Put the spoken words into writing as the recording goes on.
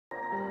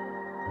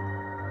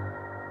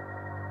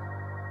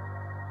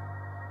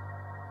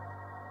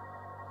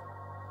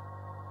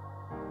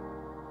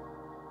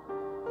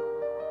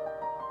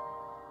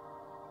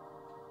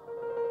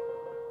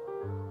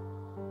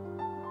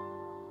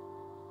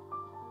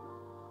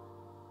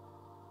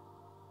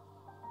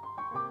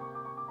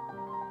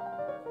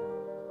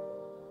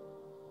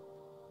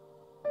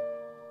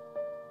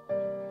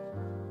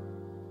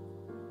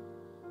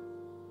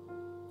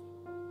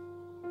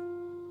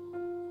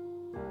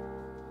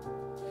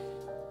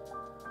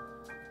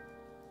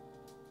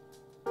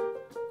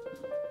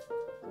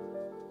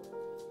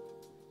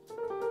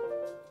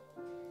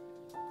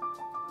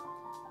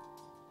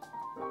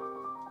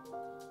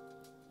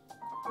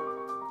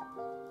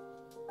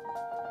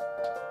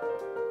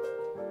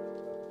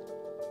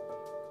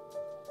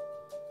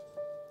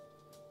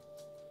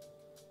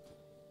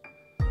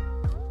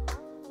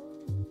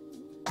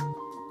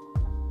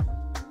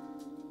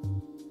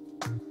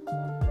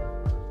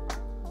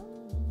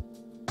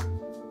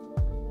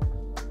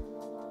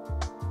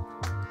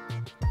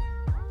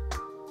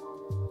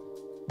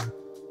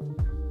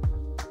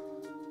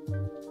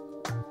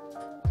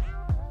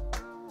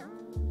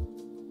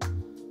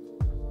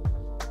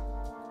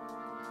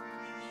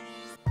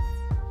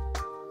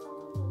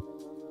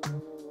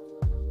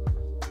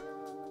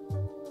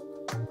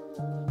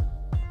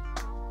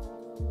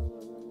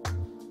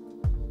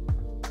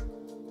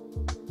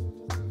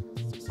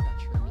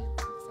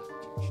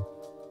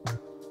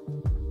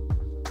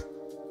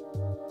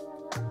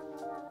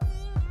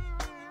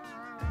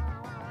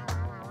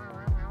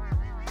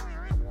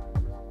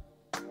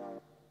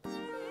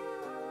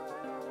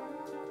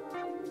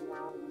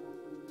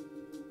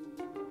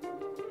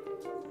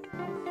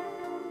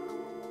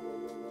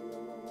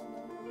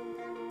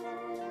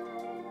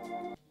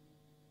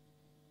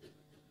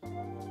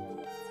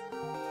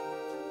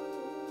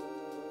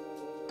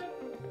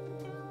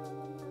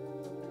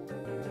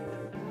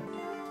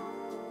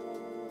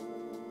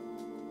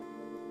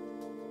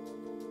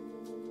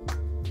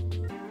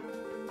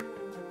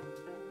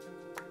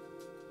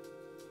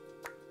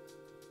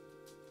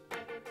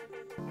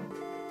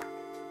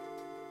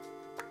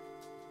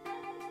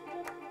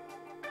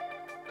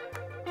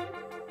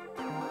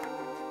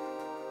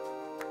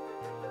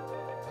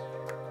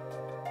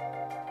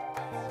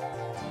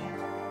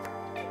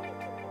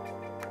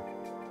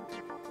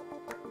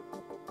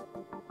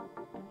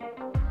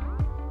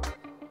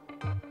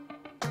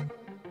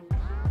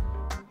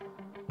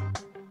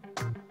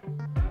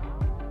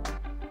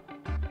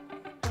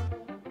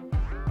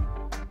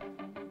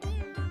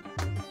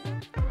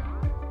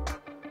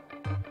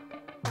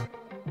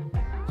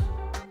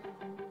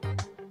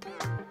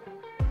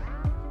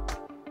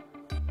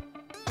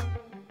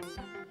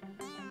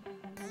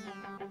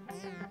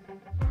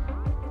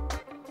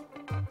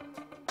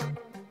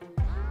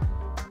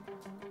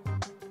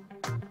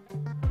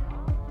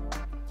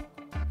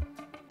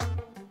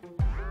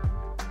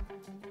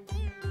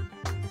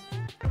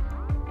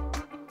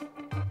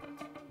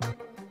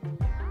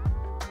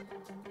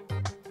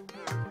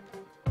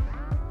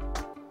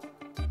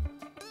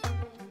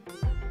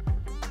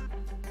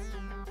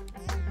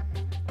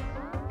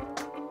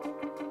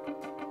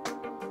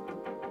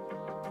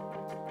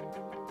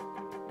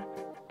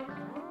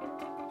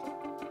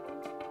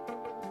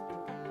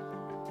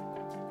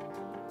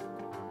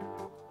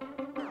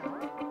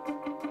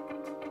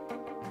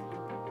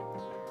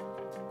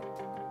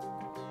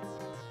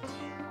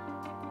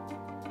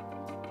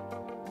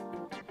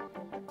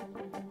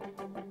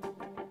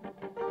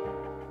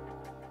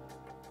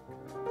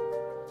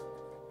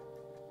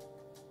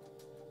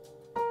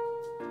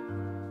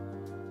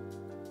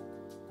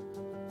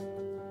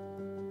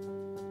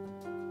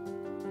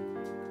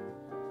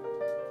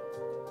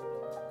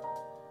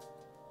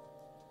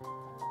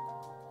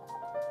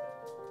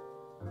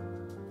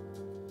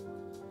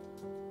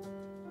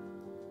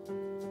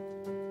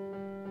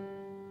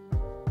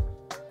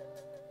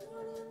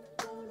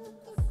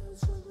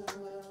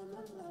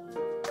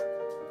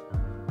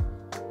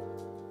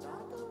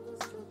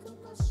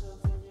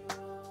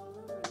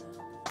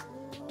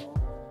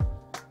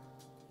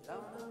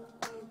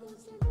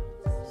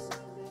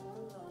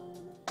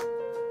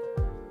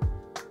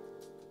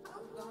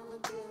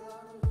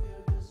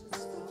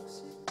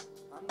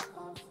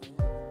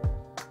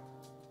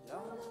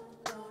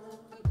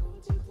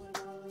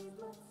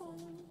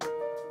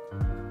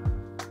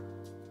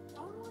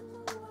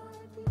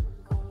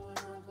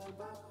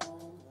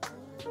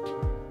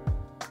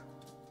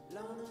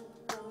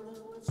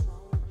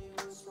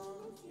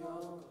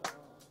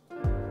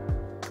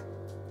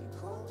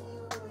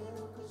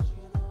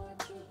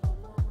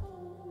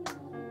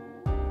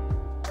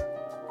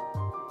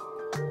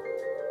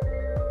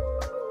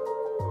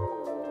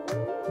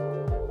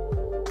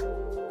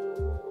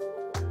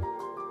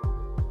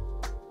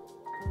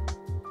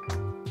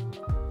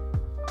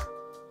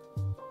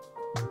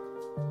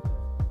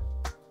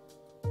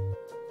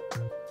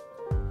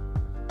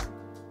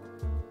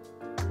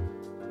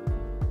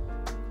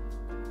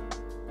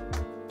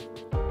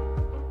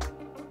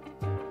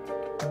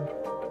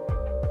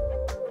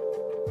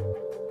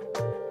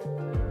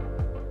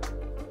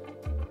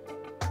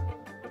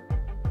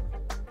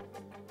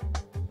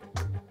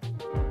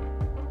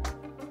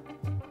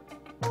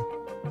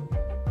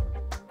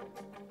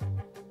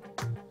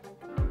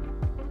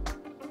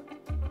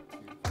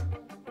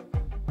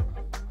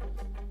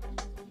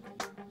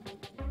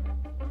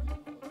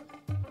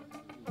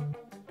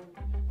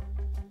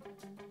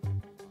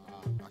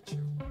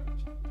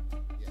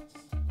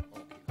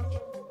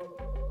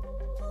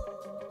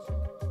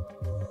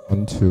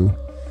On to.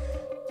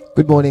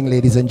 Good morning,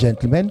 ladies and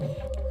gentlemen.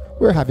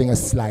 We're having a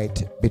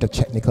slight bit of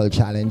technical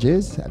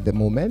challenges at the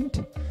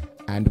moment,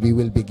 and we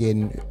will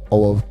begin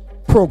our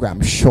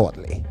program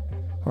shortly.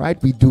 All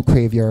right, we do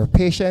crave your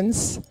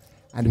patience,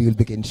 and we will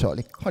begin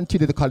shortly.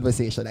 Continue the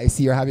conversation. I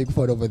see you're having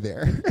fun over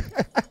there.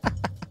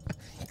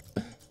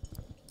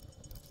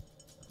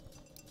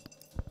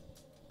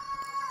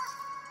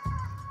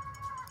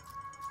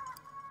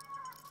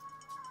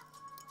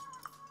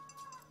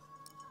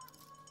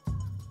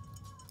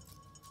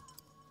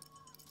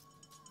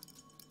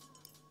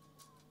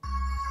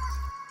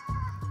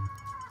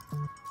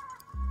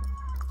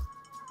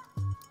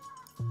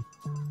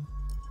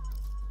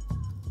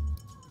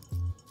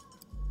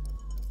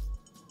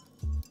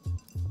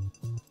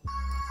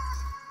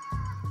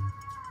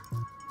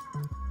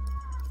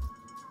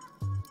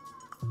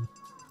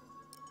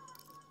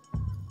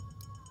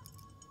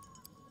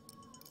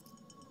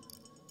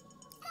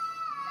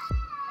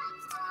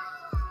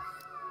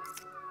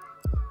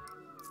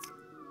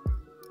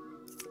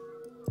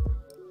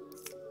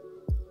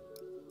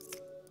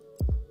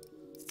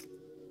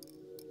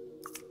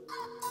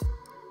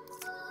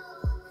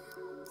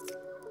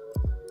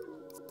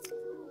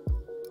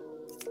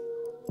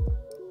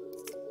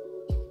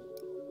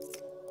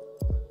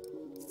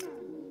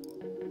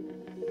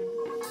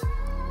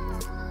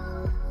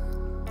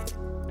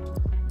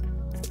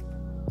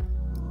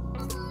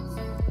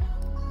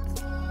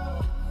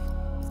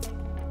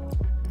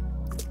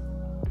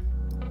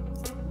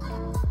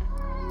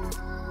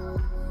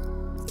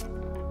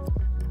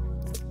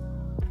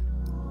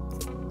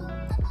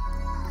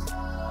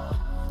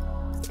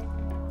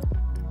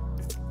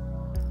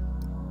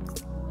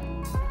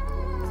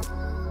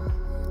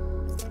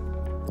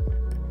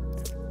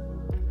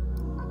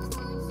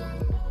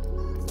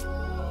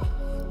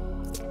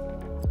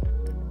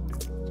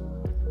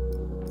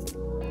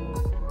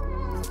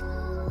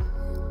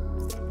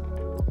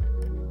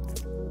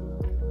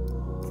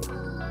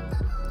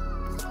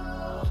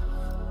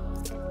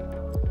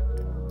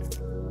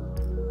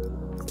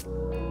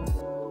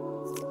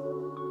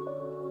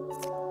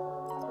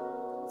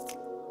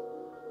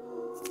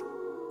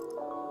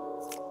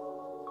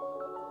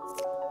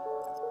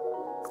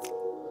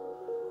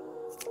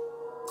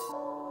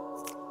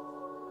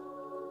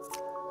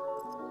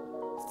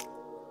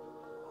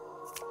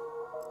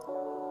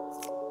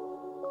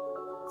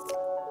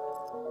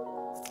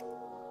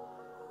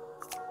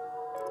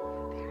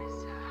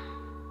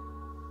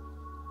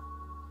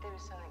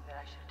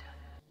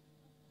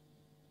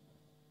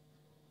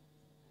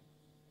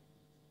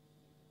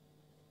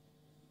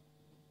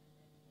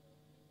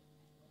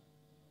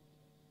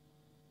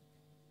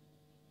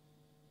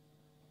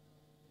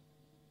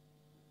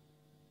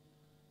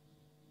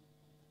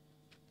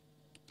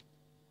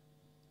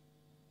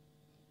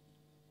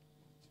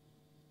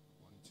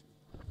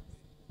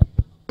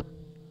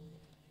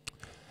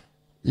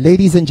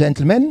 Ladies and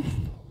gentlemen,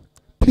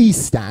 please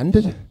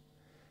stand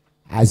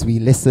as we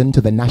listen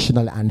to the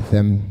national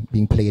anthem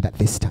being played at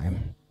this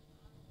time.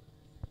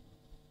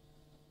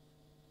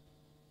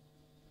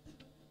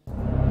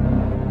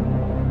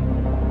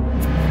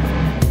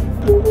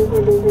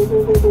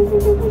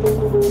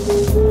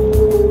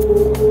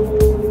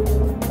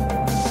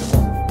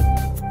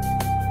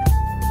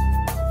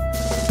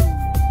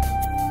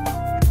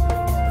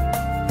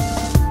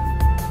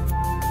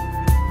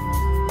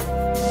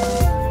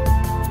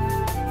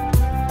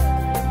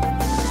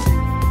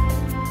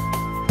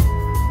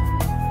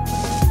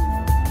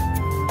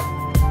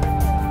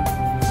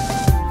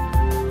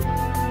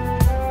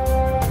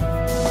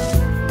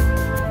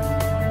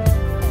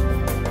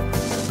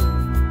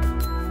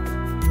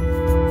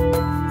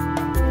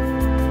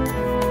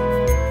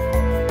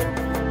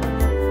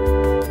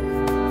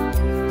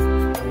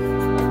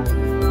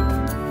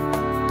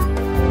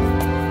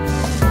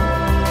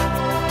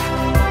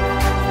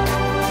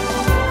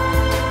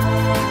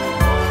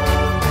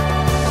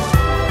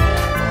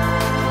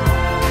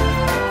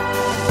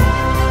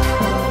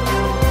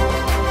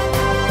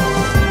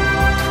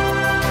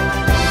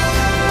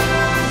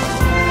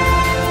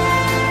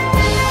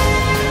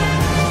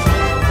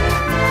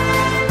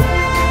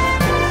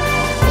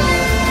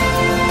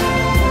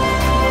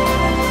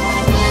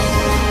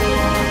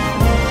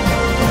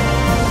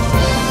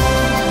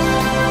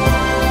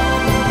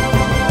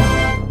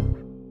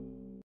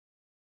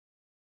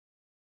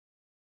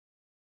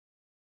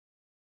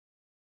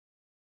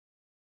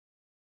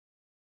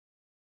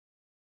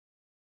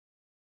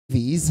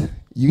 Davies,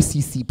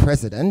 UCC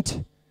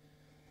President,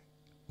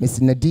 Ms.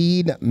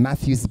 Nadeen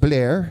Matthews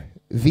Blair,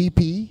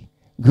 VP,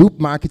 Group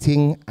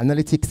Marketing,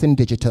 Analytics and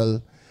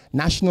Digital,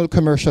 National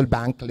Commercial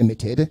Bank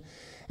Limited,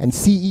 and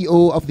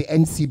CEO of the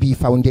NCB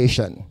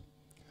Foundation.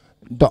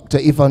 Dr.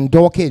 Yvonne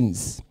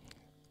Dawkins,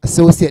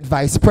 Associate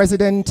Vice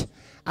President,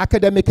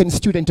 Academic and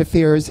Student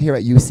Affairs here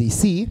at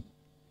UCC.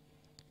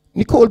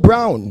 Nicole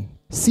Brown,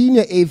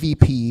 Senior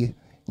AVP,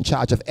 in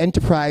charge of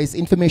Enterprise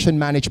Information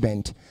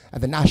Management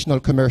at the National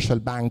Commercial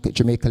Bank,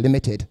 Jamaica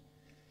Limited.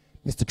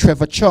 Mr.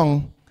 Trevor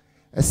Chung,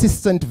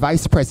 Assistant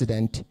Vice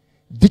President,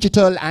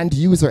 Digital and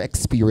User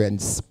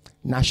Experience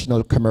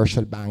National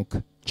Commercial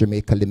Bank,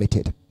 Jamaica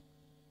Limited.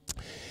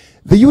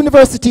 The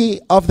University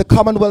of the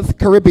Commonwealth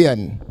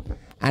Caribbean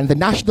and the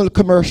National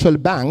Commercial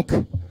Bank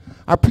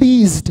are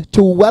pleased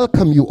to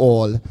welcome you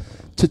all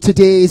to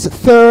today's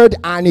third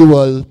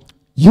annual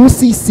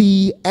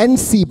UCC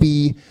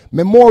NCB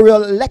Memorial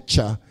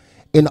Lecture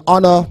in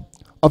honor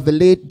of the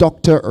late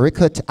Dr.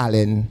 Rickert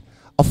Allen,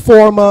 a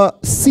former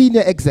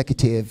senior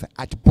executive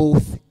at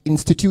both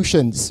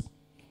institutions.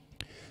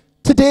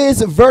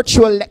 Today's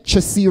virtual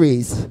lecture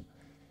series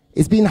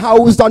is being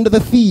housed under the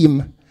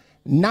theme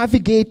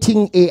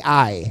Navigating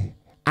AI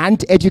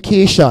and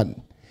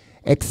Education,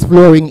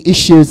 exploring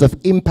issues of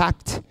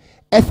impact,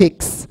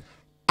 ethics,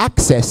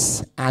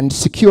 access, and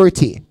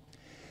security.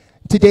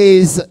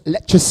 Today's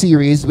lecture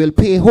series will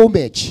pay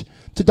homage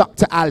to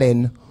Dr.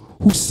 Allen,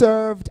 who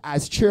served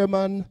as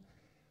chairman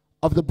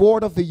of the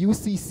board of the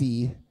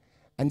UCC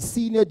and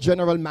senior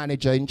general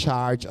manager in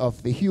charge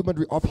of the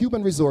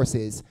human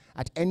resources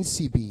at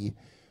NCB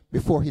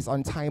before his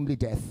untimely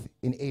death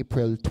in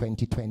April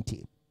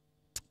 2020.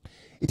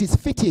 It is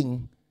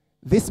fitting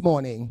this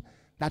morning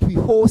that we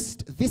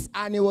host this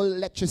annual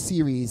lecture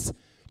series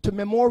to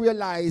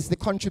memorialize the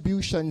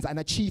contributions and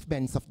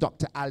achievements of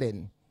Dr.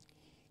 Allen.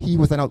 He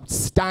was an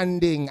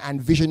outstanding and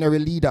visionary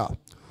leader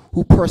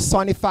who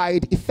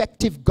personified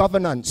effective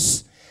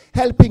governance,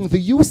 helping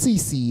the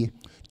UCC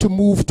to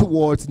move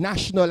towards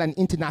national and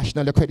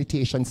international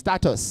accreditation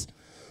status,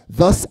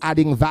 thus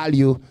adding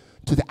value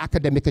to the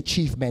academic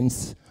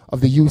achievements of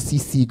the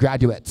UCC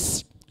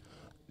graduates.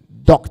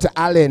 Dr.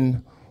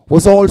 Allen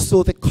was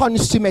also the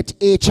consummate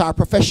HR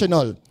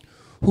professional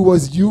who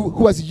has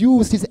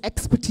used his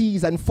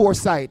expertise and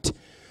foresight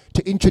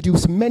to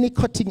introduce many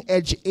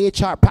cutting-edge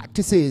HR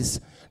practices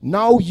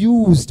now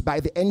used by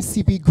the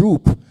NCB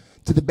Group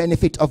to the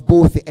benefit of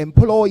both the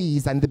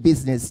employees and the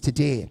business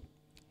today.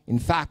 In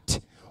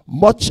fact,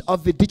 much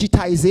of the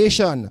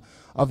digitization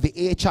of the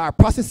HR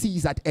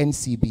processes at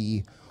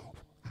NCB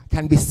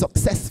can be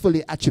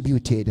successfully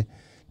attributed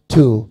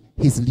to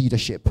his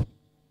leadership.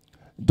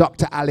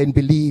 Dr. Allen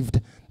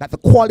believed that the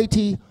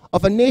quality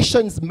of a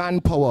nation's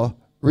manpower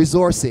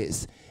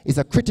resources is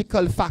a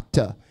critical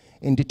factor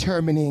in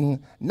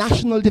determining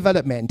national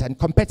development and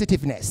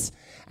competitiveness,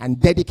 and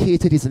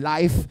dedicated his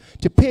life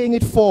to paying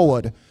it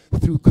forward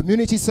through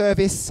community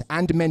service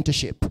and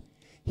mentorship.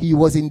 He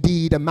was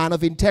indeed a man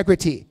of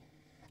integrity,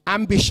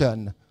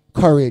 ambition,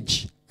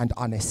 courage, and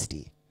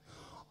honesty.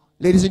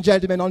 Ladies and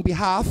gentlemen, on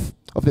behalf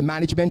of the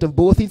management of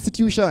both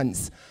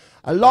institutions,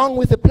 along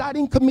with the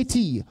planning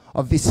committee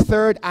of this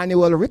third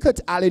annual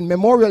Rickert Allen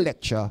Memorial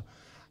Lecture,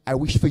 I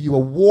wish for you a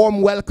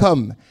warm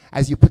welcome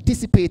as you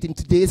participate in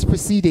today's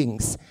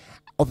proceedings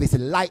of this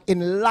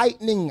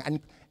enlightening and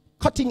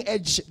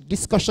cutting-edge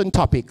discussion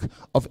topic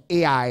of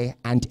AI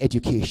and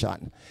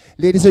education.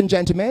 Ladies and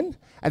gentlemen,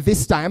 at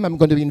this time I'm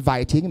going to be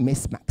inviting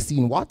Miss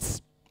Maxine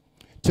Watts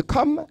to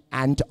come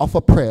and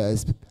offer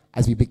prayers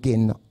as we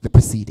begin the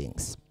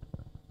proceedings.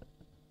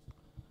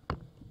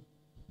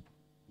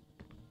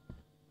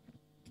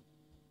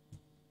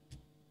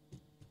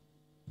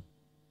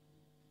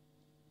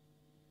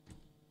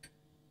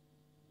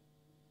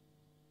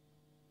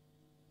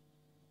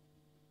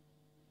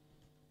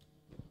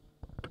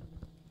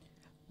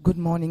 Good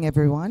morning,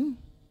 everyone.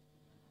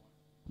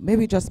 May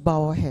we just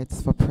bow our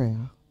heads for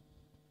prayer.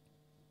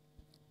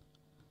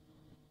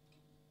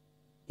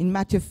 In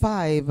Matthew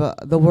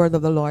 5, the word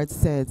of the Lord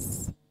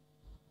says,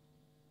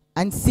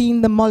 "And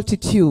seeing the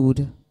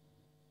multitude,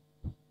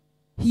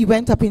 he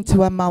went up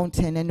into a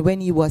mountain, and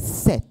when he was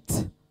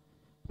set,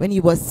 when he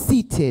was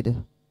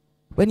seated,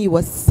 when he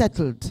was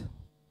settled,"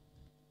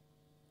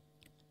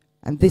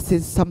 and this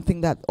is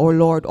something that our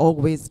Lord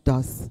always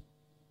does,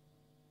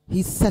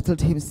 he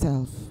settled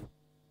himself.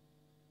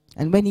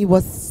 And when he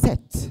was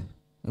set,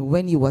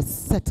 when he was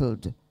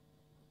settled,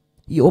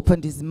 he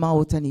opened his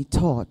mouth and he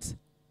taught.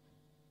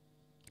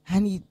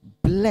 And he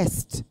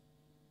blessed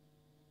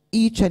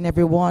each and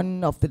every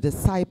one of the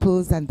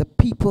disciples and the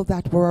people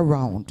that were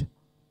around.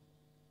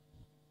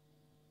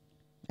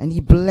 And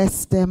he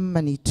blessed them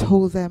and he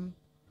told them,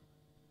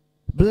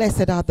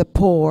 "Blessed are the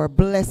poor,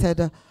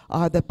 blessed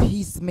are the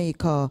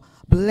peacemaker,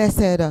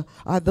 blessed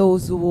are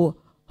those who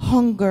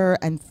hunger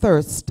and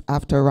thirst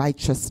after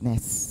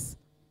righteousness,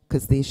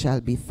 because they shall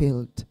be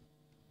filled."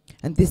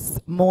 And this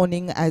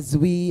morning, as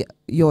we,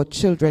 your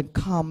children,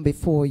 come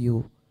before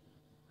you,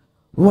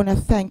 we want to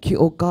thank you,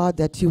 O God,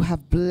 that you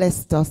have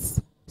blessed us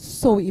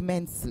so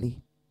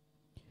immensely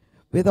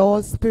with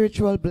all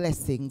spiritual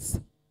blessings.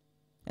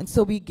 And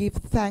so we give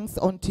thanks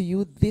unto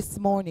you this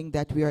morning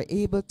that we are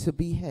able to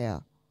be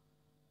here.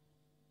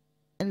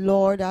 And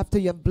Lord, after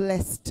you have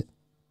blessed,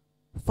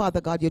 Father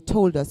God, you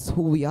told us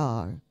who we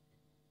are.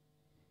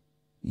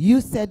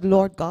 You said,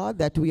 Lord God,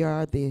 that we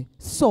are the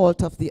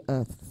salt of the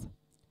earth.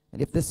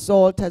 And if the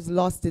salt has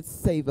lost its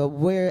savor,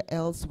 where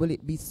else will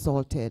it be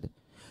salted?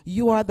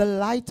 You are the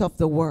light of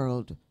the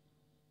world.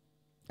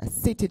 A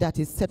city that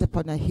is set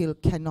upon a hill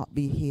cannot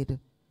be hid.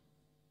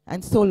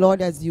 And so,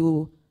 Lord, as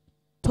you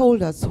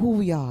told us who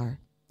we are,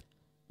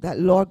 that,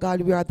 Lord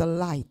God, we are the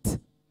light.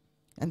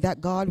 And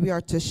that, God, we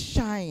are to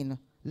shine.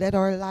 Let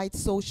our light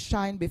so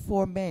shine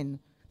before men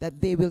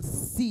that they will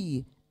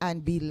see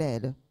and be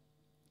led.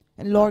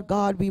 And Lord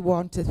God, we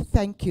want to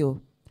thank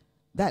you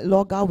that,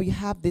 Lord God, we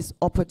have this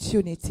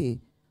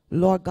opportunity,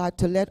 Lord God,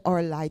 to let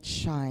our light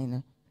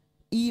shine.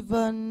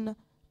 Even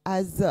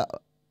as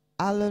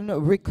Alan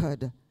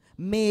Rickert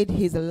made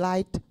his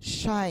light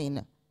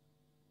shine,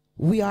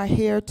 we are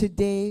here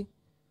today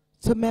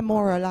to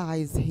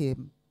memorialize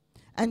him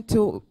and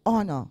to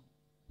honor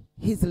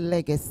his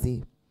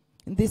legacy.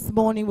 And this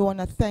morning we want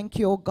to thank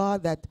you, oh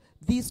God, that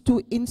these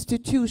two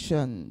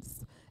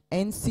institutions,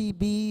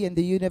 NCB and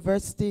the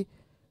University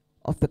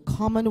of the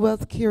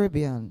Commonwealth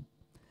Caribbean,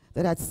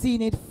 that had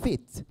seen it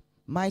fit,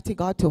 mighty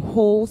God, to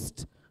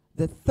host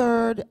the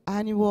third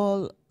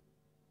annual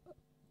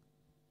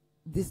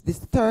this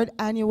third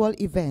annual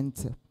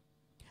event.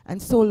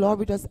 And so, Lord,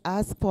 we just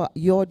ask for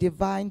your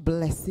divine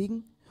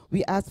blessing.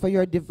 We ask for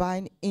your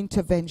divine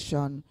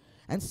intervention.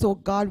 And so,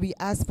 God, we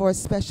ask for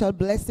special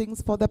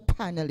blessings for the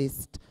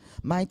panelists.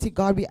 Mighty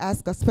God, we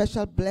ask a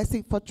special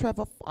blessing for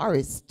Trevor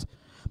Forrest.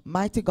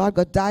 Mighty God,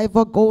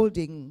 Godiva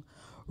Golding,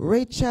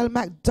 Rachael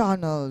Mc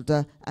Donald,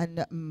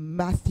 and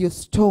Matthew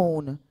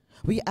Stone.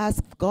 We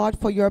ask, God,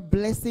 for your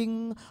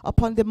blessing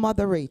upon the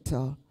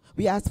moderator.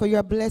 We ask for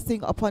your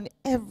blessing upon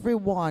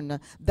everyone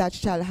that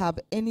shall have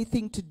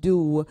anything to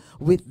do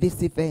with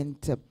this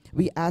event.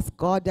 We ask,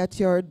 God, that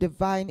your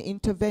divine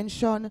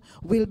intervention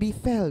will be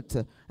felt,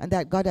 and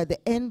that, God, at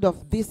the end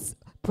of this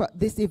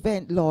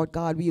event, Lord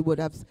God, we would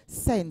have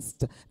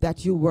sensed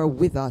that you were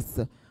with us.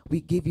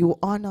 We give you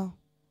honor,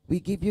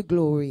 we give you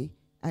glory,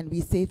 and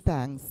we say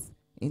thanks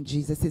in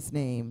Jesus'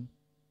 name.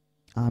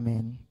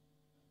 Amen.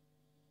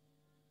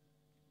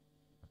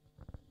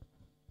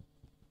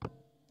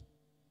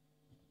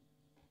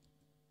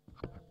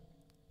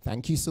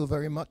 Thank you so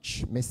very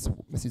much,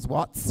 Mrs.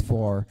 Watts,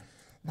 for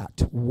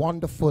that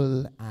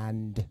wonderful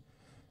and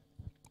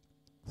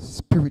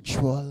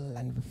spiritual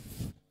and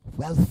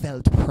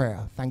well-felt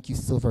prayer. Thank you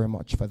so very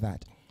much for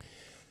that.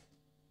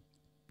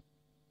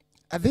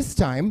 At this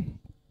time,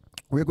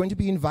 we're going to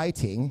be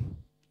inviting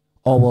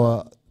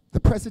the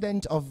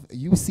president of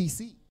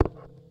UCC,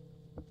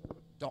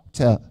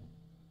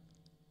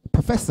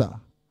 Professor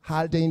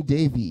Haldane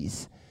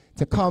Davies,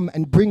 to come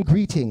and bring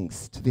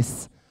greetings to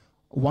this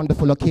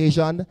wonderful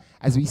occasion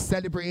as we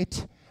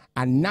celebrate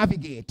and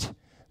navigate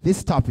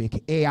this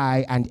topic,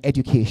 AI and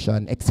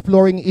education,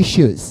 exploring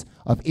issues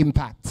of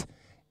impact,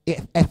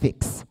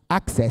 ethics,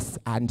 access,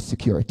 and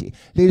security.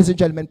 Ladies and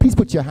gentlemen, please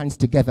put your hands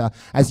together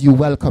as you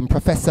welcome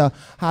Professor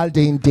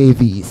Haldane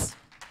Davies.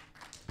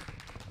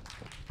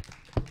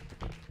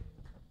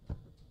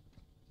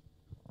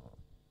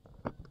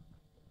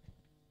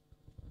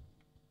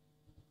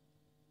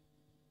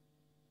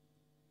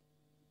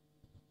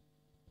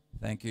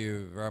 Thank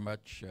you very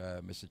much,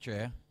 Mr.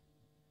 Chair.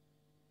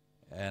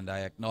 And I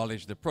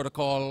acknowledge the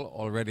protocol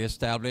already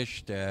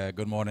established.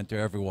 Good morning to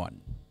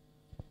everyone.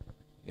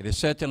 It is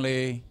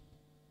certainly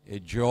a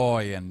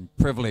joy and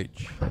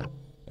privilege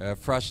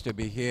for us to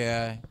be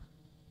here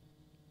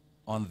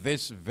on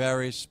this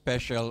very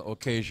special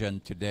occasion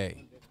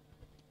today.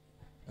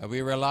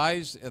 We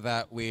realize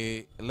that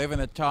we live in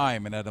a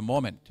time and at a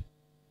moment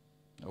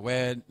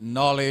where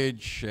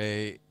knowledge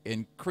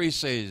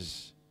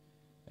increases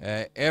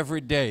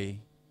every day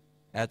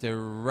at a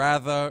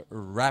rather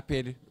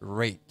rapid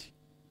rate.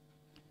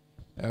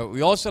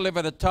 We also live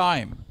at a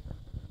time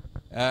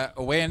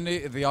when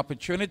the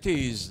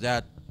opportunities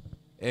that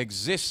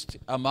exist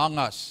among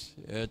us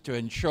to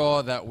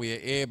ensure that we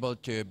are able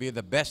to be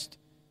the best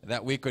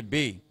that we could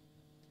be,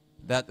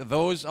 that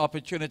those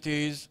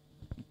opportunities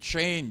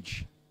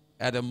change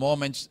at a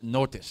moment's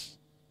notice.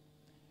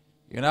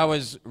 You know, I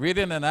was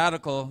reading an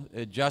article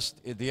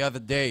just the other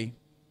day,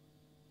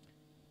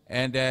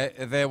 and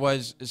there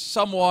was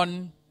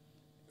someone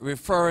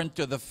referring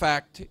to the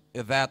fact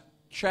that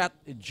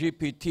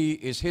ChatGPT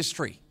is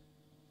history.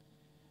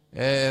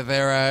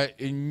 There are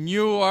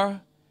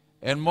newer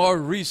and more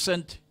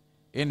recent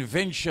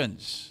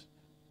inventions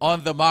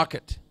on the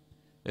market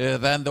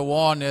than the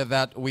one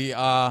that we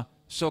are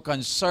so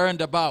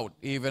concerned about,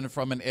 even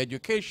from an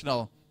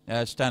educational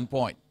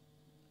standpoint.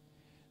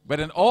 But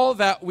in all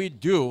that we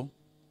do,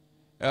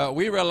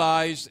 we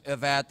realize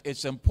that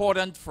it's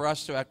important for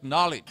us to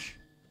acknowledge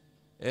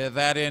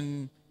that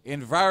in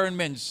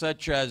environments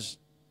such as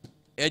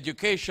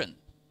education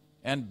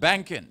and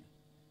banking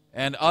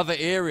and other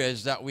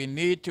areas that we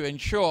need to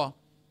ensure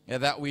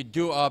that we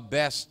do our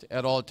best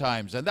at all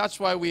times. And that's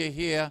why we are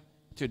here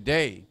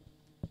today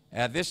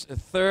at this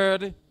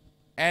third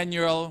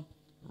annual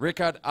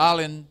Rickert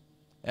Allen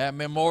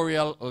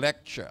Memorial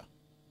Lecture.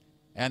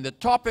 And the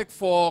topic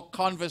for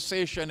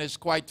conversation is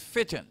quite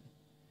fitting.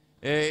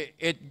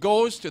 It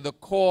goes to the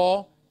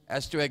core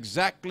as to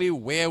exactly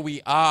where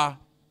we are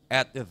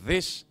at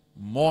this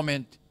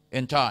moment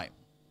in time.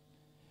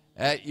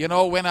 You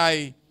know, when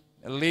I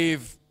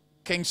leave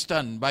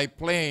Kingston by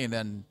plane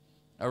and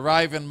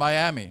arrive in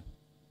Miami,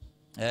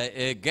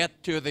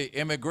 get to the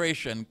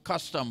immigration,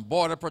 custom,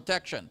 border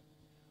protection,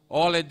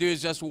 all I do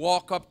is just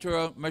walk up to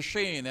a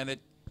machine and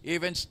it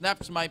even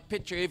snaps my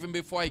picture even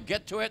before I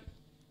get to it,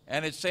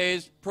 and it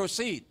says,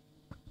 proceed,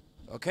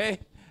 okay?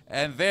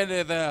 And then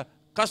the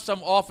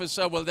custom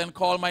officer will then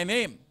call my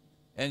name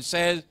and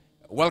says,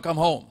 welcome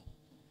home.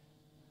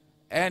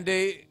 And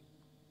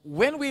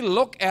when we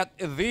look at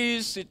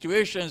these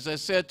situations, I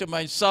said to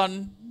my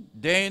son,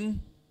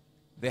 Dane,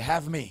 they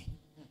have me,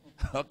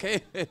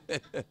 okay?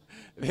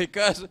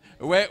 Because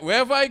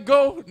wherever I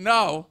go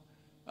now,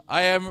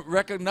 I am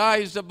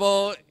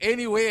recognizable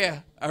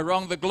anywhere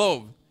around the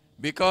globe.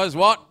 Because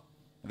what?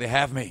 They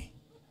have me.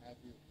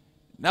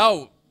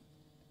 Now,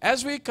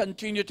 as we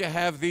continue to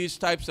have these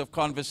types of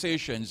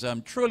conversations,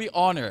 I'm truly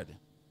honored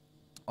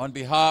on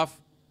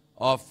behalf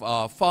of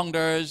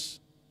founders,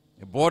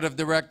 the board of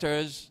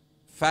directors,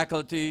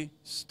 faculty,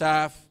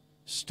 staff,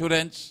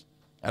 students,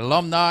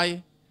 alumni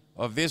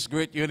of this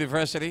great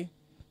university,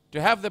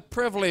 to have the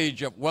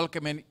privilege of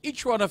welcoming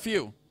each one of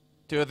you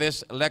to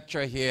this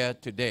lecture here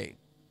today.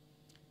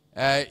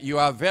 You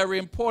are very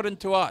important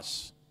to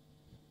us.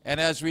 And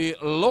as we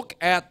look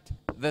at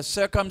the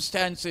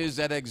circumstances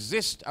that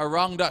exist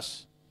around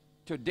us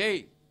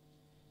today,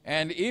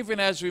 and even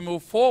as we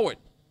move forward,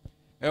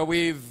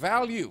 we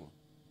value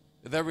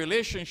the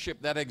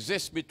relationship that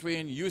exists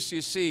between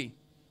UCC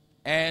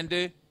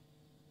and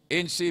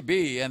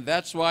NCB. And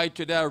that's why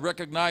today I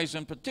recognize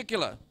in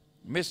particular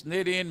Miss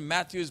Nadeen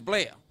Matthews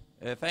Blair.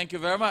 Thank you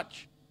very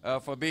much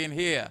for being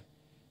here.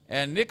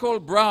 And Nicole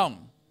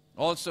Brown,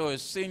 also a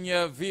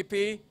senior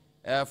VP,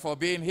 for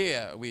being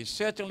here. We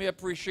certainly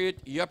appreciate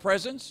your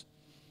presence.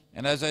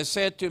 And as I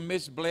said to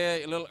Miss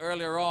Blair a little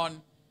earlier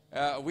on,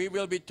 we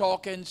will be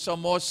talking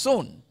some more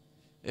soon,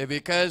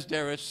 because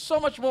there is so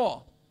much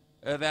more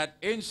that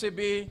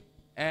NCB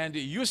and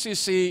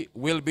UCC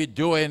will be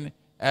doing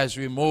as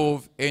we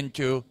move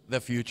into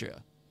the future.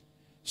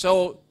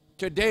 So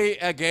today,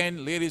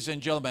 again, ladies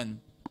and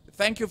gentlemen,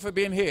 thank you for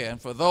being here.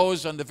 And for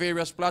those on the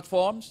various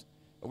platforms,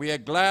 we are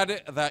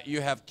glad that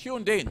you have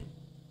tuned in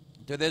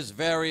to this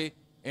very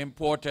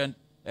important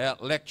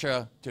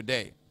lecture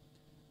today.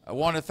 I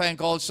want to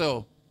thank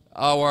also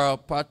our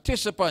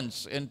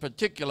participants in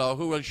particular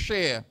who will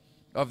share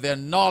of their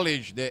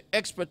knowledge, their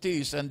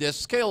expertise, and their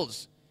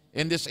skills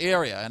in this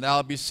area. And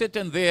I'll be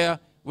sitting there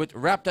with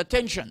rapt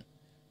attention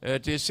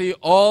to see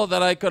all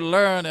that I could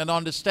learn and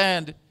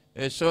understand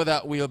so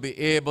that we'll be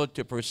able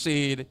to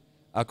proceed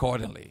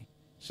accordingly.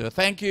 So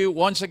thank you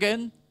once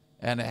again,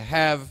 and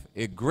have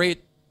a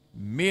great,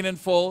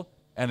 meaningful,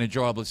 and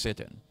enjoyable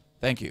sit-in.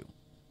 Thank you.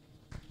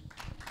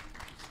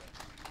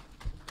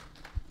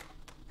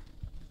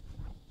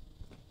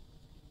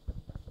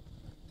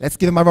 Let's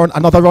give him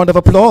another round of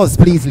applause,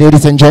 please,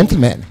 ladies and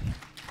gentlemen.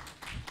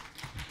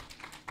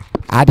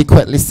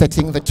 Adequately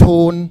setting the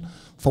tone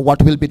for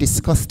what will be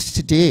discussed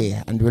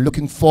today. And we're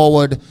looking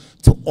forward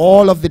to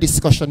all of the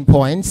discussion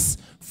points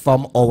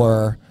from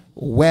our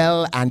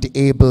well and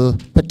able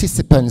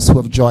participants who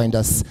have joined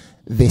us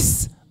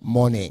this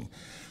morning.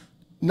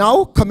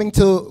 Now, coming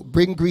to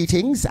bring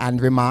greetings and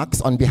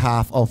remarks on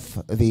behalf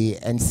of the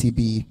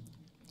NCB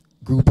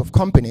group of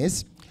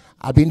companies,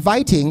 I'll be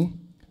inviting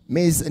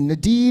Ms.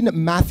 Nadeen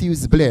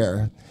Matthews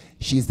Blair.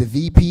 She's the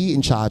VP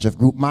in charge of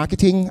Group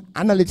Marketing,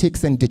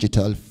 Analytics, and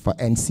Digital for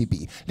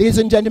NCB. Ladies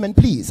and gentlemen,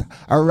 please,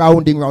 a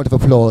rounding round of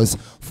applause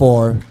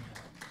for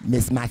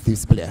Ms.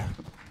 Matthews Blair.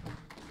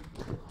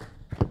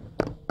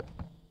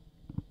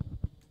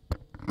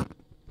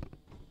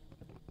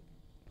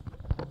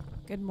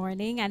 Good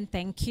morning and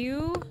thank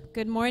you.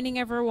 Good morning,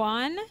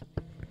 everyone.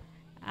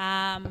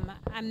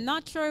 I'm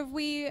not sure if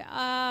we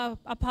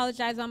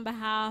apologize on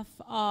behalf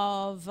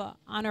of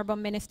Honorable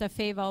Minister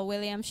Favour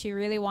Williams. She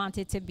really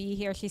wanted to be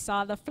here. She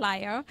saw the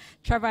flyer.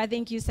 Trevor, I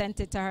think you sent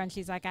it to her, and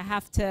she's like, I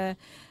have to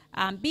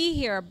be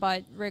here,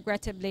 but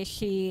regrettably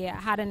she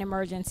had an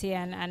emergency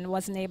and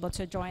wasn't able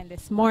to join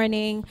this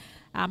morning.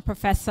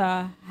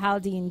 Professor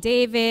Haldane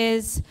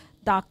Davies,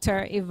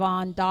 Dr.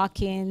 Yvonne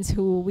Dawkins,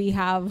 who we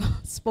have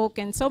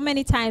spoken so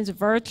many times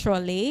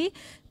virtually.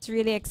 It's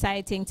really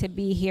exciting to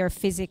be here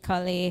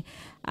physically.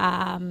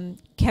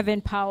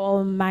 Kevin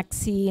Powell,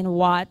 Maxine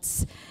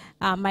Watts,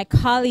 my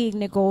colleague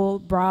Nicole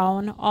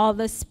Brown, all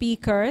the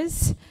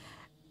speakers,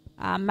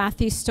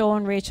 Matthew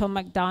Stone, Rachael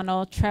Mc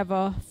Donald,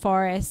 Trevor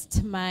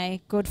Forrest, my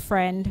good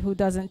friend who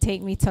doesn't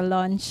take me to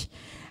lunch.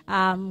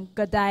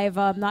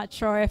 Godiva, I'm not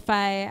sure if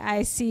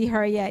I see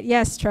her yet.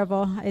 Yes,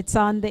 Trevor, it's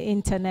on the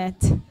internet.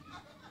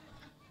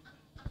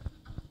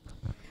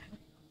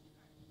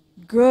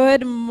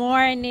 Good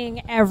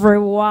morning,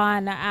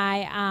 everyone.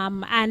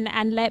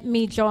 And let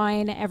me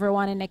join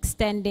everyone in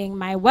extending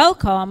my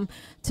welcome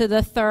to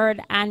the 3rd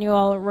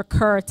annual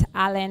Rickert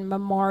Allen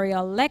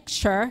Memorial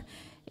Lecture.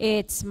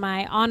 It's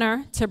my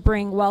honor to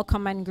bring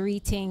welcome and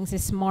greetings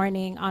this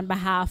morning on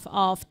behalf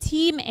of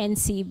Team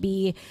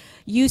NCB.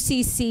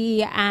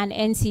 UCC and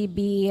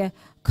NCB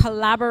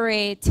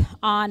collaborate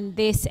on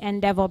this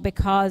endeavor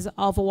because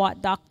of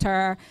what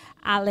Dr.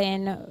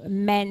 Allen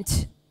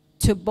meant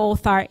to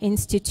both our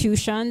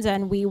institutions,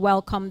 and we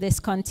welcome this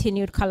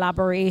continued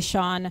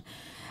collaboration.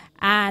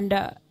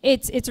 And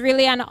it's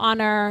really an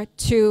honor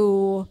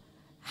to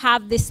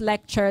have this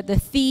lecture. The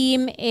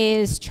theme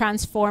is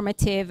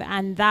transformative,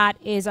 and that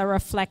is a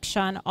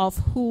reflection of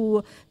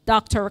who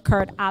Dr.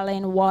 Rickert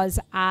Allen was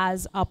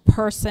as a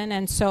person,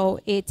 and so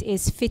it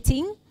is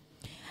fitting.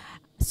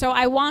 So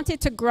I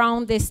wanted to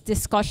ground this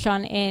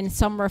discussion in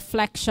some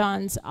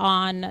reflections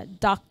on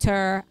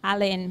Dr.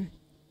 Allen,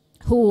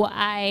 who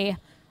I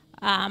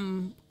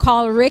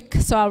call Rick,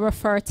 so I'll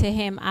refer to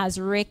him as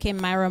Rick in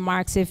my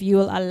remarks if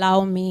you'll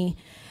allow me.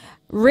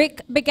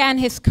 Rick began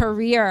his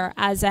career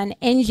as an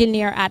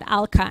engineer at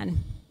Alcan.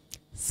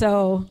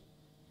 So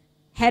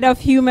head of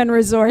human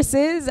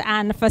resources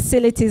and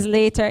facilities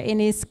later in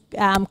his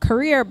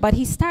career, but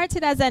he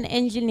started as an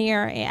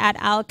engineer at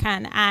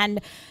Alcan,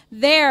 and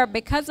there,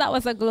 because that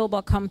was a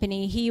global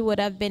company, he would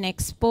have been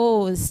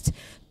exposed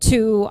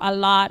to a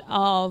lot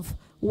of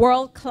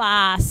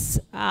world-class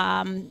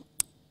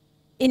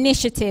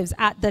initiatives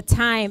at the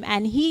time,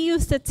 and he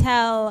used to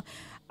tell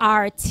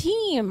our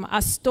team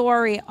a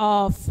story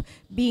of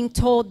being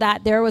told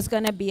that there was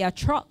going to be a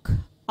truck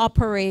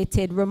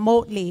operated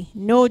remotely,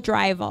 no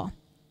driver.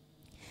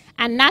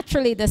 And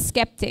naturally, the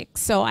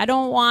skeptics. So I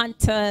don't want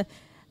to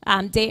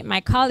date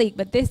my colleague,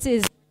 but this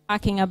is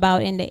talking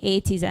about in the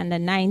 80s and the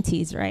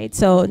 90s, right?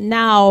 So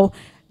now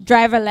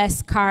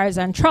driverless cars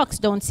and trucks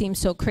don't seem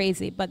so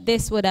crazy, but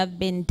this would have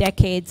been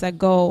decades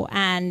ago.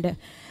 And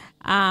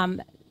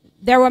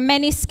there were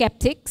many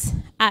skeptics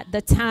at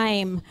the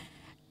time,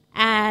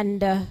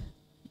 and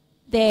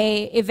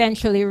they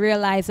eventually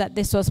realized that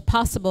this was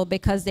possible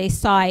because they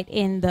saw it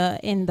in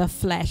the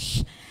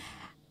flesh.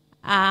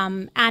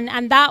 And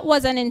that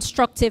was an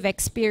instructive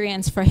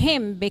experience for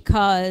him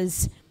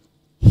because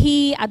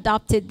he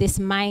adopted this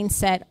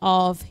mindset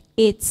of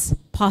it's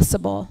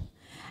possible.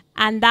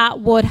 And that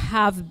would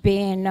have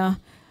been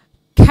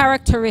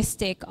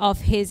characteristic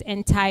of his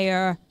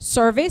entire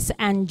service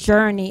and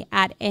journey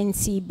at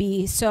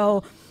NCB.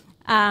 So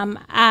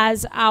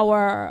as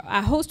our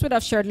host would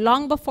have shared,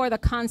 long before the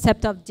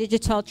concept of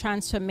digital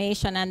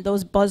transformation and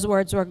those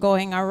buzzwords were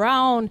going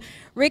around,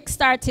 Rick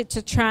started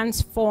to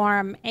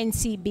transform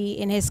NCB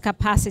in his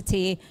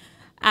capacity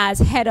as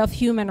head of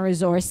human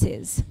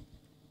resources.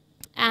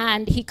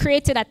 And he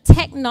created a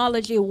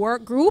technology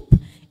work group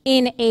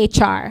in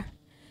HR.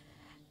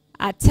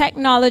 A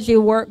technology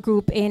work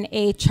group in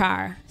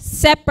HR,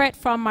 separate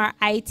from our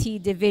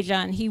IT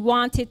division. He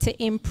wanted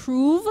to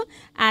improve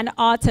and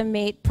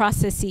automate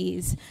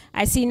processes.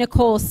 I see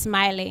Nicole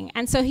smiling.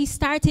 And so he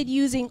started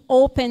using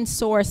open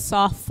source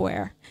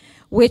software,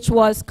 which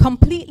was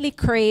completely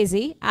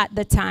crazy at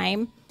the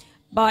time,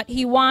 but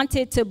he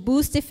wanted to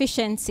boost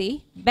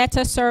efficiency,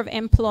 better serve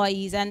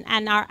employees,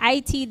 and our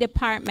IT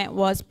department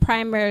was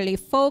primarily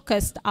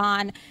focused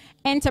on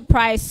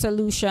enterprise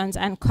solutions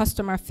and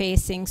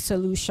customer-facing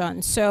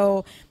solutions.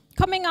 So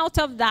coming out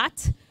of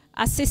that,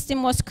 a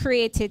system was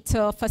created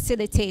to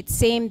facilitate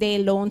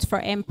same-day loans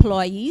for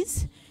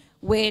employees,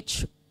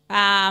 which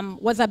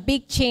was a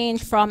big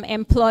change from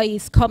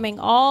employees coming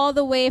all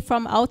the way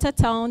from out of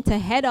town to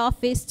head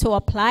office to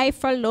apply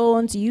for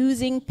loans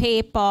using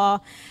paper.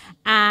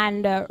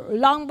 And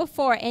long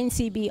before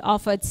NCB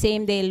offered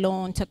same-day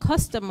loan to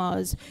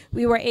customers,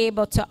 we were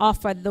able to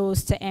offer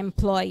those to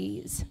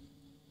employees.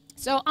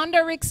 So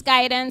under Rick's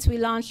guidance, we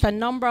launched a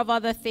number of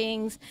other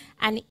things: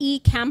 an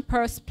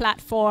e-campus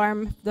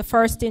platform, the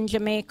first in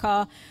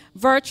Jamaica,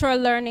 virtual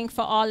learning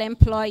for all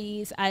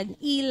employees, an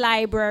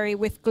e-library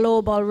with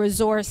global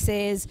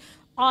resources,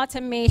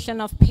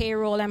 automation of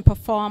payroll and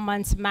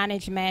performance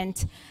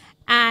management.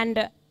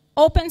 And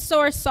open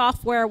source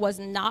software was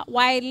not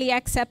widely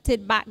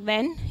accepted back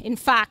then. In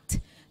fact,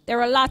 there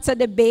were lots of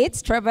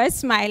debates, Trevor is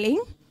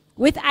smiling,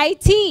 with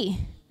IT.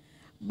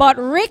 But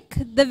Rick,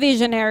 the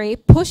visionary,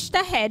 pushed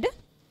ahead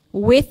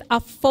with a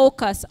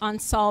focus on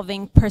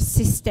solving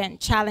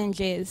persistent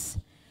challenges.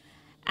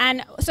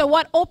 And so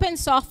what open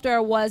software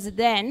was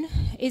then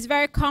is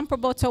very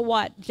comparable to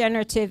what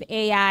generative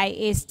AI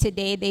is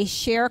today. They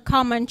share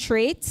common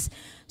traits,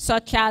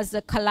 such as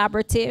the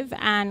collaborative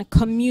and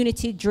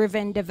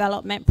community-driven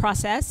development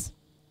process.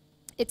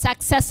 It's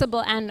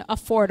accessible and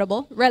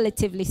affordable,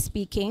 relatively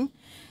speaking.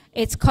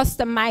 It's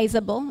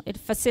customizable, it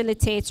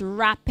facilitates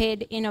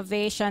rapid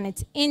innovation,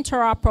 it's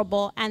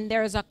interoperable, and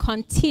there's a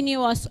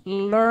continuous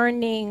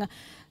learning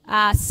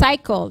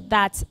cycle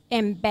that's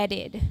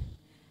embedded.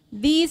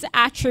 These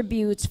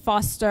attributes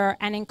foster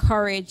and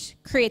encourage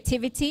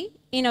creativity,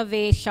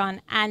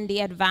 innovation, and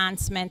the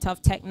advancement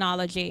of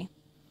technology.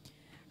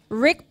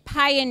 Rick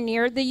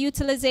pioneered the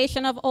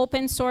utilization of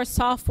open source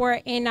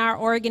software in our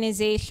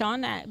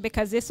organization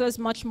because this was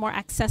much more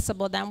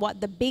accessible than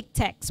what the big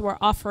techs were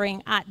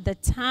offering at the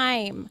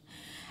time.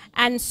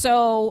 And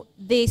so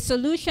the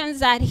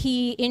solutions that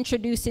he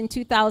introduced in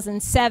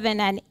 2007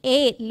 and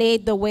 2008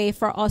 laid the way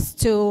for us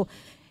to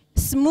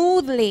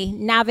smoothly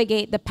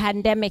navigate the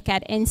pandemic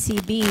at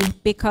NCB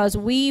because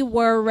we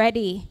were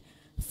ready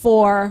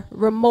for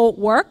remote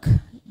work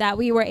that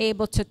we were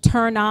able to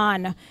turn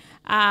on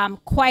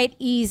quite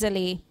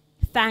easily,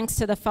 thanks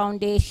to the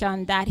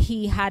foundation that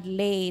he had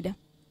laid.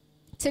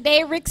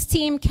 Today, Rick's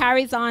team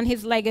carries on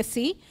his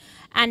legacy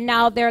And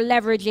now they're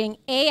leveraging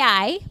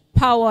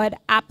AI-powered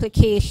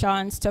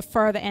applications to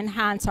further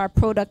enhance our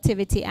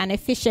productivity and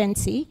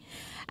efficiency.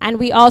 And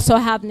we also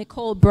have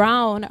Nicole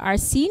Brown, our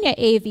Senior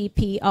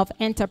AVP of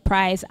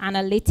Enterprise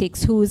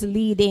Analytics, who's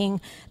leading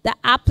the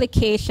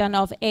application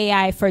of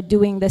AI for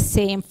doing the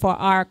same for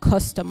our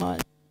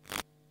customers.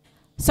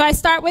 So I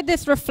start with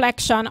this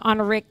reflection on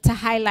Rick to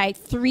highlight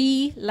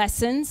 3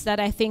 lessons that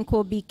I think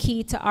will be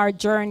key to our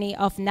journey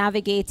of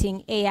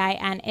navigating AI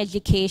and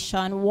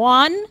education.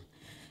 1,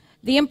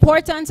 the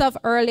importance of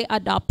early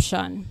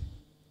adoption.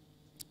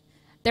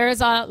 There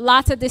is a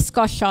lot of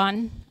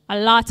discussion, a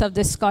lot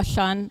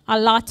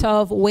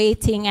of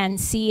waiting and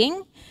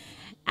seeing.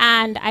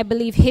 And I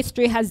believe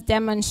history has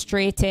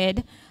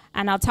demonstrated,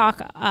 and I'll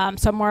talk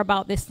some more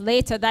about this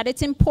later, that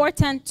it's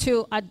important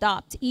to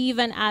adopt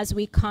even as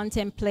we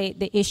contemplate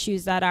the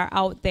issues that are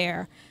out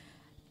there.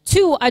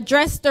 2,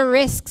 address the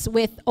risks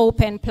with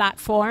open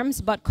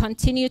platforms, but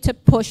continue to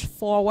push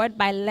forward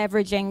by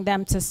leveraging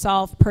them to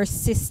solve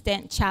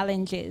persistent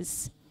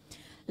challenges.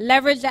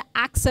 Leverage the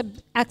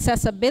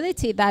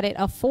accessibility that it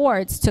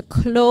affords to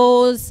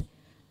close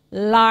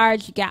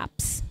large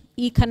gaps,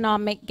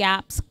 economic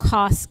gaps,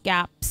 cost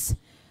gaps,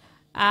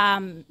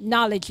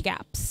 knowledge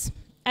gaps.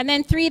 And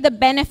then 3, the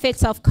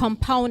benefits of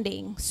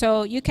compounding.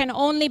 So you can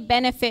only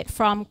benefit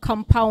from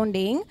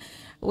compounding.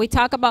 We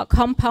talk about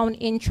compound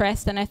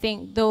interest, and I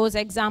think those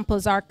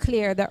examples are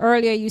clear. The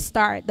earlier you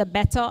start, the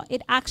better.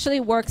 It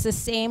actually works the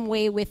same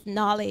way with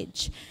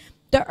knowledge.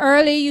 The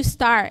earlier you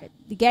start,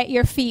 get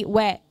your feet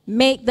wet,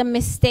 make the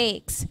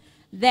mistakes,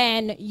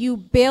 then you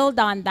build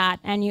on that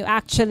and you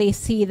actually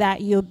see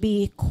that you'll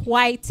be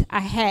quite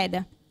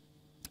ahead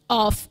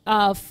of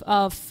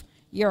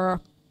your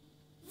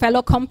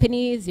fellow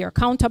companies, your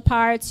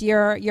counterparts,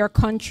 your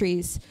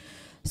countries.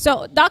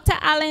 So Dr.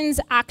 Allen's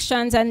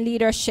actions and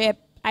leadership,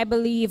 I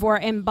believe, were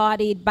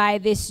embodied by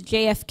this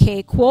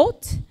JFK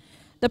quote: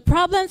 "The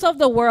problems of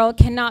the world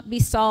cannot be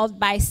solved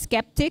by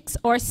skeptics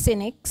or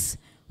cynics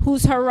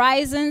whose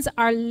horizons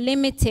are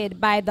limited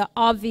by the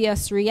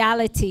obvious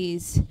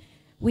realities.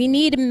 We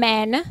need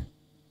men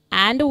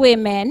and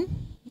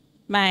women,"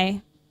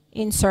 my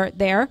insert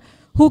there,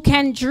 "who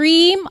can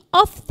dream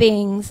of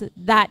things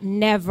that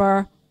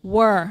never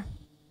were."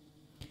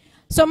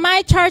 So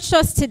my charge to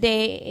us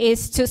today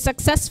is to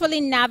successfully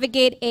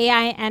navigate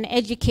AI and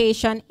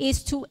education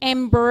is to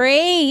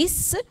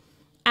embrace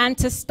and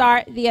to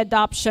start the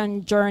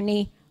adoption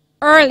journey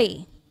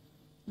early.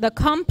 The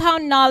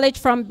compound knowledge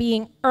from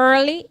being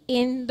early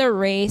in the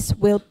race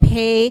will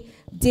pay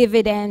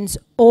dividends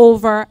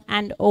over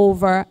and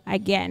over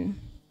again.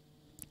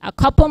 A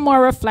couple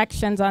more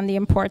reflections on the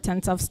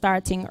importance of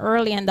starting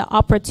early and the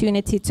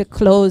opportunity to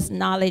close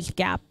knowledge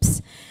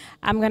gaps.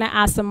 I'm going to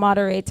ask the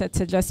moderator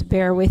to just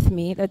bear with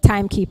me, the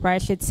timekeeper, I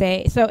should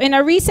say. So in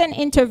a recent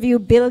interview,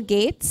 Bill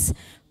Gates,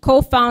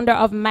 co-founder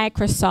of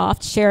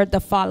Microsoft, shared the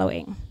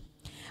following: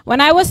 "When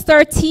I was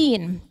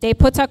 13, they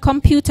put a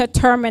computer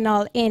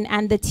terminal in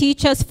and the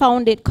teachers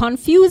found it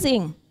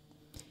confusing.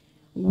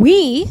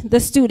 We, the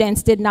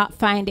students, did not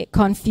find it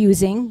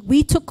confusing.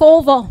 We took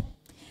over.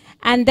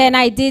 And then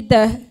I did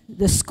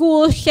the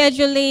school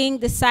scheduling,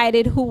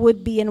 decided who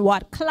would be in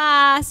what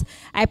class.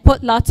 I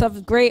put lots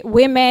of great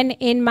women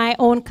in my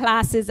own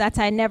classes that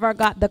I never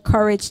got the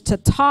courage to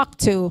talk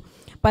to,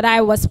 but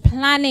I was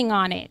planning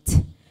on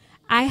it.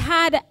 I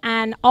had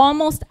an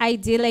almost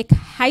idyllic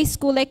high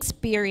school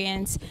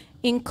experience,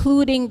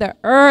 including the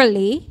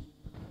early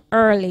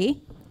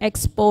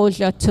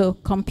exposure to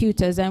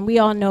computers." And we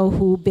all know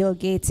who Bill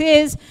Gates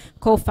is,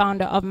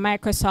 co-founder of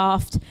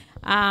Microsoft,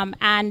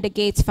 and the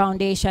Gates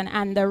Foundation,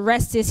 and the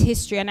rest is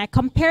history. And I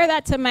compare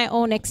that to my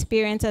own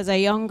experience as a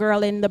young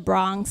girl in the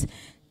Bronx,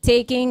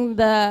 taking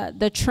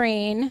the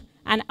train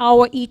an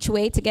hour each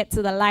way to get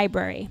to the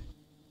library,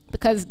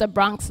 because the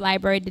Bronx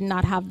Library did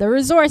not have the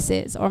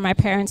resources, or my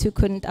parents who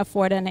couldn't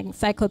afford an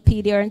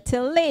encyclopedia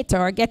until later,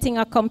 or getting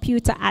a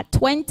computer at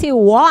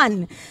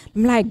 21.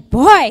 I'm like,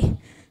 boy,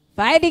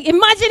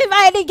 imagine if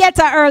I didn't get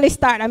an early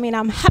start. I mean,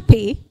 I'm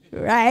happy,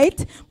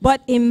 right?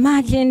 But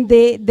imagine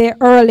the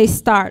early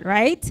start,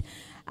 right?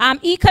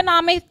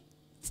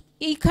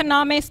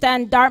 Economist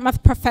and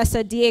Dartmouth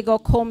professor Diego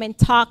Coleman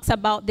talks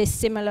about this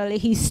similarly.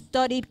 He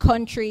studied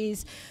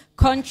countries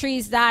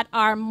that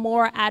are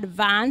more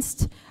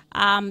advanced.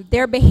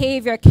 Their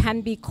behavior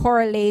can be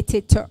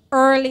correlated to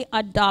early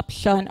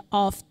adoption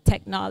of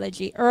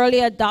technology, early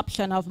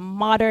adoption of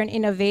modern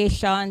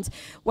innovations,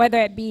 whether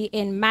it be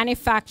in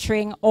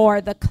manufacturing or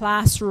the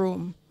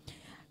classroom.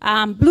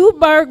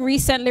 Bloomberg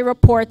recently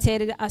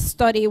reported a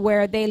study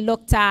where they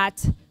looked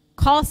at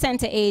call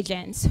center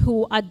agents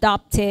who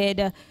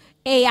adopted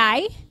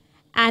AI,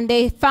 and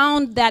they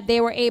found that they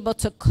were able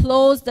to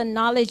close the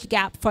knowledge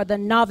gap for the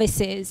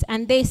novices,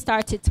 and they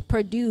started to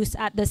produce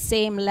at the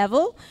same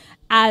level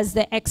as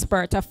the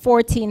expert, a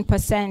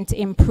 14%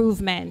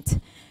 improvement.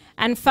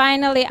 And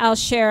finally, I'll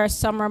share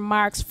some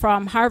remarks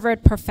from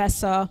Harvard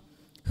professor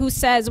who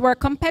says, where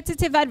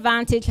competitive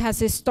advantage has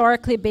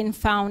historically been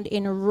found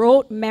in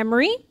rote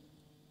memory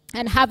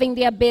and having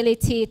the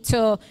ability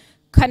to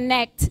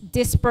connect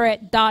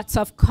disparate dots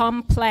of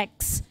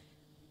complex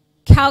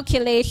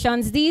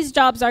calculations. These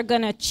jobs are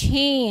going to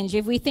change.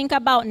 If we think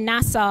about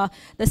NASA,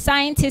 the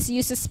scientists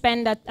used to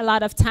spend a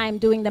lot of time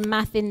doing the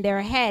math in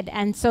their head,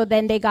 and so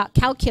then they got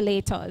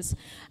calculators.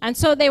 And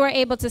so they were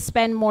able to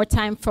spend more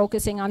time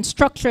focusing on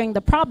structuring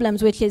the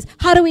problems, which is,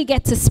 how do we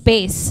get to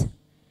space?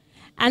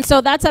 And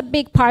so that's a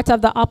big part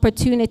of the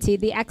opportunity.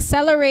 The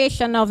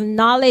acceleration of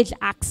knowledge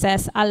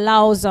access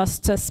allows us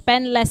to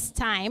spend less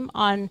time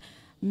on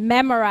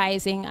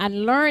memorizing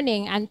and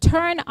learning and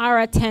turn our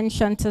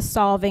attention to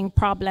solving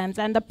problems.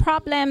 And the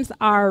problems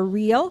are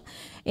real.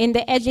 In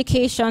the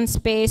education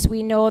space,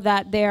 we know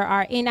that there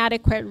are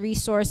inadequate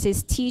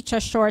resources, teacher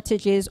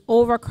shortages,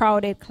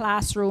 overcrowded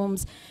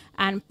classrooms,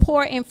 and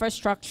poor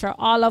infrastructure,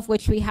 all of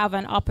which we have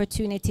an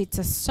opportunity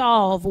to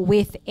solve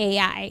with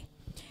AI.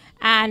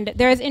 And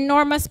there's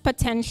enormous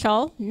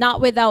potential, not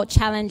without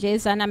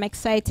challenges, and I'm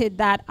excited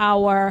that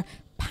our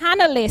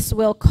panelists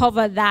will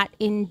cover that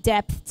in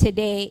depth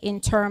today in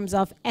terms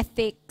of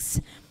ethics,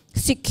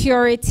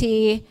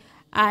 security,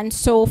 and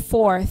so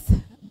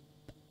forth.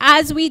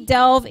 As we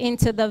delve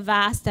into the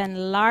vast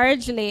and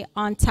largely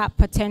untapped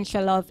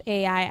potential of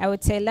AI, I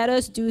would say let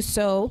us do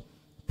so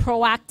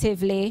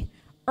proactively,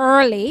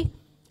 early,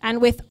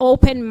 and with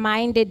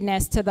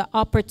open-mindedness to the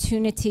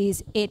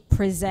opportunities it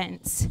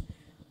presents.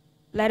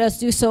 Let us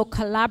do so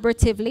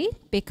collaboratively,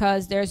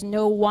 because there's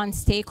no one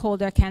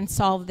stakeholder can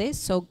solve this.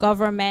 So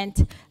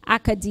government,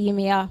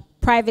 academia,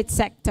 private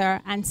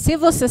sector, and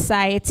civil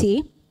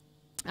society.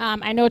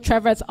 I know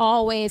Trevor's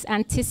always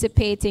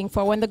anticipating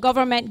for when the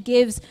government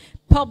gives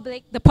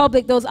the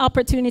public those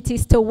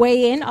opportunities to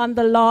weigh in on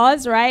the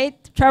laws, right,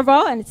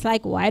 Trevor? And it's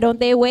like, why don't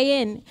they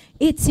weigh in?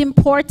 It's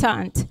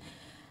important.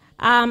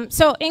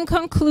 So in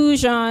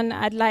conclusion,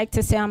 I'd like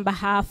to say on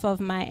behalf of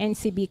my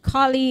NCB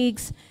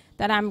colleagues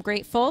that I'm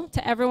grateful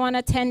to everyone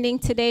attending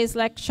today's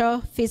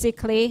lecture,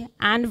 physically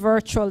and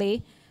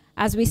virtually,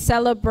 as we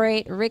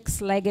celebrate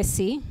Rick's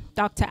legacy,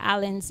 Dr.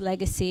 Allen's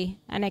legacy,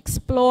 and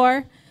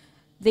explore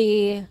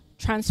the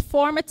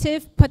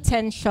transformative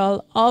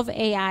potential of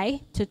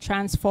AI to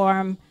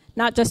transform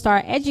not just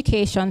our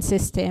education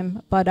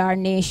system, but our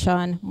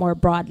nation more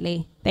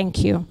broadly.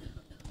 Thank you.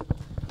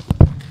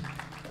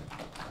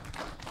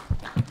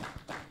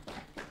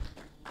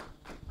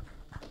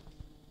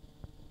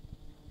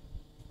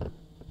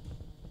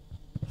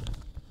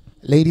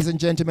 Ladies and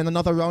gentlemen,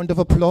 another round of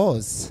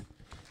applause.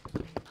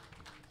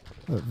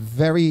 A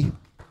very,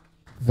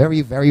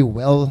 very, very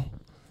well,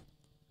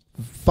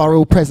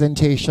 thorough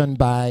presentation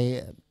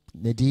by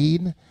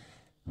Nadeen,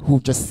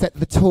 who just set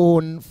the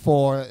tone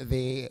for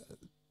the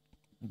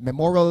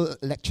memorial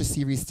lecture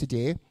series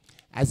today.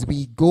 As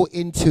we go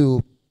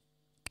into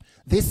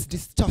this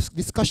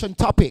discussion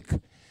topic,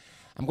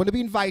 I'm going to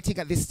be inviting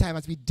at this time,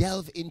 as we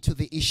delve into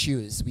the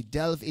issues, we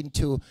delve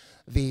into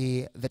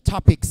the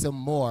topic some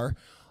more,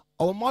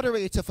 our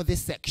moderator for this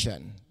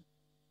section,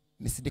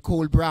 Ms.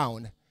 Nicole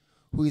Brown,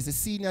 who is the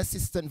Senior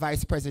Assistant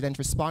Vice President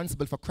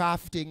responsible for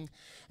crafting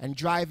and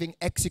driving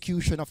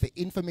execution of the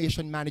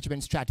information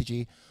management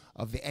strategy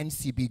of the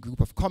NCB Group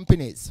of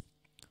Companies.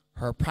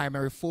 Her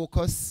primary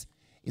focus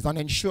is on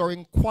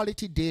ensuring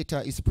quality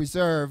data is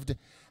preserved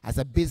as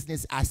a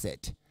business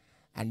asset,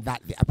 and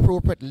that the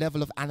appropriate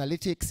level of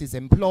analytics is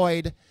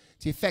employed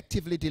to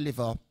effectively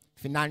deliver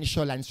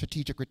financial and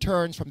strategic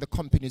returns from the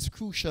company's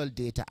crucial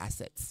data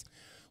assets.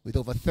 With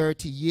over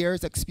 30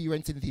 years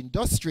experience in the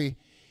industry,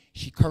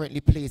 she currently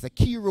plays a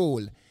key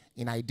role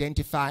in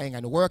identifying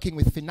and working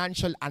with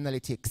financial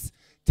analytics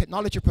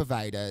technology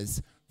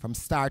providers, from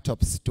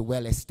startups to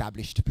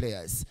well-established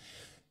players.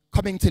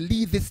 Coming to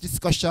lead this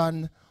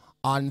discussion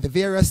on the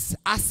various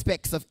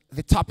aspects of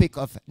the topic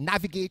of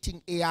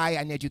navigating AI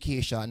and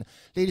education,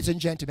 ladies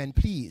and gentlemen,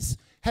 please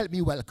help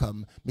me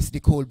welcome Ms.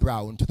 Nicole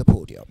Brown to the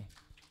podium.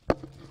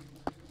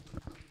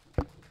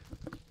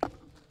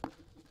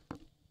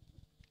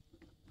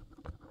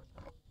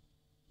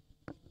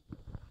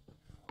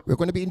 We're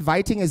going to be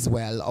inviting as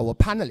well our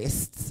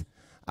panelists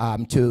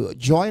to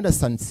join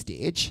us on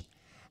stage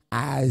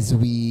as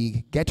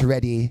we get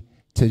ready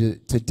to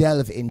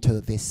delve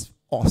into this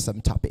awesome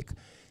topic.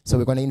 So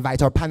we're going to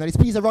invite our panelists.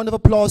 Please, a round of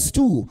applause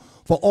too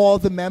for all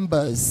the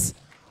members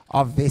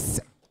of this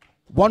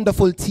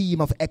wonderful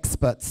team of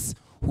experts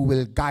who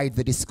will guide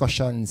the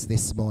discussions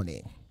this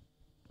morning.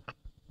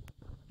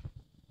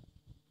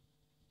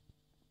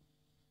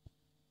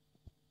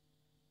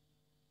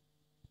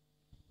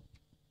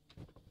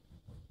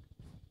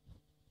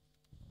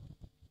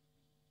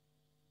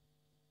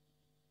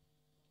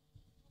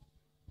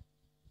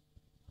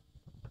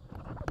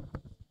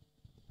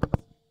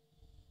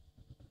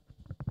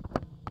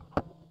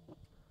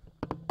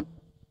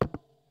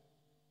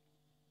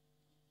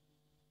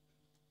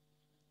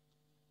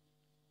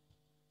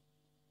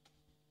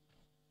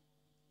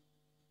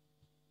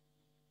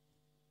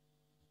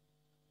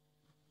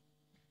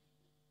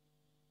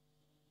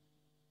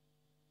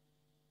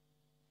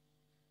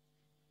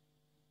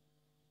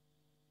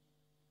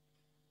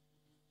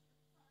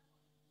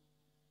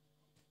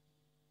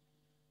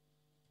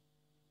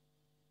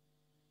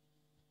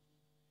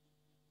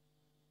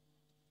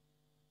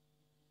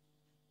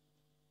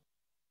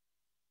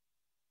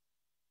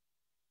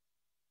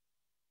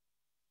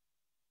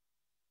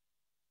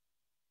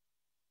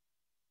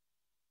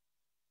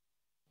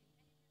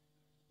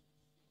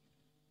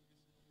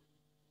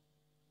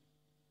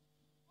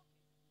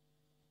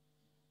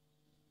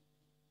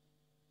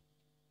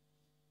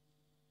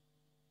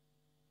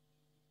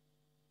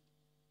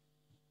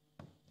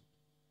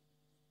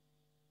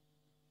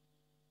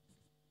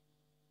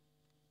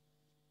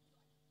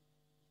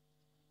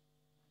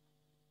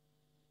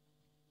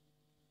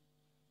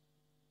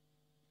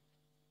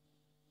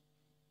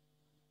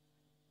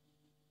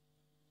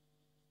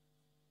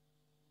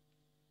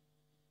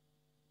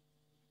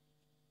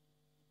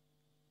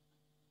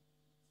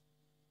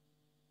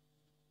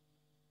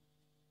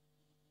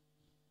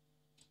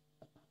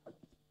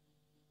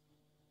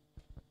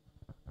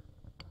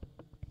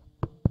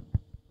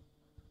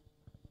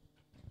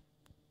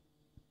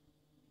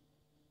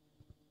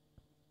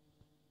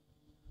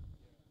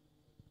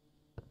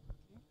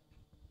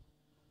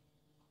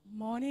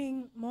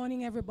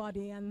 Morning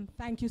everybody, and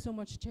thank you so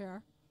much,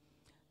 Chair.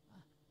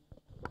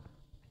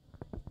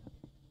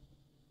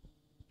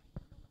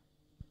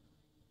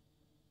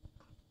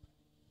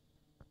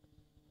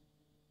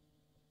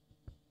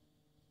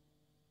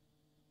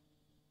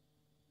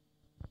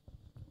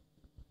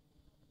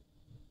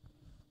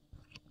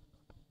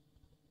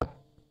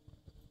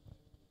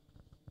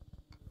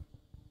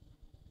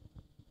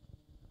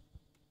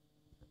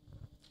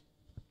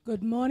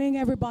 Good morning,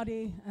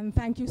 everybody, and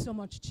thank you so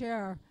much,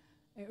 Chair.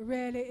 It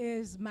really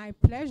is my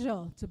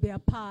pleasure to be a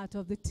part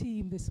of the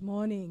team this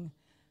morning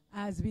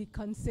as we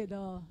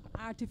consider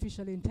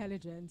artificial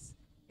intelligence,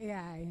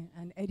 AI,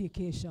 and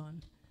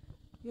education.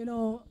 You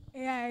know,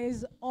 AI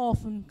is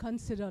often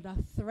considered a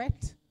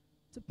threat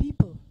to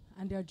people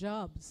and their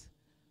jobs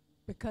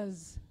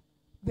because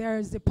there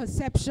is the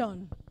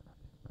perception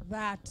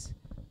that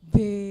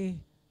the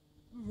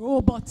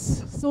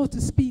robots, so to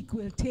speak,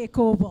 will take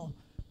over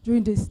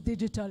during this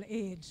digital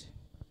age.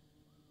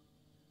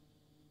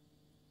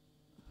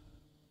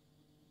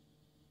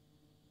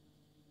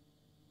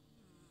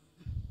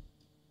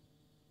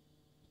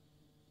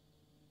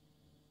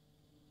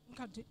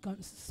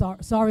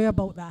 Sorry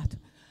about that.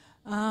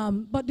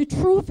 But the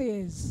truth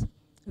is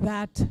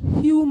that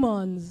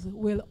humans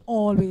will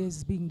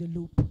always be in the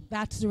loop.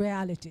 That's the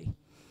reality.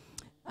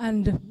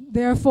 And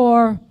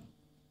therefore,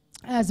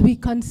 as we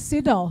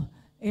consider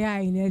AI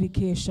in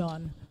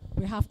education,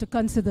 we have to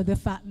consider the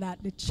fact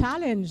that the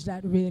challenge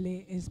that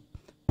really is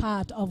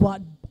part of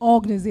what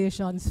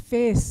organizations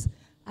face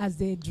as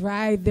they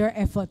drive their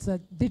efforts at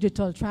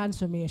digital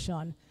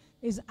transformation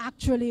is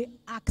actually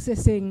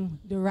accessing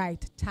the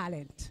right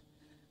talent,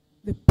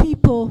 the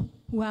people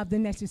who have the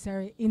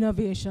necessary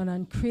innovation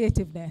and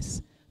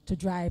creativeness to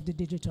drive the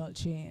digital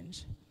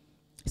change.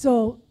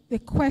 So the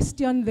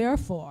question,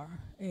 therefore,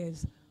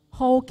 is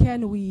how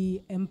can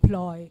we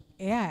employ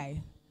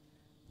AI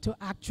to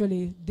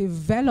actually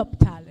develop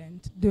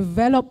talent,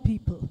 develop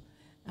people,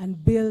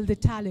 and build the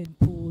talent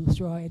pool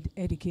through our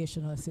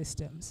educational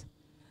systems?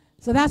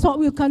 So that's what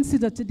we'll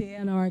consider today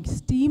in our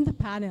esteemed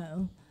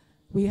panel.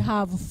 We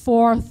have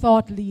 4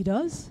 thought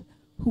leaders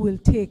who will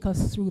take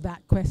us through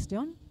that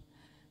question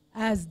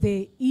as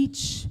they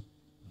each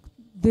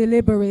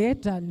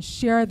deliberate and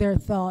share their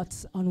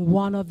thoughts on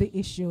one of the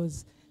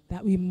issues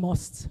that we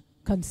must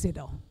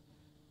consider.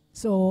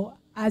 So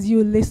as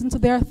you listen to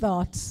their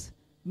thoughts,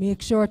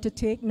 make sure to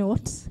take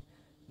notes,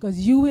 because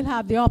you will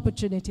have the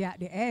opportunity at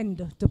the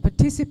end to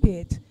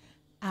participate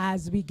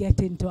as we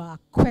get into our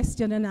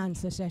question and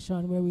answer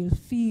session where we'll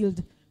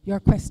field your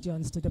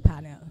questions to the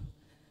panel.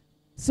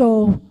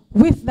 So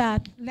with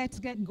that, let's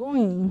get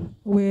going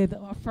with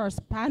our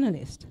first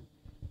panelist.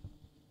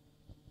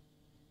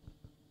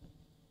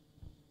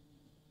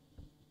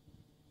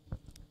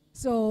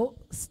 So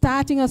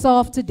starting us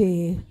off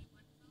today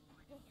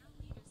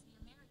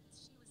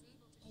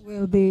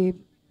will be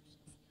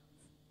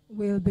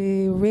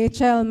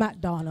Rachael Mc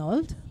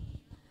Donald.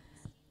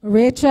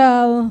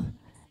 Rachael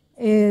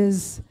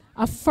is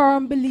a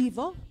firm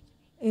believer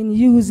in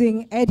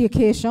using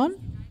education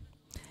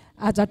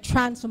as a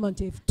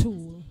transformative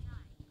tool.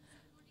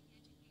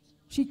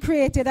 She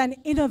created an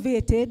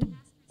innovative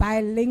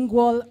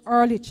bilingual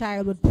early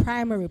childhood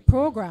primary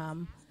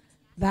program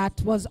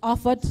that was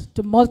offered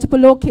to multiple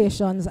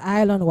locations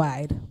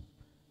island-wide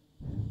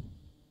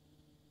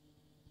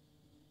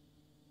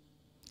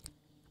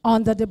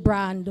under the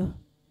brand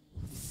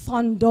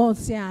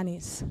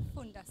Fundaciones.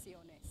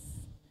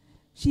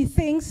 She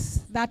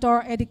thinks that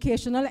our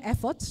educational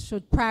efforts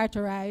should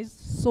prioritize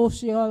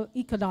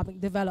socio-economic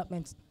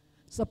development,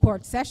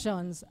 support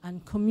sessions,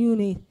 and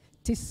community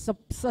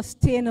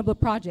sustainable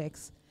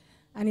projects,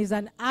 and is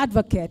an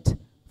advocate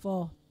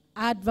for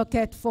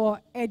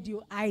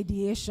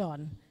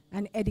edu-ideation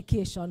and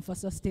education for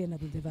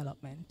sustainable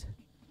development.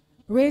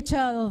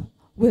 Rachael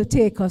will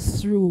take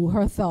us through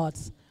her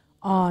thoughts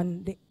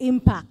on the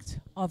impact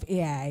of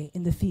AI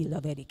in the field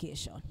of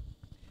education.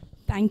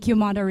 Thank you,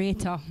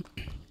 moderator.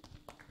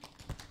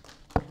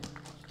 All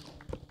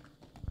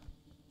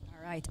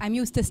right, I'm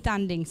used to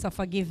standing, so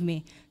forgive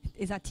me.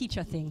 It's a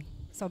teacher thing,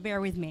 so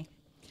bear with me.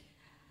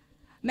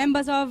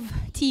 Members of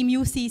Team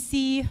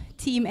UCC,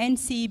 Team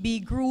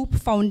NCB Group,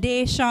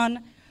 Foundation,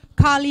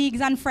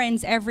 colleagues and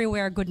friends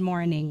everywhere, good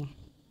morning.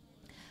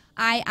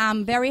 I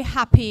am very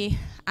happy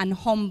and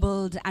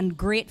humbled and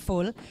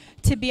grateful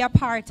to be a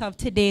part of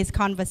today's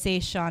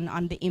conversation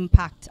on the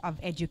impact of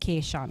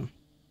education.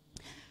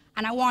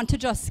 And I want to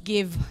just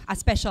give a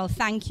special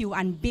thank you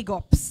and big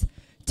ups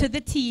to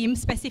the team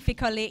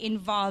specifically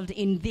involved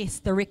in this,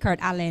 the Rickert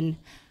Allen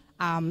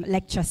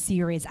lecture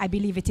series. I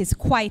believe it is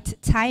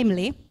quite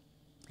timely.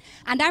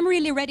 And I'm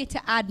really ready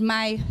to add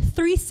my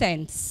 3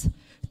 cents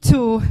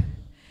to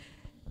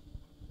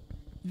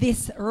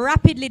this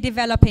rapidly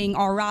developing,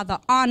 or rather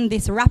on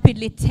this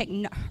rapidly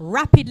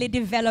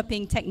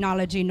developing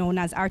technology known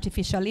as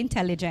artificial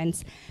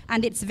intelligence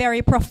and its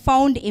very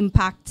profound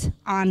impact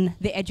on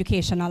the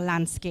educational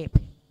landscape.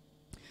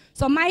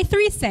 So my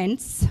 3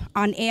 cents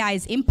on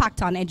AI's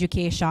impact on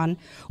education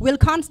will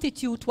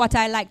constitute what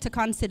I like to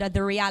consider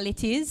the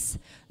realities,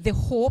 the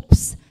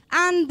hopes,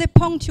 and the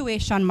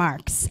punctuation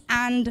marks.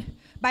 And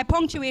by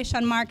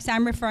punctuation marks,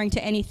 I'm referring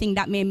to anything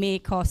that may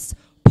make us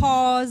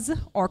pause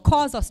or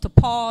cause us to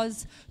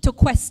pause, to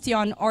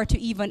question, or to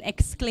even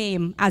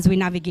exclaim as we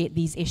navigate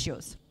these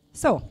issues.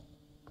 So,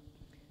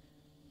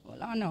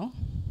 hold on now.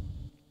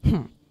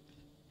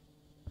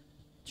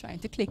 Trying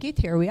to click it,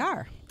 here we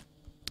are.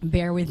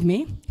 Bear with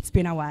me, it's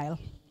been a while.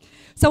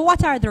 So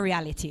what are the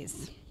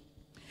realities?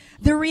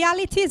 The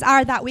realities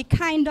are that we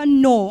kind of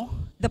know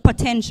the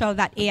potential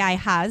that AI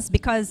has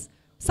because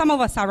some of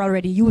us are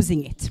already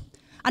using it.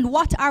 And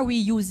what are we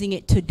using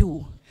it to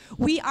do?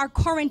 We are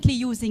currently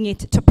using it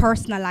to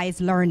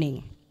personalize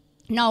learning.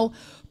 Now,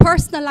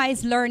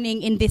 personalized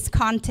learning in this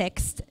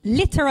context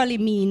literally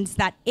means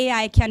that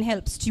AI can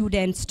help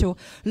students to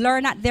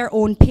learn at their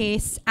own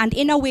pace and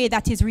in a way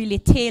that is really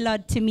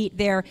tailored to meet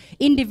their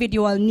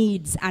individual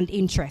needs and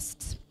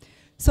interests.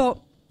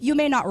 So you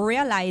may not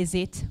realize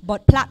it,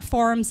 but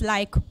platforms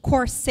like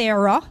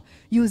Coursera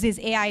uses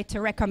AI to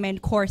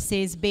recommend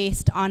courses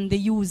based on the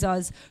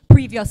user's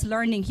previous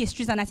learning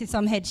histories, and I see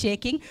some head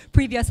shaking,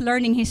 previous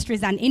learning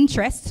histories and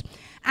interests.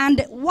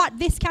 And what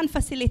this can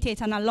facilitate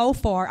and allow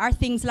for are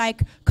things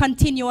like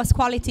continuous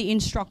quality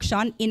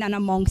instruction in and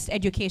amongst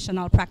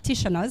educational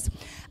practitioners,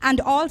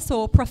 and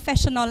also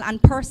professional and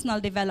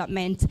personal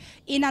development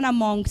in and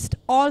amongst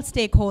all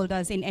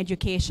stakeholders in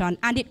education,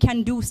 and it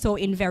can do so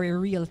in very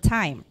real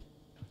time.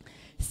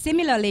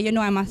 Similarly, you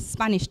know, I'm a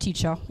Spanish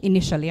teacher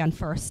initially and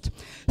first.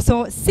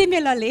 So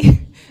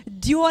similarly,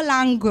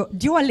 Duolingo,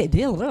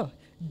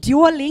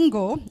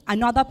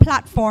 another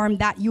platform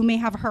that you may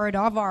have heard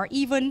of or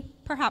even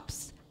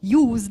perhaps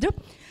used,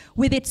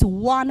 with its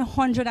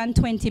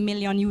 120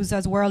 million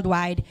users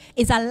worldwide,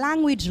 is a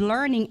language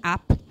learning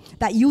app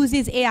that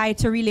uses AI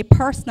to really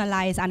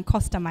personalize and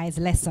customize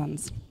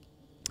lessons.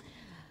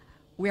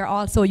 We're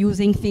also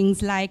using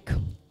things like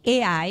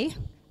AI.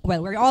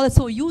 Well, we're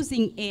also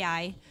using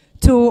AI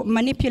to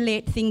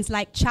manipulate things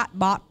like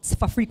chatbots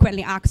for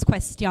frequently asked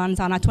questions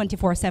on a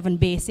 24/7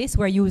 basis.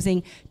 We're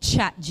using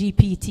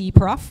ChatGPT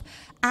Prof.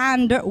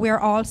 And we're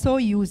also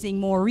using,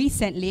 more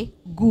recently,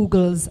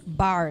 Google's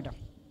Bard.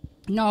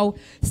 Now,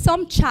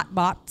 some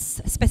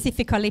chatbots,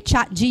 specifically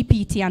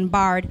ChatGPT and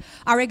Bard,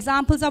 are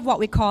examples of what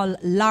we call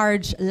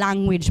large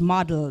language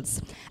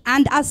models.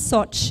 And as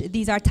such,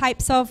 these are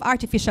types of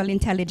artificial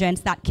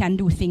intelligence that can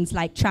do things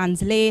like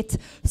translate,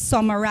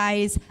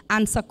 summarize,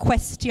 answer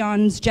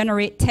questions,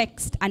 generate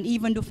text, and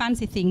even do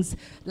fancy things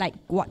like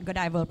what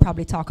Godiva will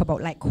probably talk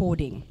about, like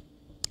coding.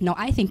 Now,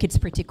 I think it's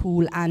pretty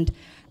cool, and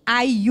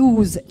I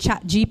use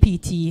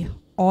ChatGPT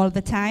all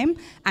the time,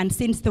 and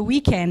since the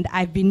weekend,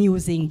 I've been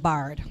using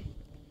Bard.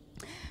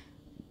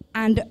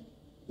 And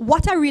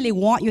what I really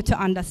want you to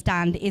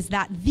understand is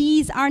that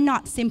these are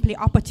not simply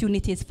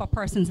opportunities for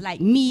persons like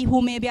me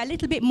who may be a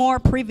little bit more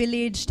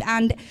privileged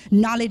and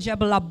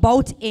knowledgeable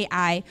about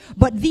AI,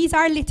 but these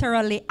are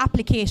literally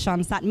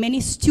applications that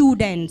many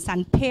students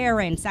and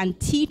parents and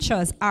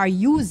teachers are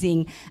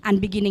using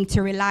and beginning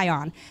to rely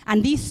on.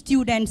 And these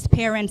students,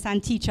 parents,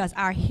 and teachers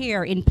are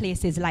here in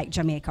places like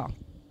Jamaica.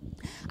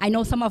 I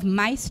know some of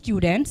my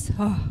students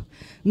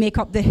make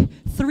up the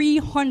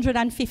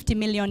 350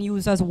 million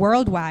users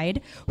worldwide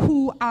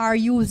who are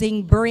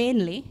using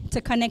Brainly to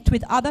connect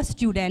with other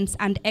students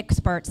and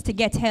experts to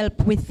get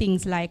help with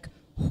things like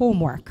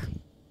homework.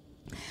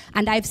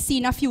 And I've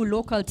seen a few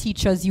local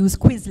teachers use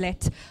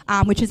Quizlet,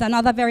 which is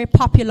another very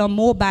popular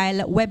mobile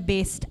and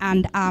web-based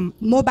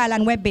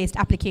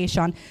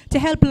application to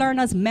help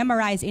learners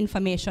memorize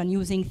information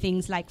using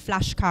things like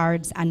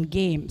flashcards and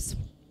games.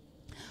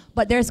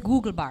 But there's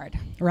Google Bard,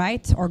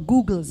 right? Or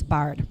Google's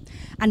Bard.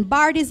 And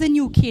Bard is a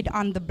new kid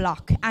on the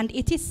block, and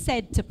it is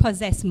said to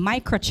possess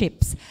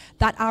microchips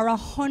that are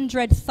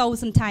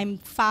 100,000 times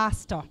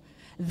faster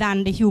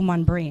than the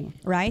human brain,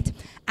 right?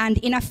 And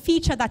in a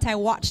feature that I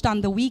watched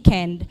on the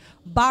weekend,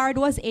 Bard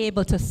was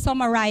able to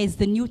summarize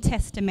the New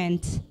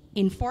Testament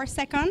in 4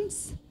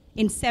 seconds,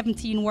 in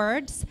 17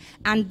 words,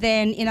 and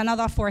then in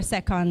another 4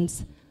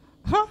 seconds,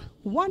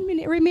 1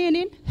 minute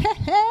remaining,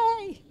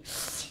 hey!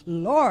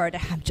 Lord,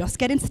 I'm just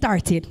getting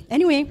started.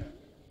 Anyway,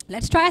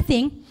 let's try a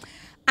thing.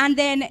 And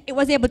then it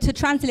was able to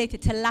translate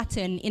it to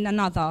Latin in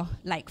another,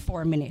 like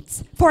 4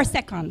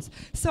 seconds.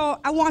 So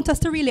I want us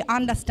to really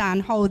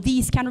understand how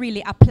these can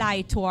really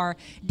apply to our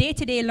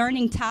day-to-day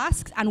learning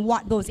tasks and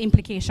what those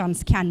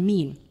implications can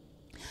mean.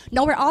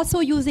 Now, we're also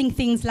using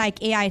things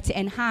like AI to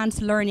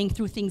enhance learning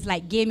through things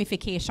like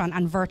gamification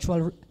and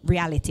virtual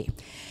reality.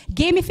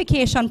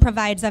 Gamification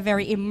provides a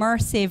very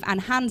immersive and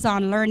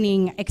hands-on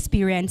learning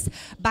experience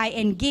by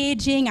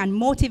engaging and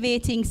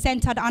motivating,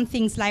 centered on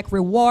things like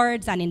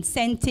rewards and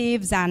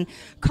incentives and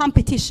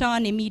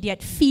competition,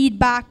 immediate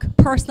feedback,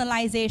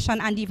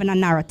 personalization, and even a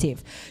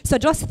narrative. So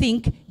just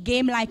think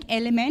game-like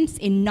elements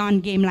in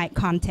non-game-like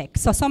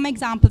context. So some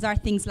examples are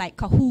things like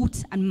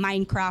Kahoot and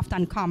Minecraft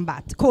and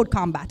Code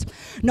Combat.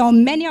 Now,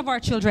 many of our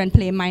children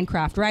play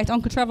Minecraft, right,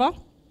 Uncle Trevor?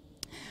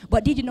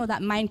 But did you know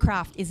that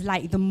Minecraft is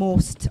like the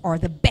most or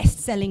the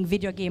best-selling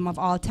video game of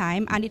all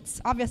time? And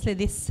it's obviously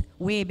this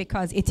way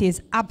because it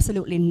is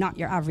absolutely not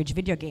your average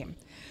video game.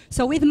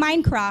 So with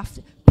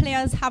Minecraft,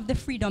 players have the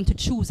freedom to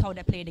choose how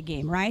they play the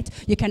game, right?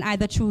 You can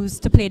either choose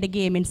to play the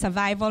game in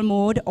survival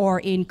mode or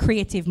in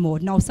creative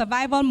mode. Now,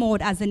 survival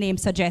mode, as the name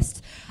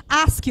suggests,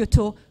 asks you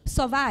to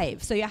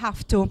survive. So you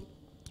have to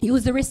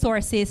use the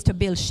resources to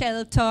build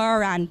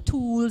shelter and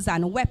tools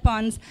and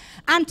weapons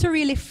and to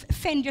really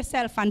fend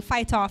yourself and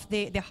fight off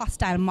the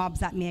hostile mobs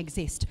that may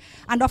exist.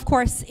 And of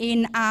course,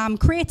 in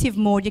creative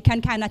mode, you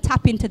can kind of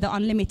tap into the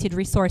unlimited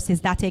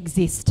resources that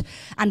exist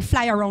and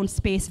fly around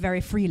space very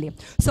freely.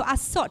 So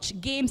as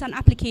such, games and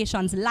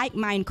applications like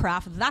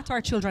Minecraft that our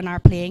children are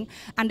playing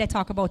and they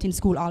talk about in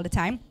school all the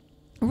time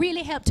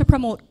really help to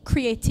promote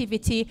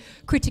creativity,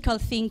 critical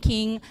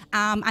thinking,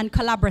 and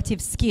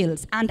collaborative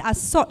skills. And as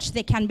such,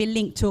 they can be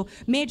linked to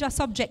major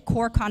subject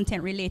core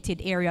content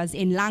related areas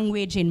in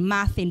language, in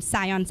math, in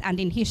science, and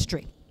in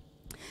history.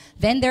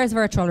 Then there's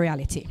virtual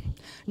reality.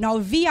 Now,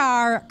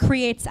 VR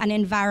creates an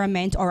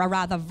environment, or a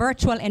rather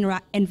virtual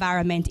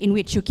environment, in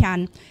which you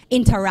can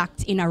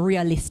interact in a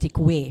realistic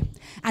way.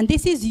 And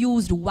this is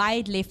used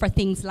widely for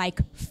things like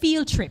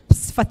field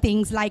trips, for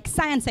things like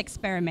science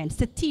experiments,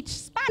 to teach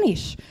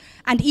Spanish,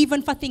 and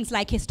even for things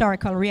like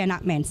historical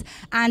reenactments.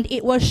 And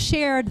it was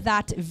shared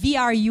that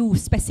VR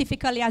use,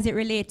 specifically as it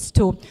relates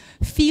to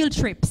field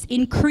trips,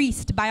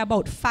 increased by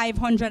about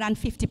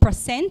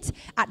 550%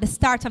 at the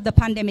start of the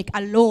pandemic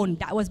alone.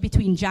 That was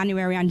between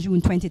January and June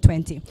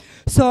 2020.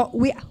 So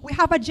we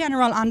have a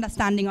general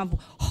understanding of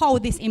how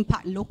this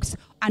impact looks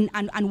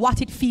and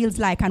what it feels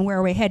like and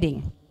where we're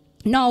heading.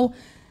 Now,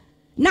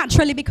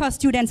 naturally, because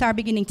students are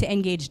beginning to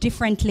engage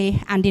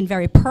differently and in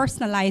very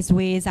personalized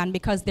ways, and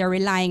because they're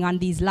relying on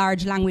these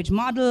large language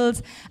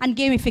models and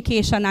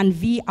gamification and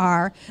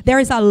VR, there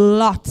is a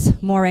lot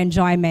more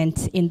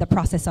enjoyment in the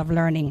process of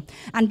learning.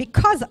 And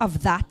because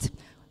of that,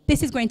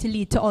 this is going to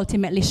lead to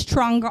ultimately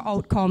stronger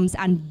outcomes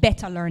and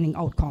better learning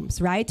outcomes,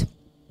 right?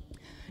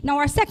 Now,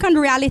 our second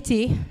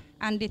reality,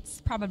 and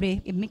it's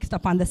probably mixed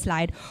up on the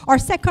slide, our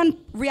second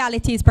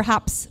reality is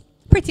perhaps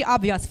pretty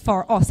obvious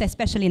for us,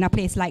 especially in a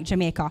place like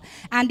Jamaica,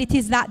 and it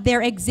is that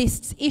there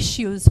exists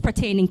issues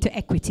pertaining to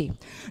equity.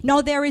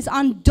 Now, there is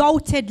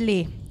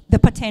undoubtedly the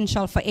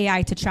potential for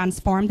AI to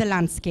transform the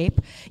landscape,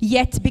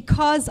 yet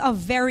because of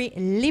very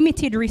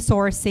limited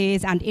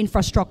resources and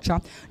infrastructure,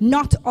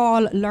 not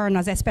all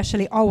learners,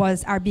 especially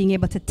ours, are being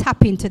able to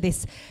tap into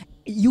this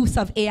use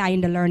of AI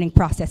in the learning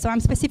process. So I'm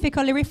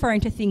specifically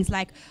referring to things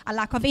like a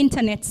lack of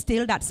internet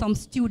still that some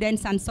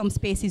students and some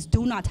spaces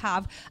do not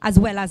have, as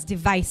well as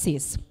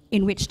devices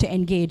in which to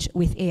engage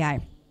with AI.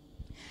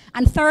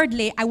 And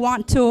thirdly, I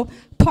want to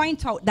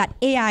point out that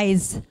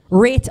AI's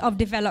rate of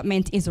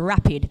development is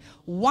rapid.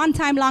 Long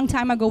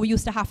time ago, we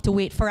used to have to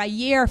wait for a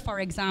year, for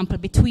example,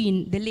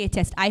 between the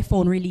latest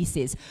iPhone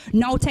releases.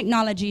 Now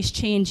technology is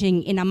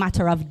changing in a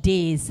matter of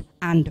days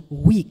and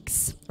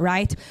weeks,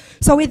 right?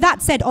 So with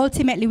that said,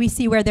 ultimately we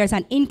see where there's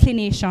an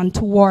inclination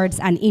towards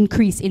an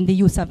increase in the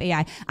use of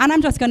AI. And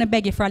I'm just gonna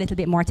beg you for a little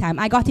bit more time.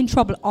 I got in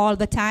trouble all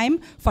the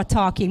time for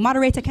talking.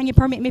 Moderator, can you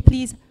permit me,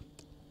 please?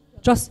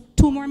 Just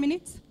 2 more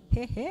minutes?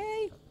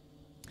 Hey.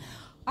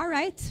 All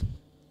right.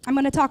 I'm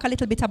going to talk a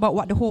little bit about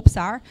what the hopes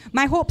are.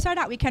 My hopes are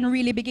that we can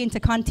really begin to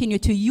continue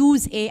to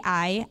use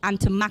AI and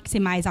to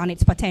maximize on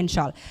its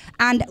potential.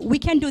 And we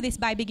can do this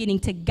by beginning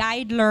to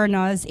guide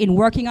learners in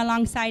working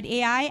alongside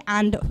AI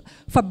and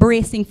for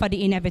bracing for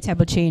the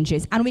inevitable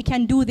changes. And we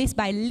can do this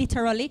by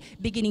literally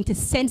beginning to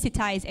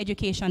sensitize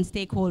education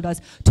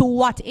stakeholders to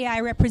what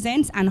AI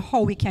represents and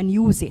how we can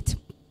use it,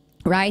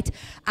 right?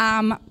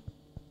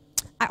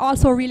 I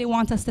also really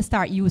want us to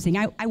start using,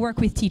 I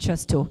work with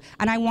teachers too,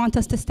 and I want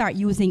us to start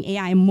using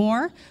AI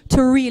more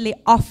to really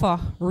offer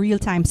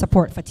real-time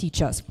support for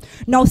teachers.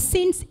 Now,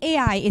 since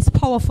AI is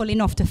powerful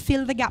enough to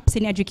fill the gaps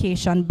in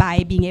education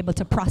by being able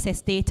to process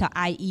data,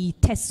 i.e.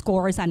 test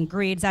scores and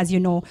grades, as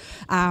you know,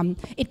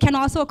 it can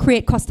also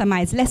create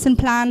customized lesson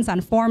plans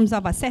and forms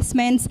of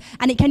assessments,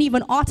 and it can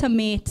even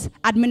automate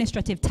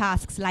administrative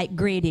tasks like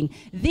grading.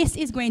 This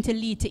is going to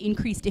lead to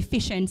increased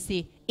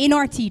efficiency in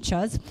our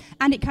teachers,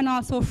 and it can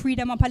also free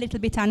them up a little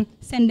bit and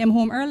send them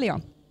home earlier.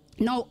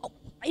 Now,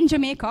 in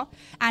Jamaica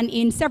and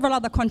in several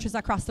other countries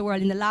across the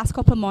world in the last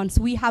couple of months,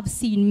 we have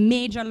seen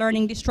major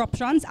learning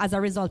disruptions as a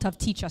result of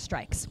teacher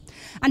strikes.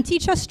 And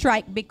teachers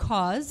strike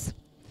because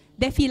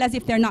they feel as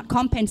if they're not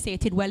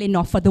compensated well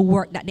enough for the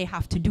work that they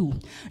have to do.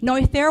 Now,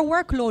 if their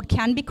workload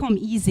can become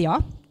easier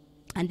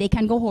and they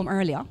can go home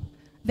earlier,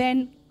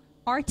 then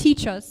our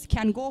teachers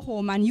can go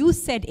home and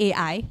use said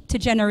AI to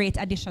generate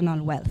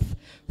additional wealth.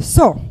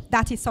 So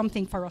that is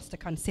something for us to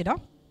consider.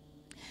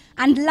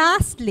 And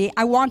lastly,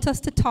 I want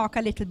us to talk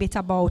a little bit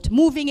about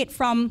moving it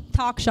from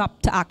talk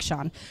shop to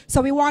action.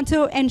 So we want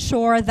to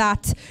ensure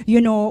that,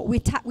 you know,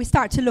 we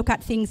start to look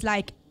at things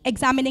like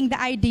examining the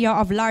idea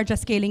of larger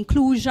scale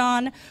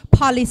inclusion,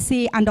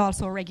 policy, and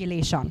also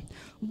regulation.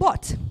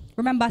 But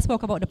remember, I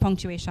spoke about the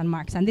punctuation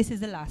marks, and this is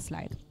the last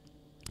slide.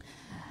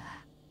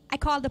 I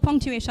call the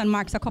punctuation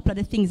marks a couple of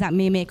the things that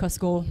may make us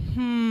go,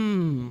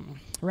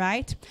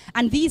 right?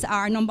 And these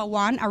are, number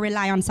one, a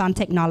reliance on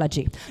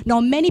technology. Now,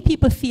 many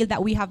people feel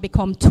that we have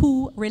become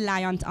too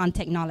reliant on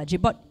technology,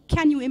 but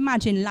can you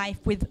imagine life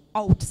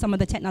without some of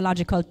the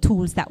technological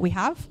tools that we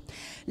have?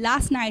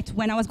 Last night,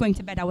 when I was going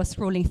to bed, I was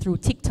scrolling through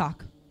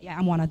TikTok. Yeah,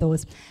 I'm one of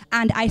those.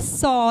 And I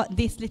saw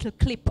this little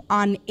clip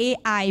on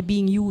AI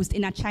being used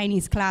in a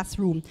Chinese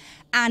classroom.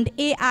 And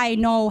AI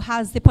now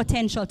has the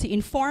potential to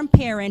inform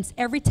parents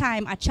every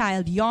time a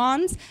child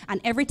yawns and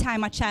every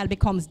time a child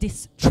becomes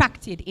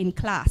distracted in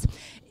class.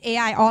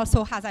 AI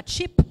also has a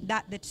chip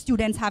that the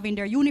students have in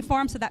their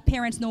uniform so that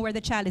parents know where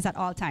the child is at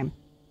all time.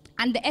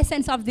 And the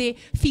essence of the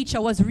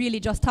feature was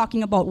really just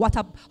talking about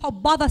how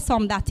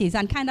bothersome that is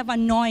and kind of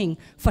annoying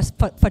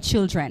for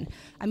children.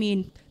 I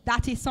mean,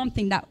 that is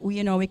something that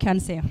we can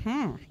say,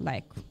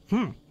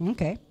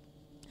 okay.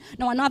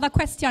 Now, another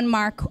question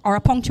mark or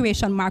a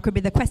punctuation mark would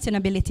be the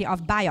questionability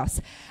of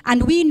bias.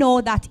 And we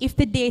know that if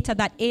the data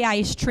that AI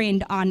is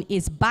trained on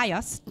is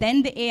biased,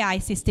 then the AI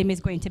system is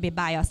going to be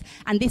biased.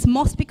 And this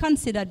must be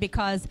considered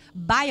because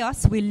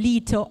bias will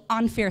lead to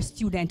unfair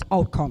student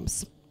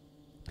outcomes.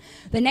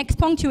 The next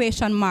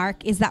punctuation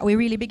mark is that we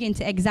really begin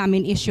to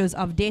examine issues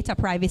of data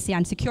privacy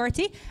and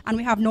security, and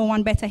we have no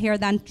one better here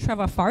than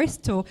Trevor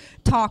Forrest to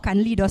talk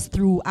and lead us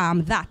through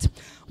that.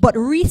 But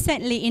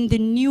recently in the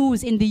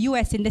news in the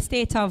US, in the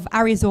state of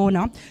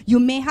Arizona, you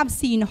may have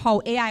seen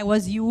how AI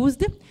was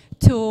used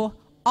to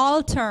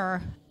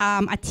alter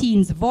a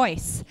teen's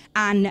voice,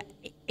 and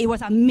it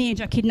was a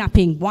major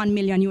kidnapping, $1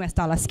 million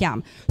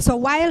scam. So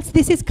whilst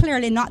this is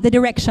clearly not the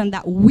direction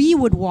that we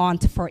would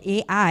want for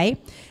AI,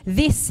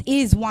 this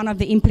is one of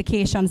the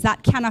implications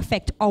that can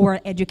affect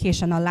our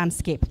educational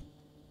landscape.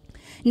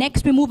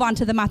 Next, we move on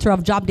to the matter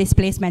of job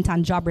displacement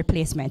and job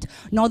replacement.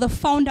 Now, the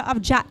founder of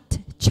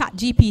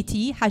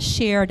ChatGPT has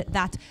shared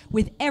that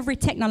with every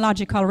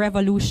technological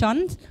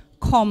revolution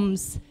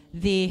comes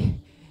the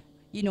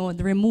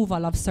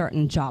removal of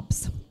certain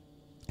jobs.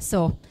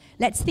 So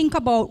let's think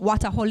about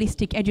what a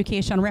holistic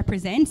education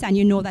represents, and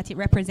you know that it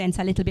represents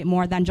a little bit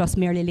more than just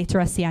merely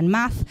literacy and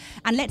math.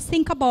 And let's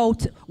think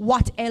about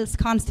what else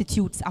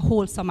constitutes a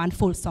wholesome and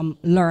fulsome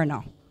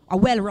learner, a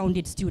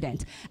well-rounded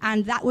student.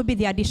 And that would be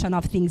the addition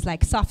of things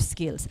like soft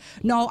skills.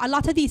 Now, a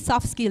lot of these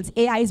soft skills,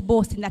 AI is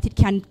boasting that it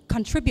can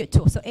contribute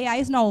to. So AI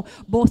is now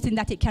boasting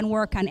that it can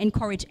work and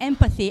encourage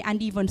empathy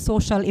and even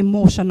social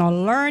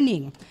emotional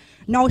learning.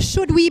 Now,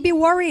 should we be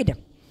worried?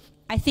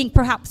 I think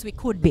perhaps we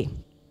could be,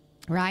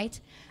 right?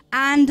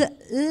 And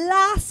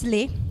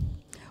lastly,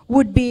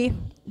 would be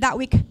that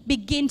we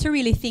begin to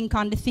really think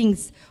on the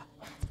things,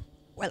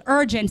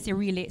 urgency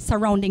really,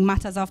 surrounding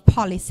matters of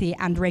policy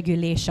and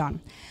regulation.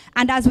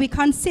 And as we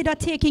consider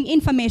taking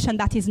information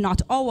that is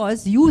not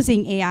ours,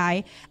 using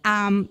AI,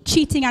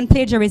 cheating and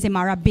plagiarism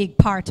are a big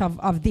part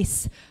of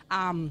this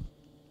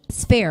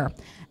sphere.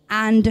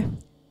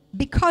 And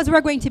because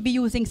we're going to be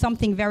using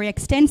something very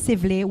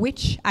extensively,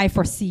 which I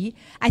foresee,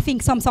 I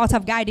think some sort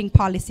of guiding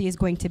policy is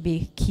going to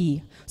be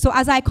key. So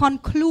as I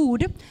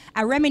conclude,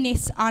 I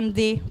reminisce on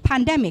the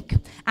pandemic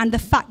and the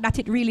fact that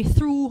it really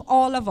threw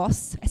all of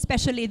us,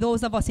 especially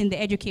those of us in the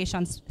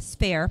education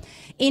sphere,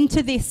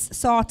 into this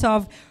sort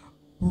of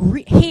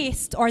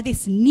haste or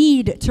this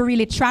need to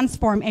really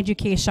transform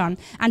education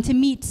and to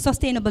meet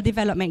Sustainable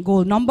Development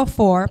Goal number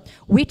 4,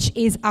 which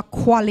is a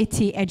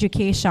quality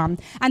education.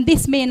 And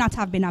this may not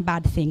have been a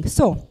bad thing.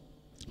 So,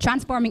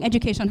 transforming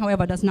education,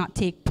 however, does not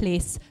take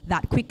place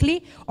that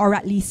quickly, or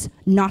at least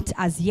not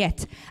as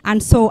yet.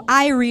 And so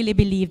I really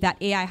believe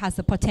that AI has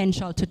the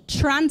potential to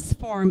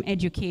transform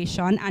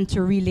education and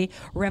to really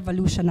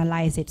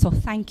revolutionize it. So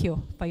thank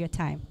you for your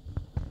time.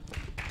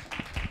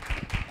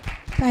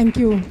 Thank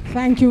you,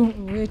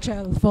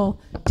 Rachel, for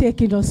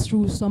taking us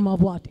through some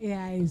of what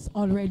AI is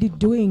already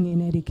doing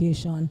in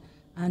education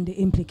and the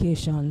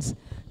implications.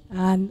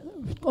 And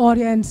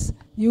audience,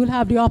 you'll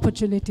have the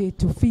opportunity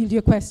to field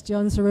your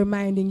questions,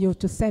 reminding you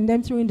to send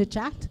them through in the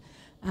chat,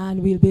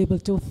 and we'll be able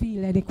to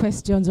field any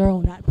questions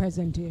around that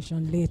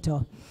presentation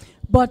later.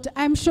 But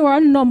I'm sure a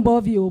number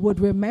of you would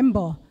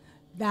remember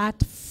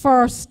that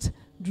first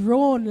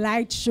drone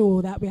light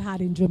show that we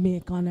had in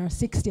Jamaica on our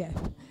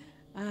 60th.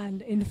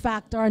 And in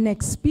fact, our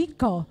next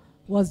speaker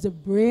was the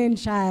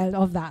brainchild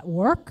of that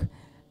work.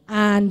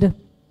 And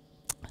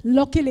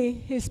luckily,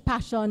 his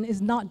passion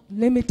is not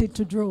limited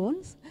to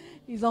drones.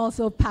 He's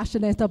also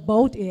passionate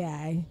about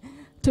AI,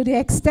 to the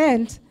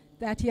extent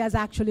that he has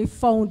actually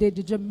founded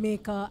the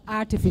Jamaica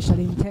Artificial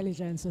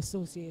Intelligence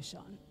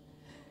Association.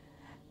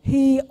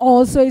 He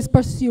also is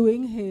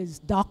pursuing his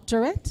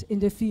doctorate in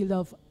the field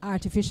of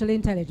artificial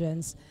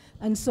intelligence.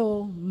 And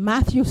so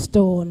Matthew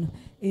Stone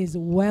is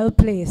well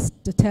placed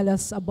to tell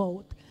us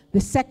about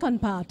the second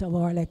part of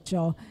our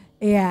lecture,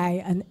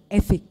 AI and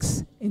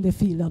ethics in the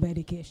field of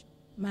education.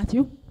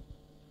 Matthew?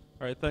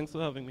 All right, thanks for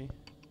having me.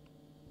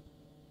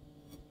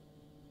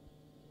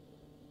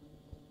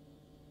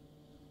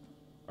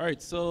 All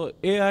right, so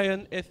AI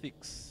and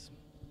ethics.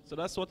 So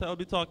that's what I'll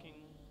be talking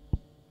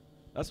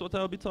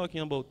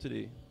about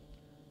today.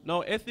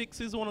 Now,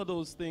 ethics is one of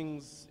those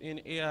things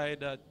in AI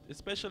that,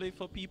 especially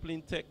for people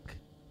in tech,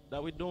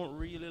 that we don't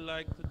really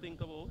like to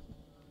think about.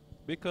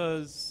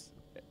 Because,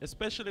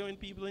 especially when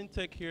people in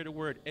tech hear the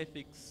word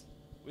ethics,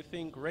 we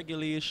think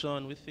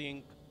regulation, we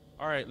think,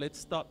 all right, let's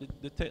stop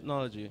the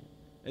technology.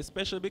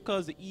 Especially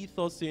because the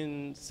ethos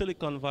in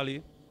Silicon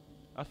Valley,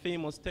 a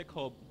famous tech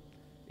hub,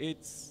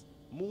 it's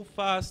move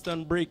fast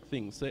and break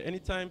things. So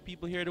anytime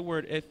people hear the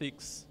word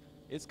ethics,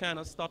 it's kind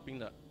of stopping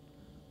that.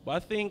 But I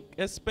think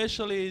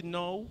especially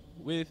now,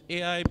 with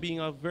AI being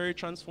a very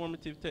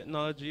transformative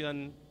technology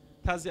and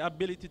it has the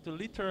ability to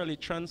literally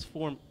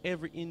transform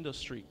every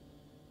industry.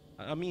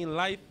 I mean,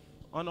 life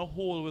on a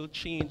whole will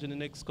change in the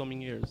next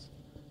coming years.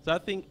 So I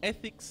think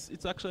ethics,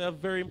 it's actually a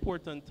very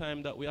important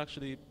time that we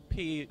actually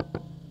pay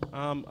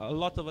a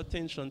lot of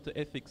attention to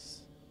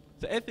ethics.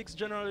 So ethics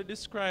generally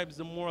describes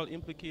the moral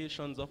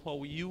implications of how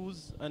we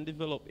use and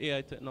develop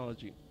AI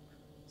technology.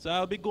 So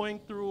I'll be going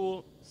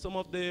through some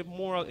of the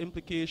moral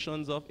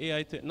implications of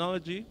AI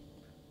technology,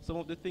 some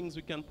of the things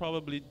we can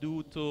probably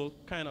do to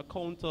kind of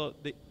counter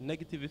the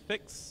negative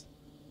effects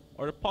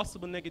or the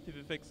possible negative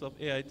effects of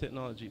AI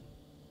technology.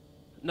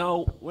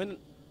 Now, when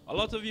a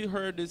lot of you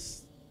heard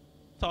this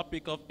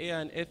topic of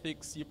AI and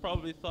ethics, you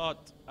probably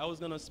thought I was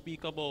going to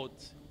speak about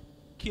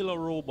killer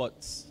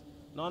robots.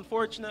 Now,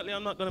 unfortunately,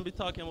 I'm not going to be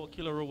talking about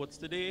killer robots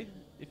today.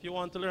 If you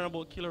want to learn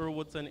about killer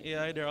robots and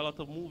AI, there are a lot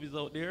of movies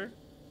out there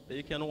that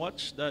you can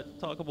watch that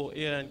talk about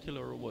AI and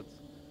killer robots.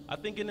 I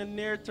think in the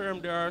near term,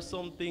 there are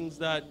some things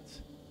that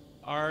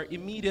are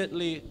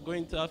immediately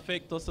going to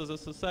affect us as a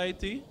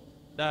society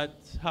that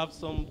have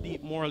some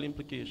deep moral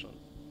implications.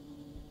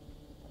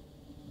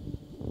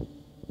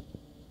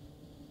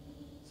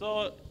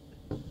 So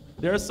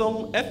there are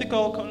some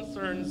ethical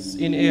concerns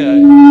in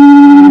AI.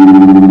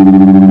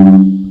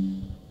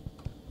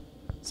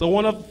 So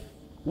one of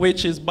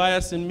which is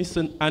bias and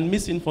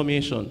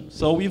misinformation.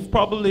 So we've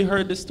probably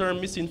heard this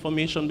term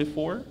misinformation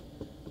before,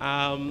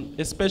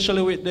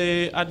 especially with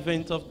the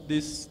advent of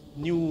this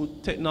new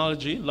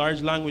technology,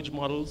 large language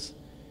models.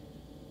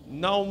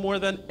 Now more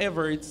than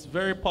ever, it's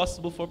very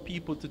possible for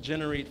people to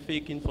generate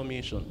fake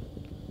information.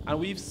 And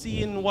we've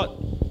seen what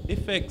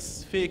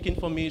effects fake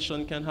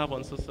information can have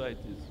on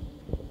societies.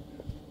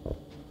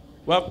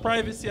 We have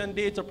privacy and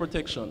data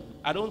protection.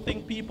 I don't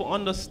think people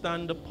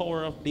understand the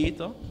power of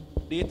data.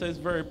 Data is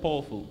very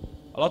powerful.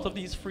 A lot of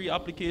these free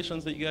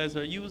applications that you guys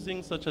are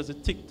using, such as the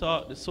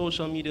TikTok, the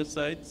social media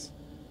sites,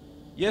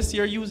 yes,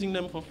 you're using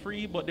them for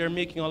free, but they're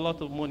making a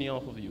lot of money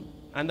off of you.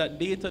 And that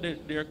data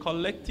that they're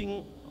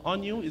collecting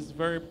on you is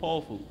very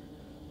powerful.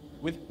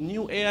 With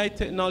new AI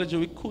technology,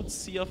 we could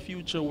see a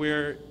future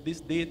where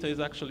this data is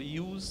actually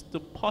used to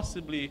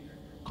possibly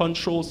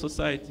control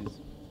societies.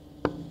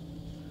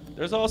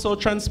 There's also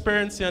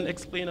transparency and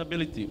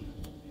explainability.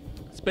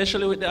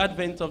 Especially with the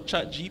advent of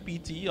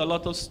ChatGPT, a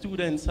lot of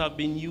students have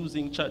been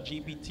using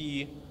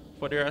ChatGPT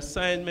for their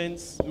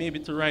assignments, maybe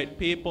to write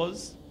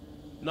papers.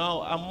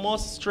 Now, I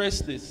must stress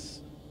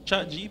this.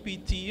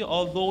 ChatGPT,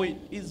 although it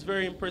is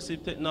very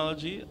impressive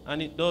technology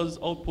and it does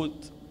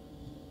output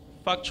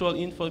factual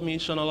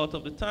information a lot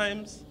of the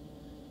times,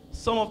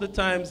 some of the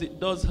times it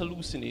does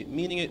hallucinate,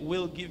 meaning it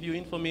will give you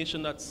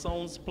information that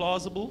sounds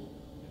plausible,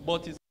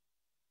 but is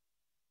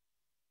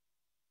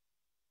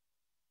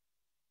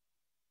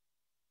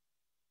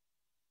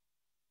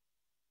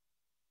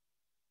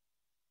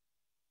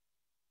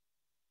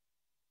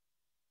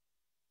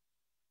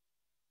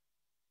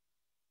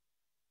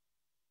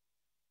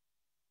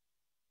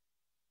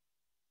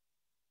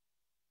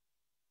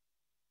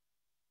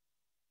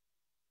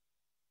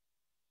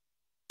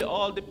it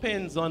all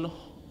depends on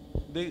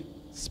the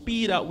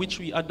speed at which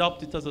we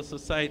adopt it as a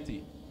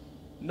society.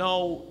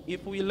 Now,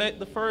 if we let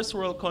the first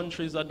world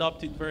countries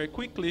adopt it very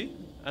quickly,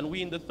 and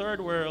we in the third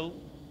world,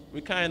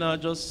 we kind of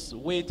just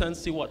wait and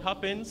see what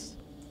happens,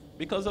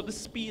 because of the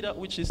speed at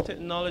which this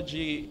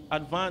technology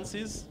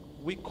advances,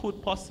 we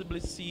could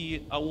possibly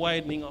see a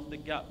widening of the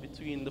gap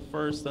between the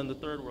first and the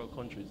third world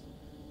countries.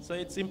 So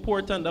it's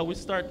important that we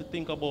start to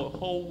think about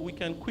how we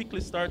can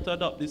quickly start to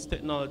adopt this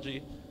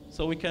technology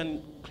so we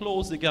can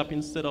close the gap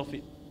instead of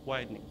it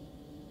widening.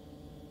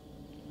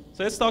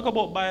 So let's talk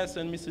about bias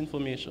and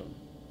misinformation.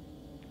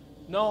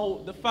 Now,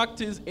 the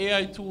fact is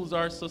AI tools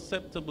are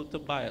susceptible to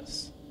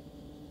bias.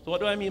 So what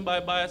do I mean by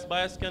bias?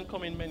 Bias can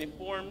come in many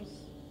forms.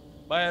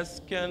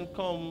 Bias can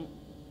come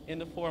in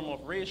the form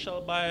of racial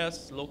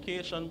bias,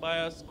 location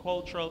bias,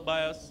 cultural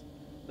bias.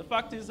 The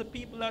fact is the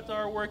people that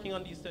are working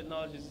on these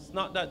technologies, it's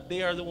not that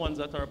they are the ones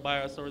that are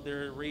biased or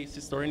they're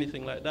racist or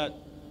anything like that.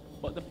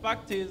 But the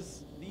fact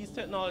is these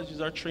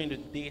technologies are trained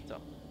with data,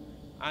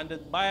 and the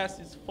bias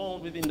is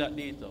found within that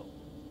data.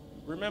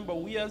 Remember,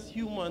 we as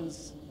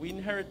humans, we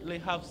inherently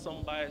have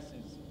some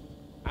biases.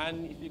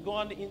 And if you go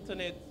on the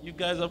internet, you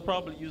guys have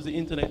probably used the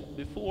internet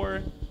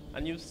before,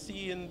 and you've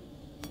seen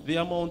the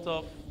amount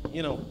of,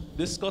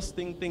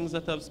 disgusting things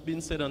that have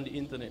been said on the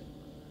internet.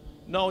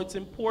 Now, it's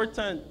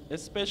important,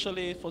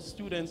 especially for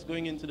students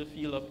going into the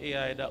field of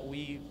AI, that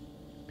we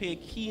pay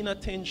keen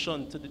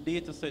attention to the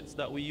data sets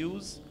that we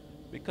use,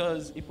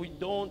 Because if we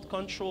don't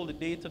control the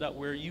data that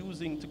we're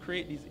using to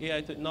create these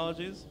AI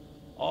technologies,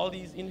 all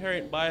these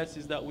inherent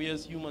biases that we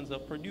as humans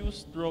have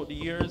produced throughout the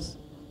years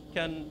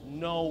can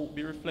now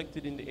be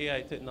reflected in the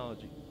AI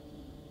technology.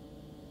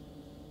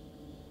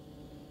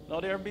 Now,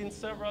 there have been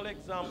several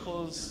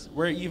examples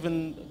where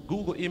even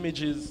Google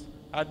Images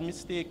had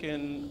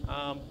mistaken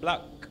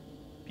black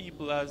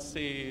people as,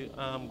 say,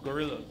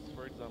 gorillas,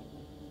 for example.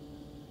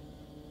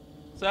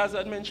 So as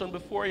I mentioned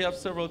before, you have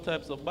several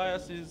types of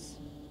biases.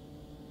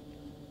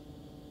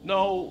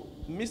 Now,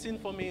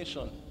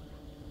 misinformation.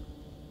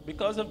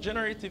 Because of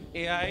generative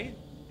AI,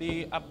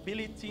 the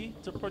ability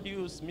to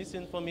produce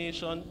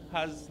misinformation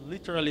has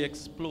literally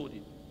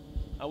exploded.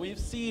 And we've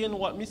seen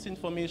what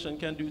misinformation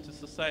can do to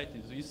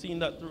societies. We've seen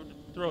that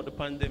throughout the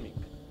pandemic.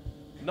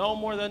 Now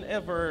more than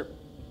ever,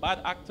 bad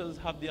actors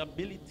have the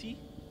ability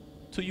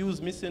to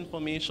use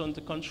misinformation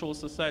to control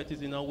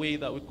societies in a way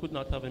that we could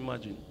not have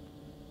imagined.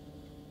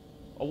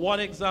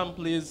 One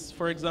example is,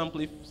 for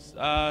example,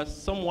 if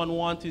someone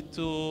wanted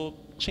to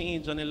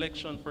change an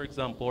election, for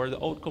example, or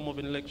the outcome of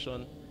an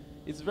election,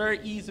 it's very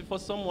easy for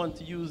someone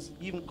to use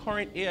even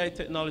current AI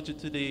technology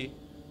today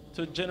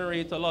to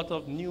generate a lot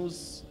of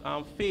news,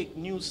 fake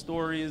news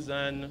stories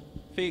and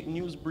fake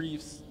news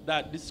briefs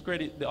that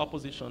discredit the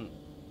opposition.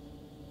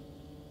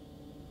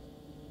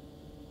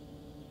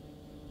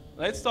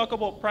 Let's talk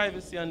about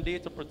privacy and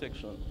data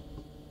protection.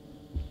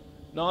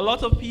 Now, a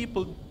lot of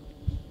people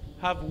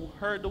have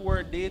heard the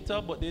word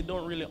data, but they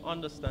don't really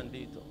understand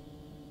data.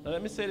 Now,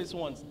 let me say this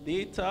once.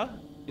 Data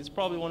is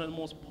probably one of the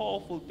most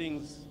powerful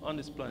things on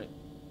this planet.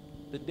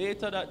 The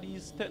data that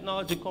these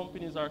technology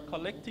companies are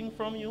collecting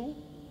from you,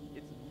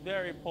 it's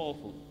very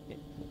powerful.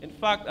 In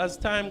fact, as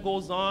time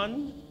goes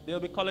on, they'll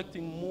be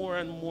collecting more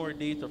and more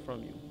data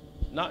from you.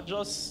 Not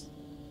just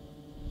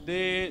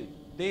the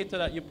data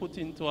that you put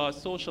into a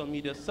social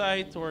media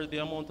site or the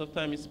amount of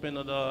time you spend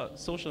on a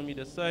social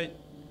media site,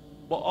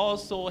 but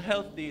also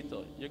health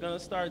data. You're going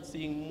to start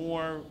seeing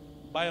more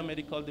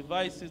biomedical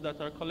devices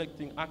that are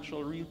collecting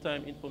actual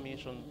real-time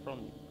information from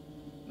you.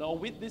 Now,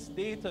 with this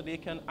data, they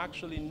can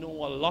actually know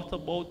a lot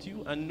about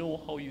you and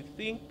know how you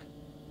think.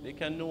 They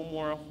can know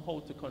more of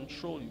how to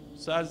control you.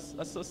 So as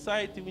a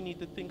society, we need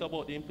to think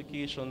about the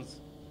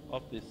implications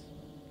of this.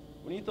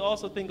 We need to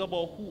also think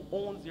about who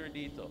owns your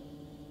data.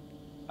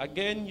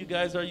 Again, you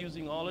guys are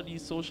using all of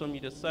these social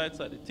media sites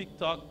like the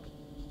TikTok,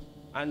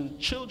 and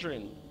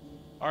children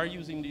are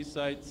using these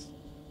sites,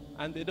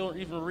 and they don't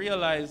even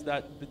realize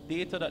that the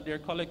data that they're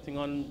collecting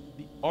on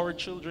our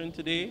children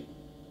today,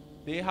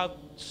 they have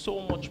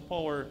so much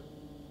power.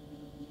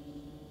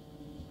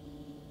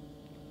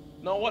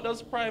 Now, what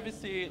does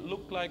privacy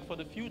look like for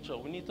the future?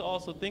 We need to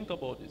also think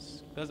about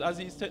this, because as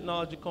these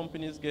technology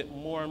companies get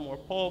more and more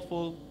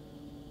powerful,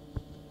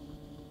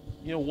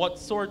 what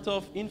sort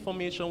of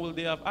information will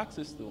they have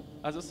access to?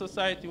 As a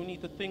society, we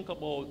need to think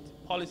about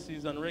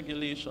policies and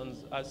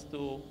regulations as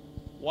to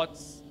what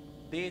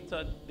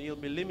data they'll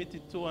be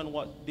limited to and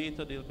what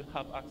data they'll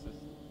have access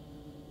to.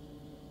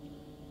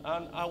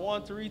 And I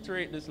want to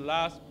reiterate this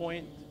last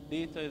point.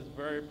 Data is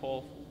very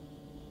powerful,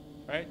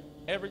 right?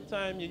 Every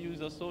time you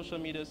use a social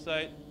media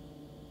site,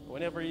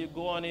 whenever you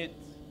go on it,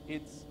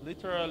 it's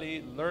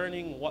literally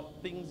learning what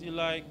things you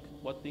like,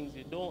 what things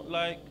you don't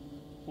like,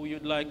 who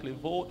you'd likely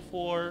vote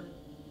for,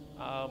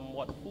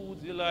 what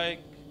foods you like.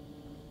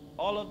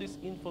 All of this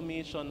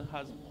information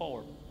has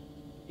power.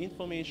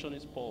 Information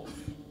is power.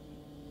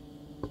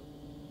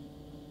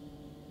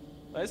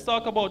 Let's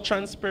talk about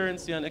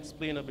transparency and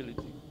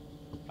explainability.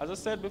 As I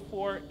said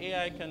before,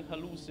 AI can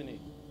hallucinate.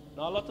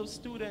 Now, a lot of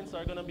students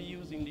are going to be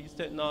using these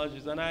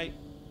technologies, and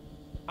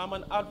I'm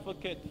an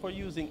advocate for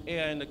using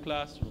AI in the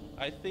classroom.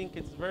 I think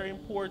it's very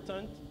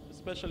important,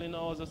 especially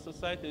now as a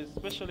society,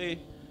 especially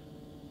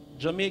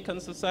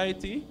Jamaican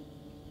society.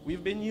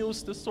 We've been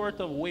used to sort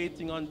of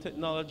waiting on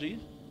technology,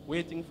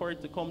 waiting for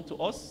it to come to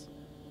us.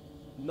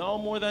 Now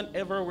more than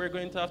ever, we're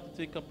going to have to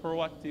take a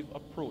proactive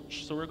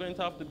approach. So we're going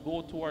to have to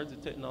go towards the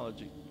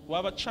technology. We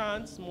have a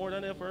chance more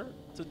than ever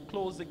to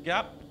close the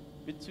gap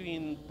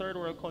between third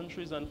world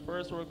countries and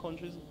first world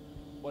countries,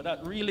 but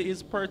that really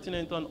is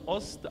pertinent on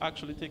us to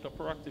actually take a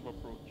proactive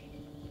approach.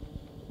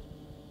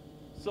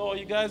 So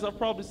you guys have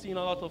probably seen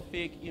a lot of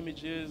fake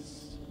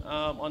images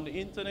on the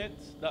internet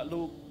that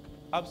look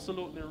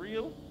absolutely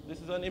real.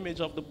 This is an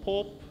image of the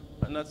Pope,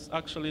 and that's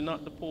actually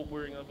not the Pope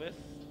wearing a vest,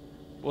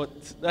 but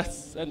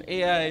that's an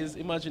AI's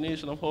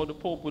imagination of how the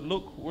Pope would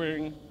look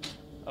wearing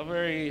a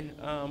very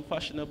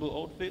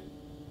fashionable outfit.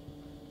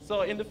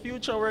 So in the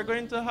future, we're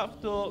going to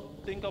have to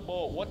think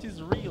about what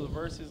is real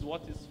versus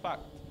what is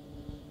fact.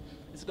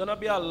 It's going to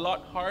be a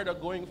lot harder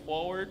going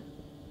forward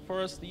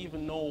for us to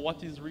even know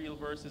what is real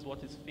versus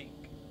what is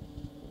fake.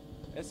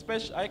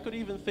 Especially, I could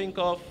even think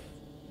of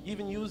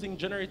even using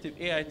generative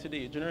AI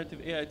today,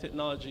 generative AI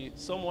technology.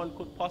 Someone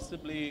could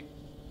possibly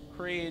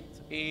create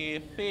a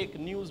fake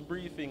news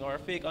briefing or a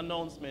fake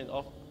announcement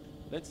of,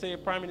 let's say,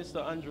 Prime Minister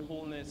Andrew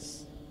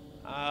Holness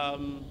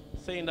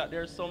saying that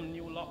there's some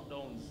new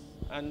lockdowns,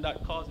 and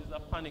that causes a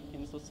panic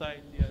in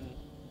society. And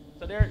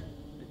so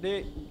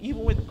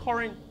even with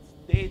current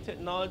day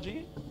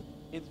technology,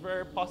 it's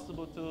very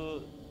possible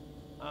to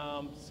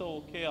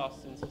sow chaos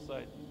in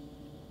society.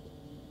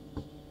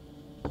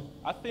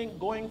 I think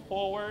going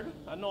forward,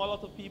 I know a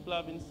lot of people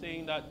have been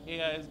saying that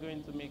AI is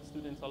going to make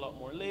students a lot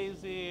more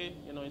lazy,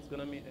 you know, it's going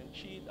to make them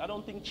cheat. I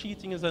don't think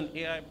cheating is an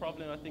AI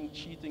problem. I think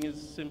cheating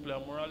is simply a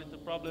morality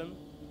problem.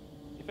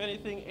 If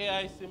anything,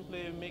 AI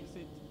simply makes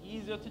it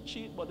easier to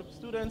cheat, but the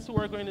students who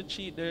are going to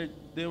cheat,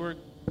 they were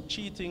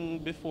cheating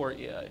before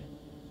AI.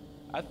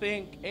 I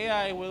think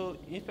AI will,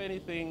 if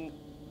anything,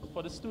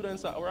 for the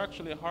students that were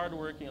actually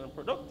hardworking and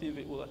productive,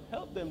 it will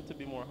help them to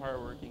be more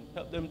hardworking,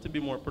 help them to be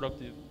more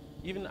productive.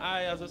 Even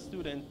I, as a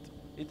student,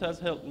 it has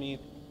helped me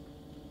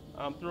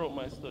throughout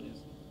my studies.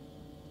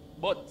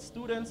 But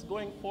students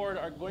going forward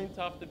are going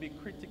to have to be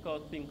critical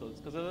thinkers,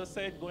 because as I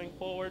said, going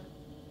forward,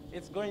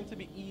 it's going to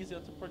be easier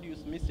to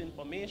produce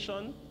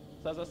misinformation.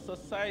 So as a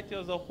society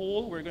as a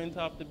whole, we're going to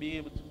have to be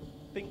able to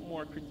think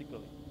more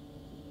critically.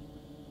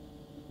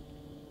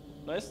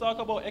 Now let's talk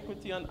about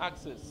equity and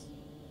access.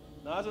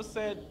 Now, as I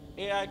said,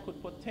 AI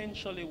could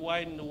potentially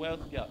widen the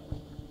wealth gap.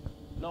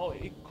 Now,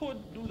 it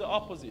could do the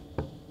opposite,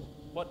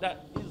 but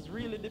that is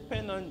really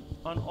dependent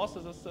on us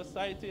as a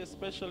society,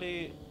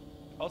 especially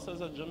us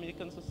as a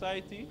Jamaican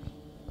society,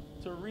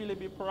 to really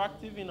be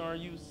proactive in our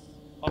use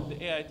of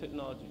the AI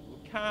technology.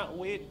 We can't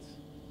wait,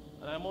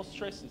 and I must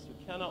stress this,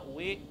 we cannot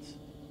wait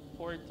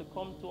for it to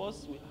come to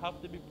us. We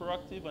have to be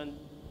proactive and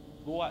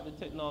go at the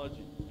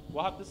technology.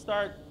 We'll have to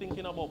start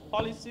thinking about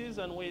policies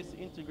and ways to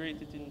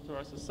integrate it into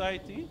our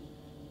society,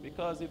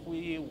 because if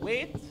we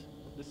wait,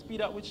 the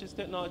speed at which this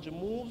technology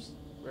moves,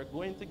 we're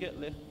going to get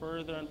left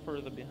further and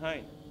further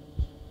behind.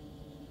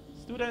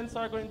 Students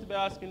are going to be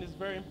asking this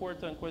very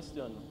important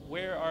question: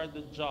 where are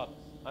the jobs?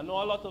 I know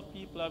a lot of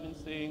people have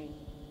been saying,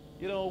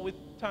 you know, with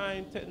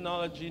time,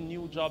 technology,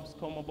 new jobs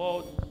come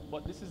about,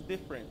 but this is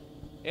different.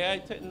 AI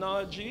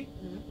technology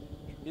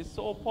is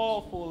so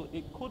powerful,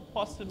 it could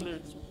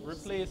possibly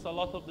replace a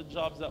lot of the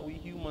jobs that we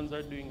humans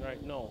are doing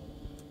right now.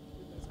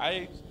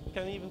 I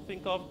can even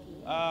think of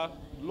a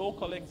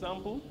local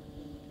example.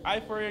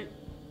 For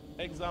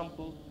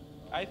example,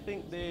 I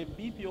think the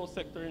BPO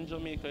sector in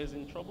Jamaica is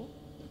in trouble.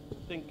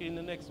 I think in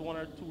the next 1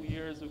 or 2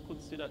 years, we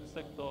could see that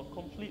sector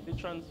completely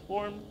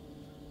transformed,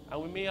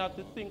 and we may have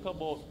to think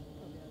about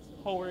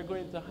how we're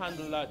going to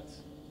handle that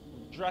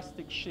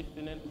drastic shift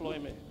in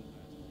employment.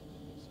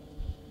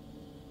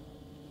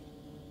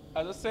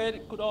 As I said,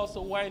 it could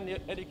also widen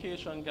the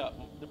education gap.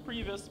 The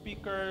previous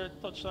speaker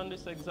touched on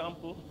this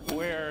example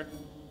where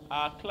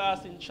a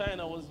class in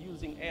China was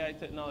using AI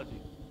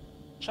technology.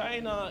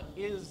 China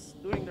is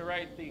doing the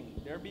right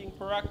thing. They're being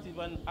proactive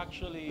and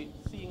actually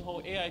seeing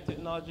how AI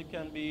technology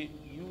can be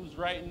used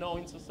right now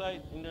in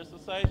society, in their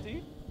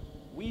society.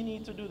 We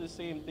need to do the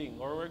same thing,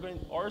 or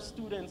our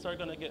students are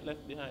going to get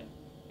left behind.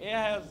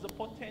 AI has the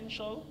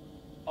potential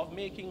of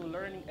making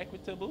learning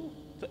equitable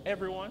to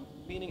everyone,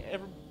 meaning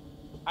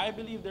I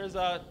believe there's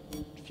a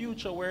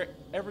future where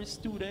every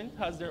student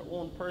has their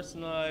own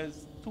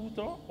personalized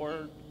tutor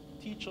or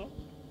teacher.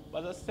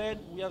 But as I said,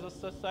 we as a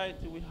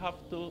society, we have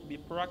to be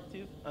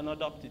proactive and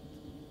adopt it.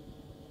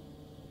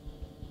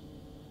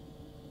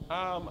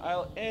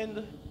 I'll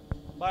end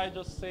by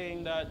just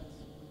saying that,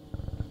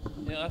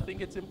 you know, I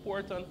think it's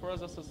important for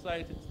us as a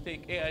society to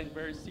take AI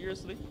very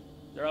seriously.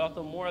 There are a lot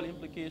of moral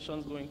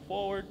implications going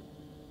forward.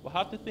 We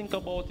have to think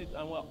about it,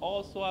 and we'll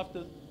also have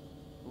to,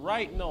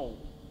 right now,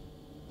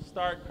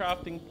 start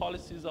crafting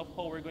policies of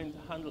how we're going to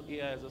handle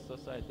AI as a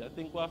society. I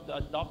think we'll have to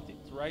adopt it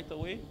right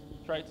away,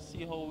 try to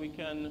see how we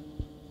can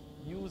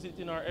use it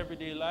in our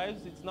everyday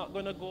lives. It's not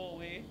going to go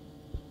away.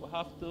 We'll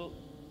have to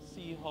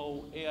see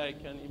how AI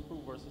can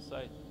improve our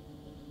society.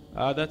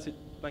 That's it.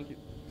 Thank you.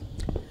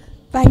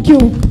 Thank you.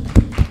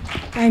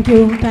 Thank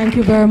you. Thank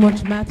you very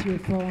much, Matthew,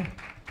 for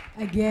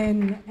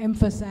again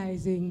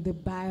emphasizing the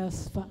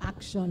bias for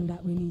action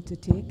that we need to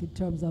take in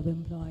terms of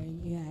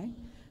employing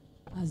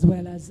AI, as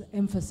well as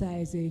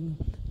emphasizing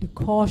the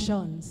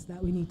cautions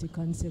that we need to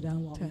consider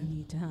and what we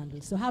need to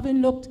handle. So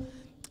having looked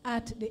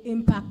at the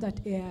impact that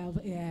AI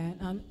of AI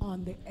and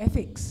on the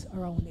ethics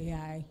around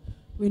AI,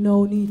 we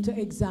now need to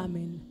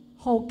examine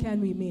how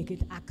can we make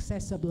it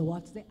accessible,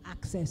 what's the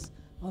access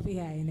of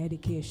AI in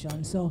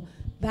education. So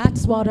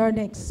that's what our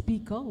next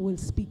speaker will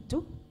speak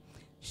to.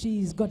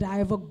 She's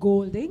Godiva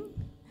Golding,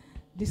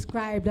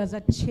 described as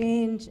a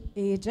change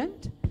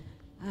agent,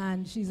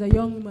 and she's a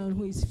young woman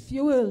who is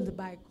fueled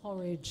by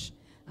courage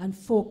and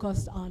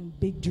focused on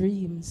big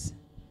dreams.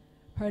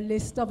 Her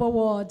list of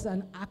awards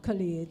and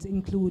accolades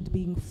include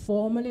being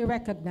formally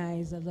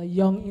recognized as a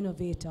young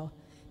innovator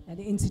at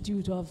the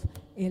Institute of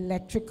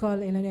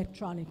Electrical and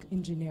Electronic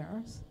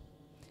Engineers.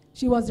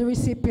 She was the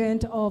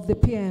recipient of the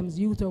PM's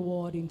Youth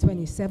Award in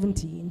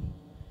 2017,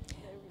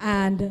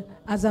 and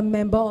as a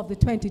member of the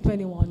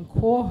 2021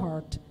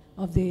 cohort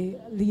of the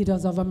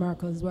Leaders of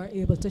Americas, were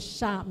able to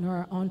sharpen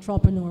her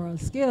entrepreneurial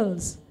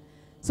skills.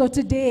 So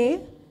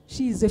today,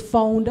 she's the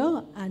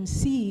founder and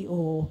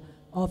CEO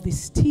of the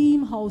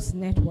Steam House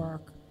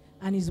Network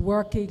and is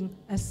working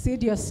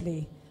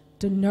assiduously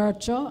to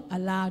nurture a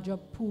larger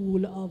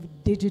pool of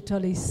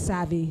digitally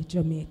savvy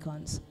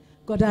Jamaicans.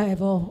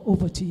 Godiva,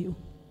 over to you.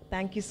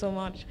 Thank you so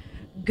much.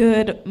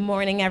 Good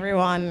morning,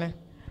 everyone.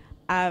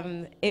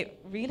 It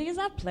really is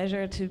a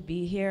pleasure to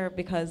be here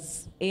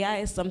because AI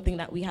is something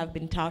that we have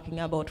been talking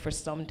about for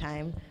some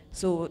time.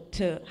 So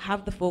to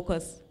have the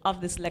focus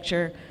of this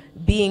lecture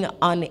being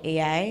on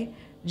AI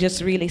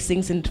just really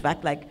sinks into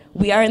fact, like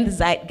we are in the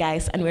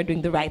zeitgeist and we're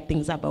doing the right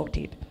things about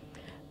it.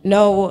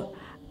 Now,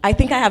 I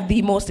think I have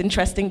the most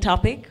interesting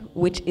topic,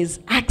 which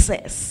is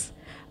access.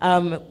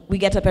 We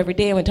get up every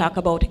day and we talk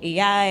about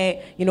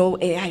AI, you know,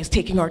 AI is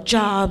taking our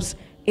jobs,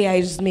 AI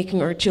is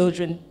making our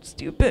children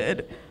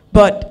stupid.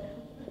 But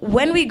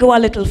when we go a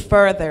little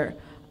further,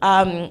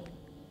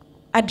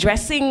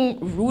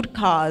 addressing root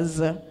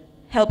cause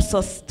helps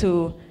us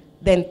to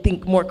then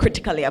think more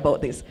critically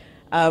about this.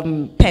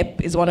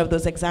 PEP is one of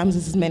those exams.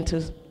 This is meant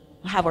to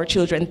have our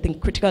children think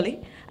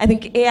critically. I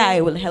think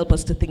AI will help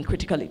us to think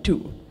critically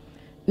too.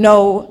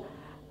 Now,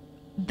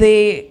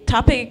 the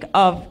topic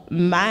of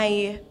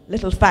my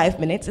little 5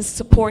 minutes is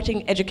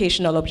supporting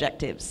educational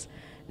objectives.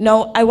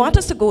 Now, I want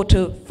us to go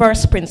to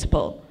first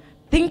principle.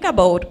 Think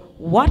about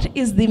what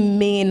is the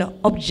main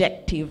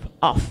objective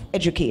of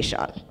education.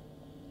 All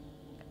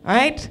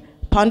right?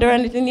 Ponder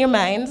on it in your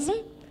minds.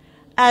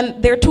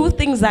 And there are two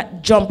things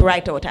that jump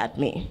right out at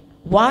me.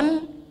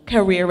 One,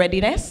 career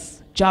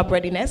readiness, job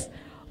readiness,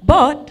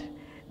 but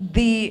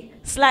the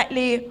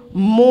slightly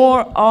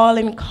more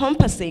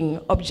all-encompassing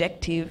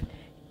objective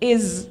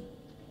is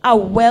a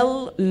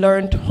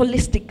well-learned,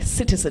 holistic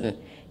citizen,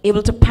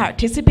 able to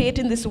participate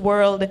in this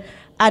world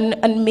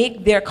and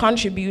make their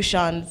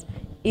contributions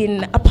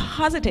in a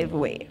positive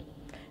way.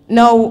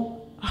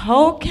 Now,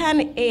 how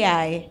can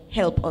AI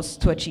help us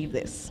to achieve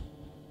this?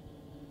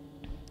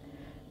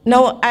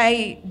 Now,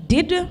 I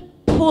did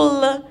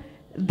pull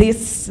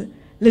this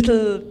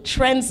little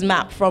trends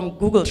map from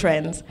Google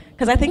Trends,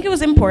 because I think it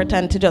was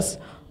important to just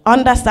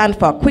understand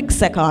for a quick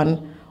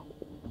second,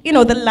 you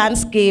know, the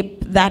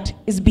landscape that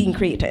is being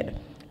created.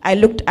 I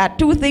looked at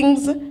two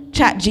things,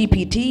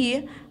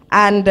 ChatGPT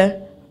and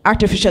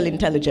artificial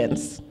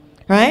intelligence,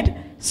 right?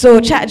 So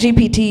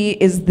ChatGPT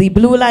is the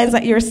blue lines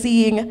that you're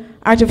seeing,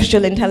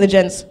 artificial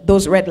intelligence,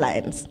 those red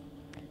lines.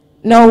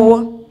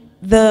 Now,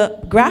 the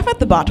graph at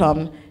the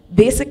bottom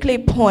basically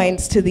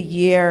points to the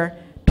year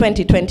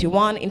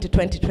 2021 into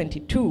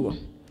 2022.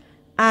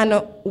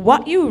 And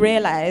what you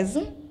realize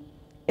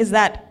is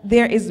that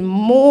there is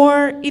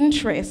more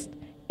interest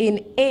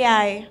in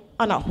AI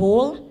on a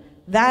whole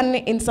than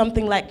in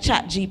something like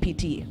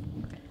ChatGPT.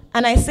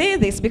 And I say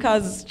this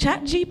because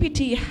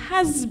ChatGPT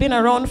has been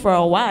around for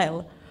a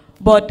while,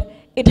 but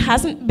it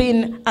hasn't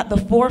been at the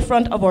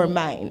forefront of our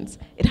minds.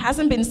 It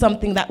hasn't been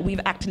something that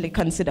we've actually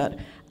considered.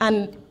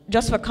 And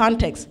just for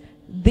context,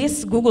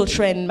 this Google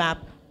Trend map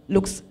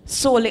looks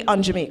solely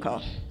on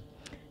Jamaica.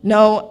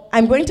 Now,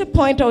 I'm going to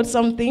point out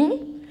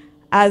something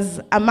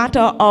as a matter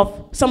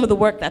of some of the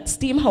work that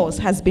Steamhouse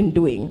has been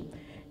doing.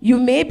 You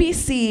may be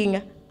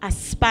seeing a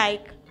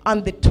spike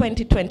on the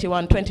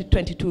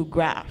 2021-2022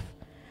 graph.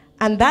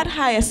 And that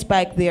higher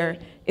spike there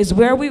is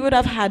where we would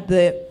have had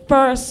the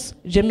first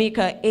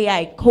Jamaica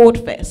AI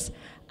Code Fest.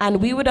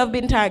 And we would have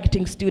been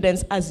targeting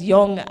students as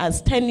young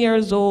as 10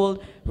 years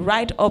old,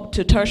 right up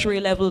to tertiary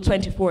level,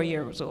 24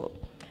 years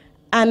old.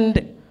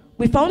 And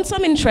we found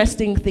some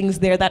interesting things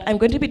there that I'm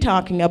going to be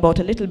talking about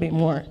a little bit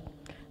more.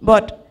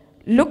 But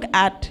look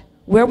at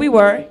where we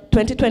were,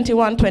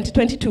 2021,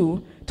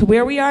 2022, to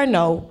where we are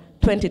now,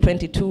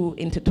 2022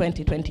 into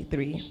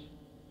 2023.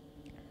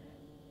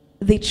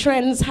 The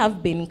trends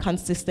have been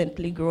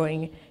consistently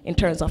growing in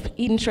terms of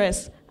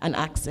interest and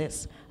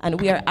access.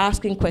 And we are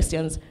asking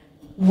questions,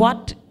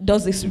 what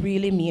does this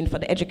really mean for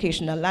the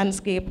educational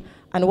landscape?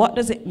 And what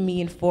does it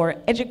mean for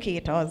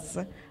educators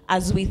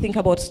as we think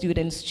about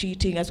students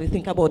cheating, as we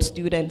think about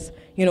students,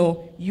 you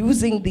know,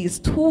 using these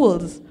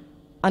tools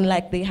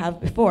unlike they have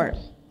before?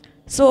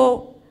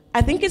 So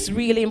I think it's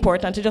really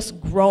important to just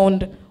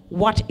ground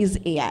what is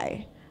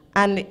AI.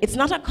 And it's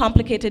not a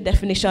complicated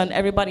definition,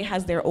 everybody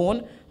has their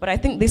own, but I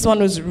think this one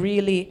was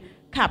really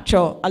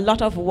capture a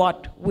lot of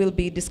what we'll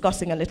be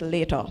discussing a little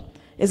later,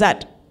 is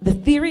that the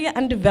theory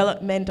and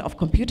development of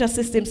computer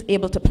systems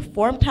able to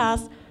perform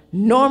tasks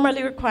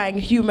normally requiring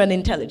human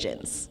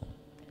intelligence,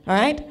 all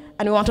right?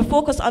 And we want to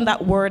focus on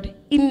that word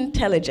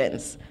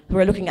intelligence.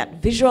 We're looking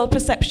at visual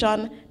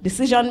perception,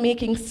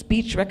 decision-making,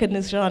 speech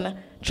recognition,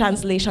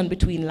 translation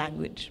between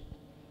language.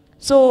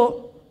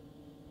 So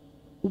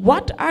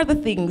what are the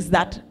things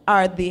that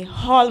are the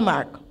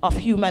hallmark of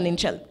human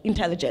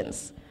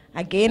intelligence?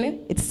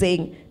 Again, it's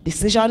saying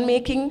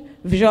decision-making,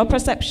 visual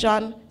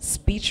perception,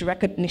 speech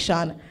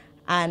recognition,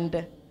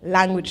 and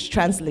language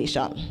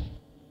translation.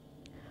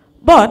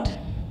 But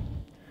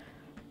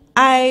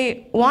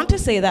I want to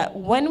say that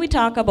when we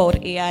talk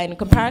about AI in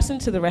comparison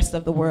to the rest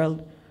of the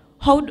world,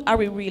 how are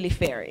we really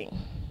faring?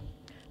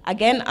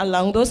 Again,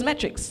 along those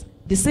metrics,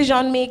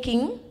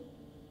 decision-making,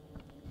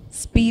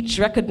 speech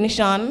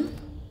recognition,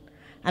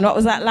 and what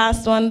was that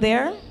last one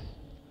there?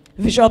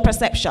 Visual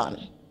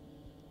perception.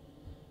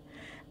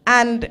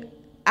 And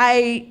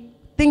I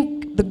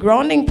think the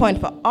grounding point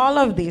for all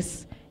of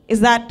this is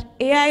that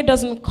AI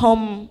doesn't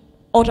come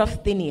out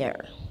of thin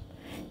air.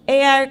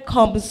 AI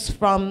comes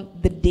from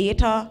the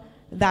data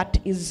that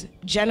is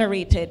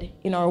generated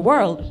in our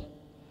world.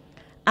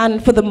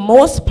 And for the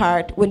most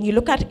part, when you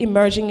look at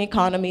emerging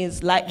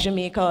economies like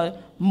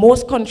Jamaica,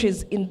 most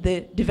countries in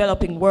the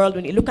developing world,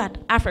 when you look at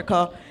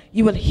Africa,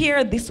 you will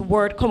hear this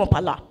word come up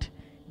a lot: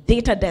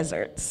 data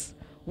deserts.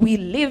 We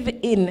live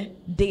in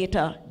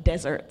data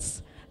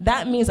deserts.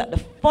 That means that the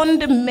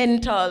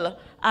fundamental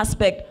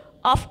aspect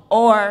of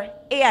our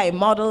AI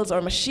models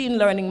or machine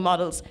learning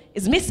models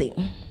is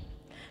missing.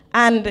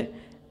 And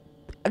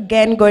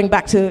again, going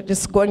to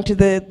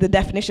the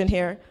definition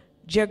here,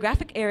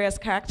 geographic areas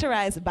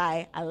characterized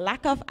by a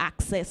lack of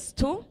access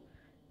to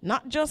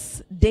not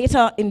just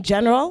data in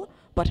general,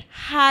 but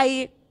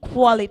high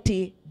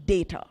quality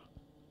data.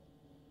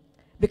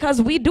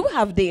 Because we do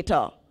have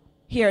data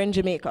here in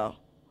Jamaica,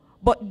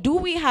 but do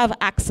we have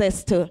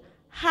access to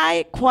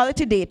high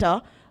quality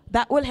data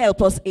that will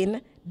help us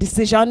in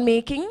decision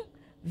making,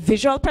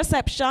 visual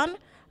perception,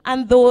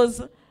 and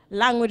those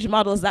language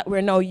models that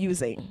we're now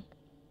using?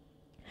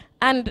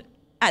 And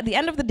at the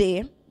end of the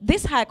day,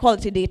 this high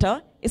quality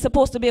data is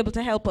supposed to be able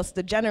to help us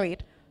to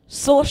generate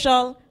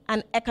social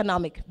and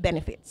economic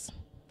benefits.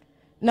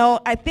 Now,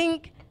 I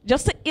think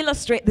just to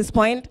illustrate this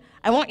point,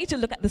 I want you to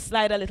look at the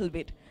slide a little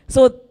bit.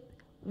 So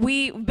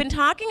we've been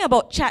talking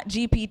about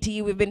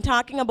ChatGPT, we've been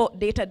talking about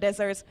data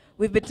deserts,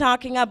 we've been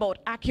talking about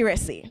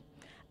accuracy.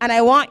 And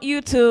I want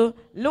you to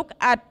look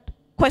at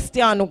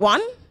question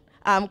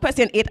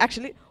 8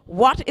 actually.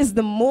 What is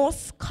the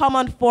most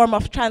common form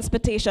of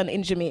transportation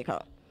in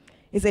Jamaica?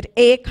 Is it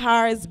A,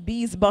 cars,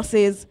 B,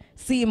 buses,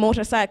 C,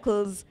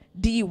 motorcycles,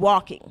 D,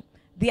 walking?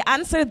 The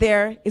answer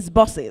there is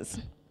buses.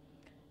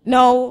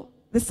 Now,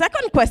 the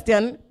second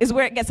question is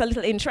where it gets a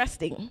little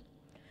interesting,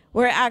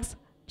 where it asks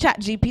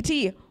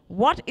ChatGPT,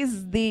 what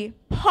is the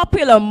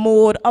popular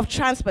mode of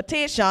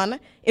transportation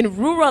in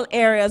rural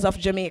areas of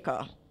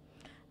Jamaica?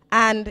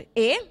 And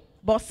A,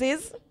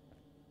 buses,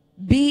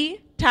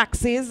 B,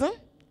 taxis,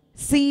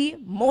 C,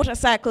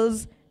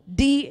 motorcycles,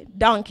 D,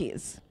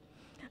 donkeys.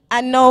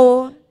 And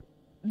now,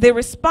 the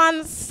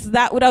response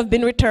that would have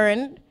been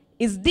returned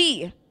is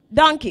D,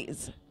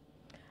 donkeys.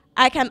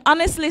 I can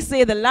honestly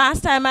say the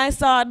last time I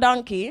saw a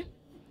donkey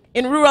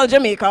in rural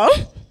Jamaica,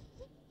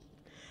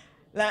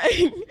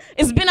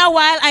 it's been a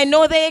while, I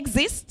know they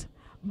exist,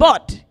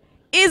 but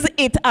is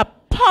it a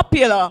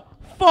popular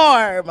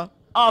form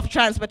of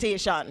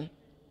transportation?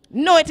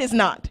 No, it is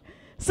not.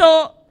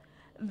 So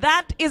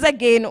that is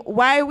again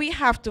why we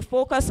have to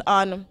focus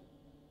on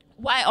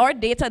why our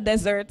data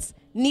deserts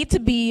need to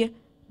be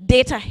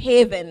data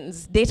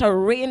havens, data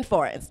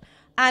rainforests.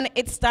 And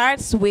it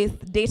starts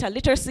with data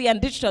literacy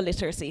and digital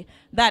literacy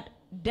that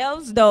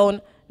delves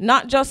down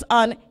not just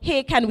on,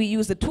 hey, can we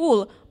use the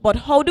tool, but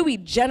how do we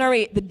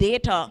generate the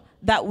data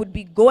that would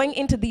be going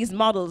into these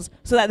models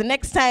so that the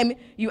next time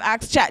you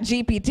ask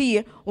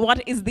ChatGPT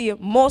what is the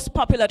most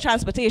popular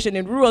transportation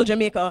in rural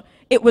Jamaica,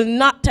 it will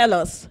not tell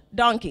us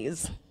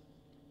donkeys.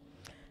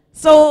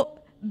 So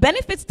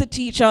benefits to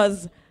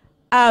teachers,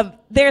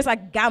 there's a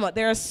gamut.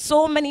 There are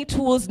so many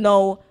tools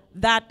now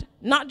that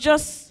not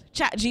just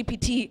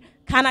ChatGPT,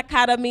 Khan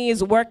Academy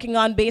is working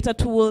on beta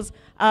tools.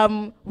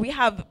 We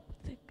have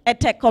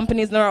edtech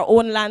companies in our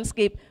own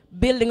landscape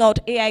building out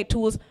AI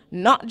tools,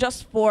 not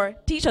just for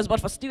teachers, but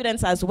for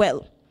students as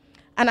well.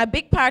 And a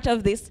big part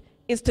of this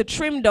is to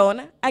trim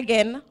down,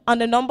 again, on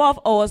the number of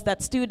hours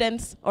that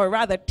students, or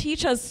rather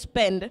teachers,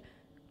 spend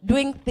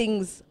doing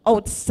things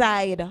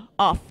outside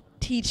of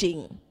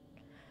teaching.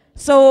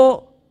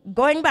 So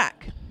going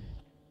back,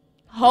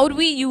 how do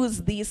we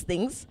use these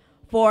things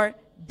for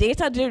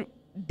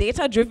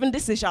data-driven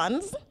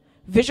decisions,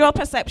 visual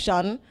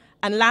perception,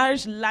 and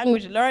large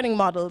language learning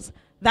models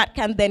that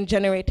can then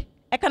generate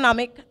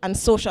economic and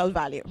social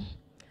value?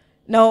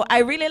 Now, I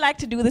really like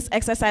to do this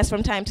exercise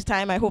from time to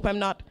time. I hope I'm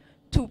not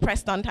too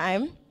pressed on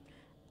time.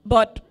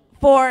 But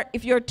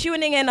if you're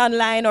tuning in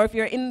online or if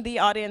you're in the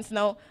audience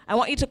now, I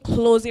want you to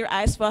close your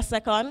eyes for a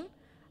second.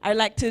 I'd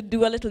like to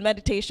do a little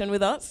meditation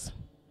with us.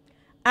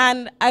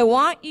 And I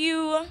want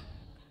you,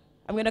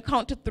 I'm going to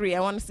count to 3. I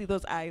want to see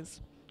those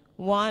eyes.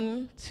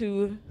 1,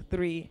 2,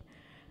 3.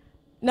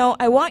 Now,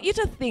 I want you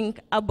to think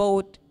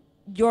about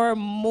your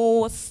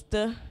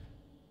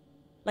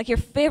your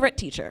favorite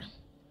teacher.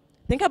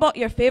 Think about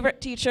your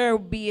favorite teacher,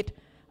 be it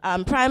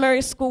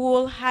primary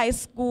school, high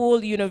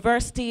school,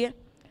 university.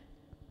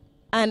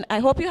 And I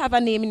hope you have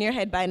a name in your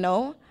head by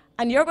now.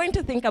 And you're going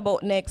to think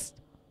about next,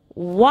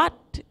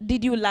 what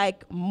did you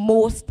like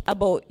most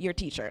about your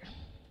teacher?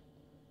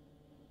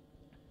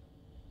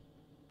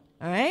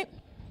 All right?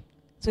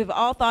 So we've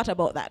all thought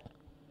about that.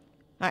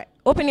 All right,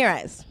 open your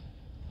eyes.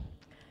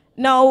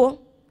 Now,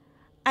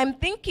 I'm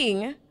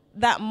thinking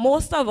that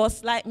most of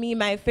us, like me,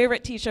 my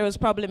favorite teacher was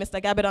probably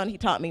Mr. Gabidon. He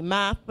taught me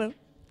math.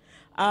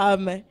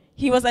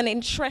 He was an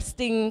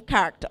interesting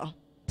character,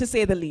 to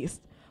say the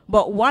least.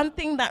 But one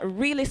thing that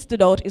really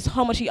stood out is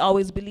how much he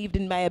always believed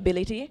in my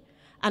ability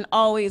and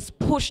always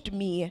pushed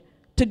me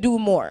to do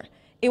more.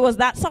 it was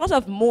that sort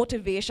of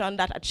motivation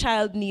that a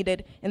child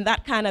needed in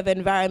that kind of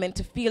environment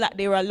to feel that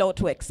they were allowed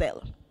to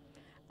excel.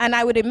 And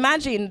I would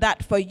imagine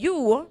that for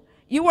you,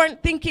 you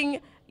weren't thinking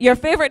your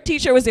favorite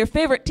teacher was your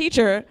favorite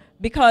teacher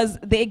because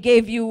they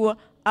gave you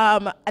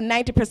a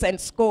 90%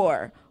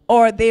 score,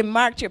 or they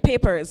marked your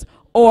papers,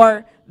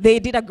 or they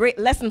did a great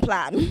lesson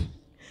plan.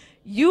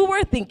 You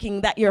were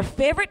thinking that your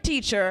favorite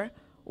teacher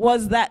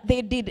was that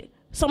they did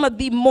some of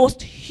the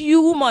most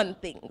human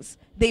things.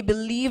 They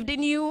believed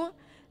in you.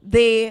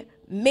 They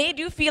made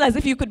you feel as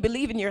if you could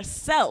believe in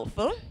yourself.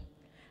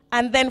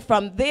 And then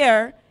from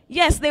there,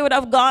 yes, they would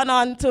have gone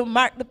on to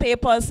mark the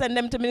papers, send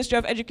them to Ministry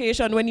of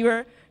Education when you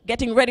were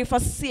getting ready for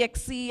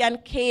CXC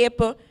and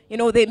CAPE. You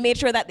know, they made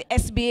sure that the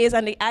SBAs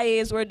and the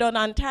IAs were done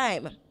on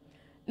time.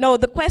 Now,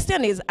 the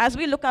question is, as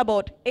we look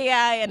about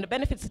AI and the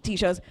benefits to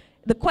teachers,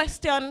 the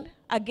question,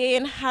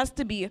 again, has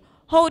to be,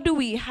 how do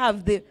we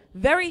have the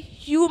very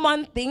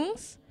human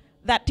things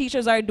that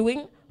teachers are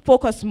doing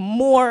focus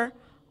more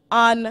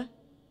on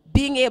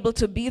being able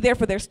to be there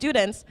for their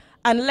students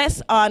and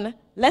less on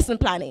lesson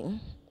planning?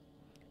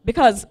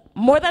 Because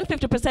more than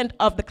 50%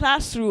 of the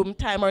classroom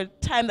time or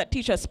time that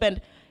teachers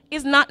spend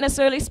is not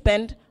necessarily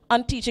spent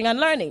on teaching and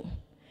learning.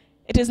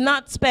 It is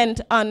not spent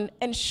on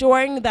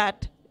ensuring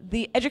that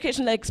the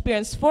educational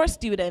experience for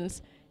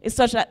students is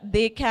such that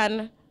they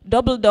can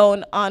double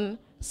down on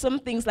some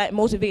things like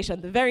motivation,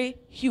 the very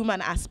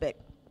human aspect.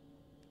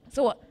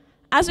 So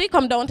as we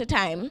come down to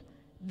time,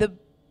 the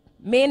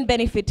main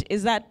benefit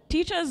is that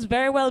teachers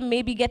very well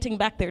may be getting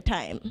back their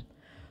time.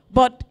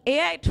 But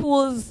AI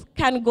tools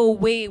can go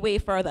way, way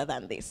further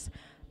than this,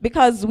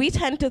 because we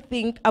tend to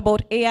think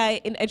about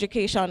AI in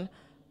education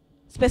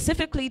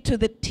specifically to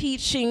the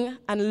teaching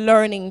and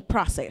learning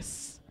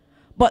process.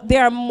 But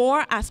there are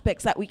more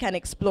aspects that we can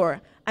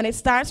explore, and it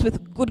starts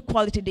with good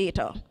quality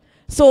data.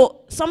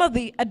 So some of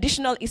the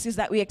additional issues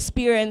that we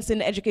experience in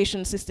the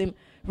education system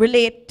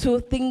relate to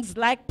things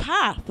like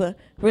PATH,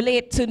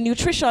 relate to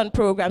nutrition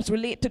programs,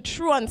 relate to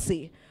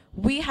truancy.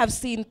 We have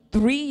seen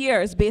 3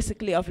 years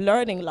basically of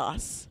learning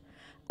loss.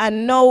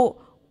 And now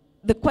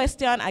the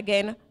question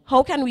again,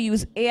 how can we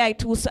use AI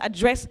tools to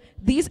address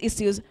these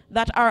issues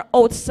that are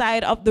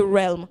outside of the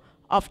realm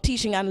of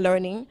teaching and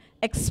learning,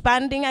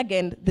 expanding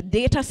again the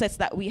data sets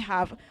that we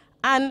have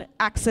and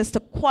access to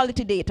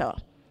quality data.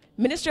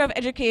 Ministry of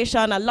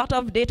Education, a lot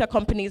of data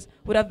companies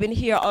would have been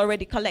here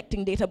already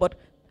collecting data, but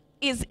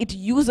is it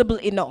usable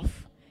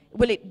enough?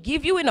 Will it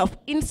give you enough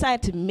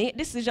insight to make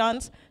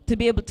decisions to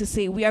be able to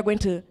say we are going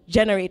to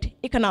generate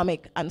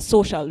economic and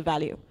social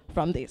value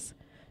from this?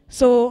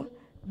 So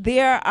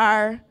there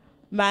are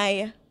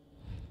my,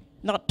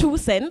 not 2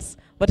 cents,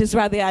 but it's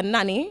rather a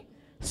nanny.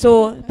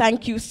 So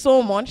thank you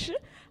so much,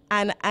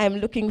 and I'm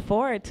looking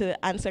forward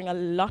to answering a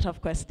lot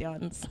of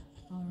questions.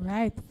 All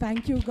right,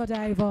 thank you,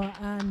 Godiva,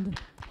 and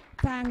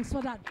thanks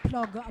for that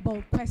plug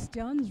about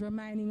questions,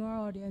 reminding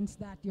our audience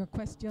that your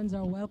questions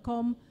are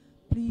welcome.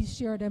 Please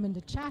share them in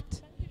the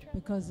chat,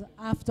 because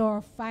after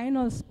our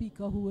final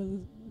speaker,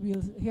 who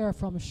we'll hear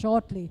from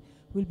shortly,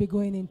 we'll be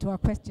going into our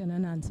question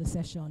and answer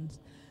sessions.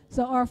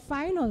 So our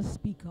final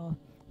speaker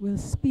will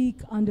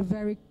speak on the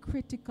very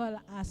critical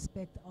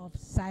aspect of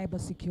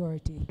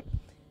cybersecurity.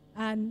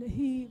 And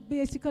he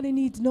basically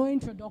needs no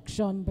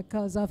introduction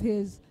because of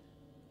his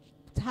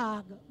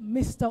tag,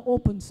 Mr.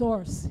 Open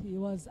Source. He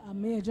was a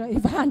major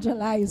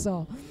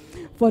evangelizer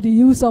for the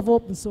use of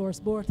open source,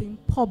 both in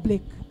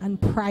public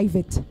and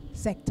private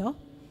sector.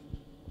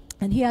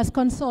 And he has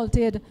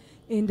consulted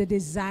in the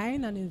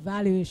design and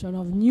evaluation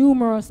of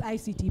numerous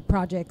ICT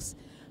projects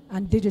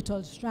and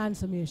digital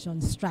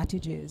transformation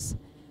strategies.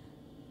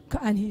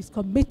 And he's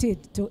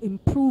committed to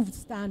improved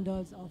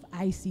standards of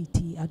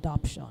ICT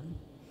adoption.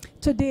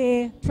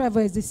 Today,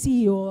 Trevor is the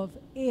CEO of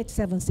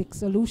 876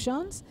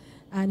 Solutions,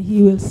 and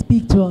he will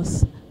speak to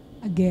us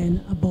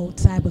again about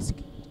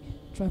cybersecurity.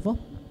 Trevor?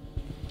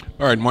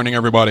 All right, morning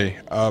everybody.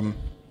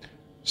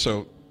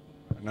 So,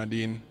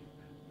 Nadeen,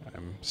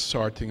 I'm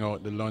sorting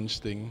out the lunch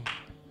thing.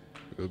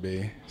 We'll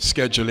be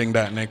scheduling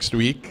that next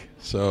week.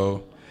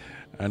 So,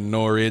 and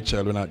no,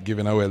 Rachel, we're not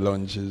giving away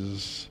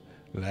lunches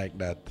like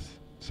that.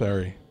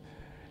 Sorry.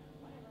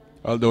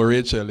 Although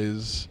Rachel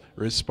is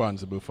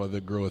responsible for the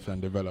growth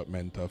and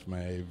development of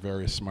my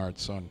very smart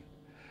son.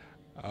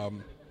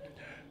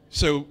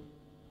 So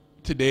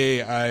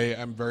today I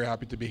am very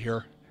happy to be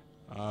here.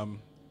 I'm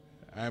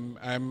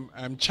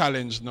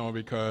challenged now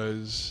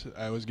because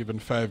I was given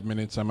 5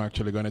 minutes. I'm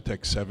actually going to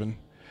take 7.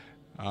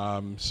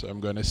 So I'm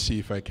going to see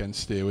if I can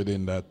stay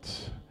within that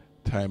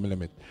time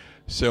limit.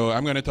 So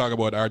I'm going to talk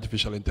about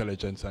artificial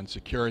intelligence and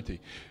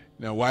security.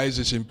 Now, why is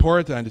this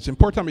important? It's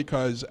important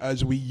because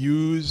as we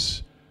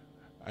use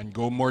and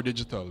go more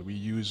digital, we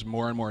use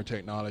more and more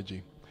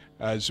technology.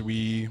 As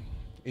we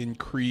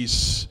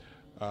increase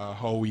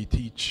how we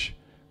teach,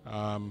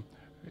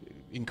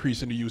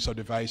 increasing the use of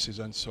devices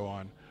and so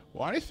on,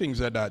 one of the things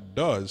that that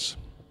does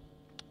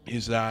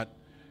is that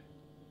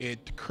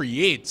it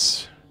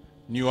creates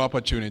new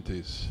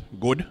opportunities,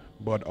 good,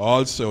 but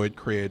also it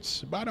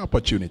creates bad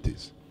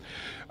opportunities.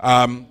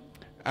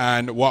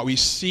 And what we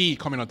see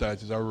coming out of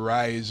that is a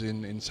rise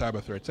in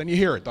cyber threats. And you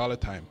hear it all the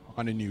time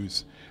on the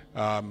news.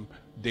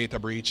 Data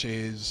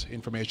breaches,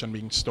 information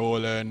being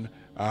stolen,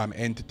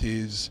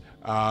 entities,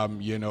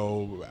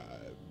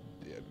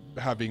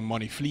 having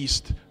money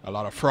fleeced, a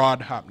lot of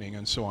fraud happening,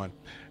 and so on.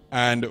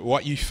 And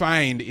what you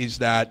find is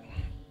that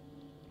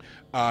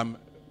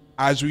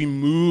as we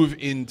move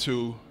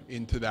into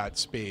that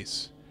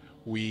space,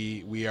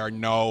 we are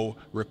now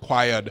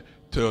required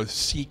to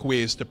seek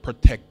ways to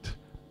protect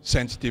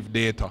sensitive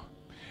data.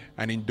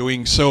 And in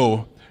doing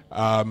so,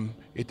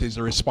 it is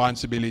the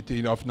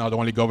responsibility of not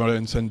only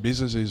governments and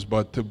businesses,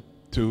 but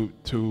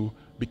to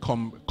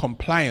become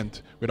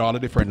compliant with all the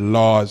different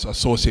laws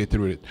associated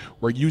with it.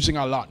 We're using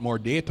a lot more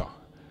data.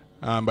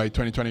 By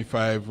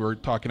 2025, we're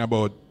talking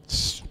about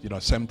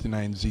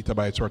 79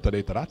 zettabytes worth of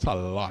data. That's a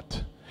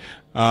lot.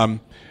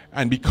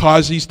 And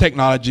because these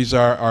technologies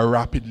are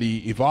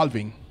rapidly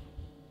evolving,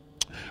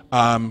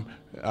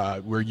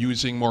 we're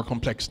using more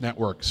complex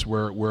networks.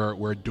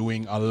 We're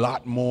doing a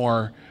lot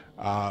more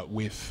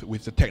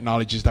with the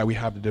technologies that we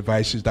have, the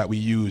devices that we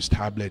use,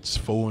 tablets,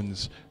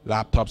 phones,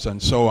 laptops,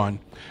 and so on.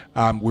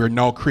 We're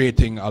now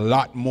creating a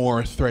lot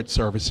more threat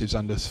services,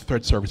 and the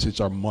threat services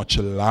are much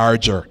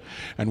larger.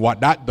 And what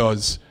that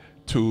does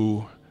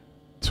to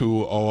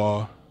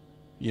our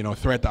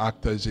threat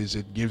actors is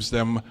it gives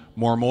them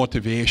more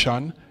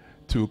motivation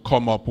to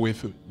come up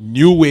with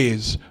new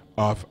ways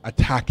of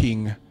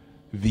attacking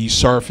these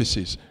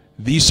surfaces.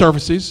 These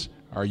surfaces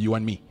are you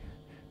and me.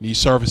 These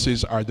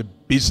services are the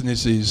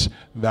businesses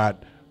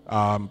that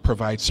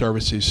provide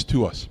services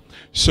to us.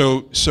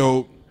 So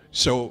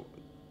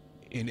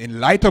in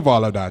light of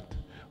all of that,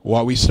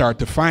 what we start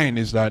to find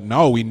is that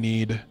now we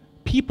need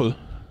people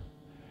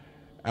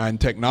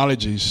and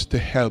technologies to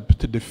help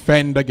to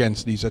defend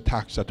against these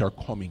attacks that are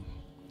coming,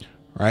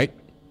 right?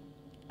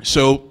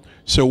 So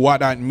what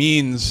that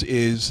means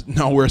is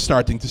now we're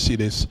starting to see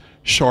this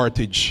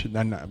shortage,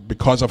 and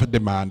because of a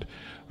demand,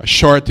 a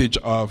shortage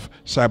of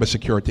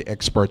cybersecurity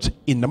experts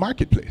in the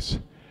marketplace,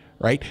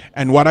 right?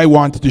 And what I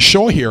wanted to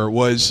show here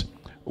was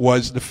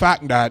the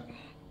fact that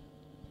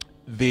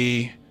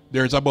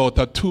there's about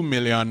a 2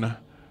 million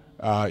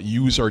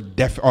user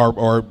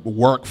or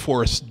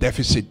workforce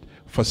deficit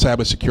for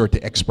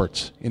cybersecurity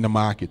experts in the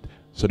market.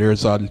 So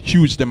there's a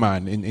huge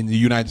demand. In the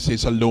United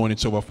States alone,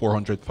 it's over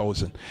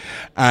 400,000.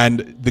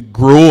 And the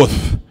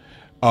growth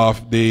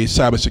of the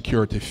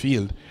cybersecurity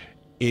field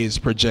is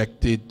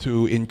projected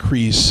to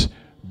increase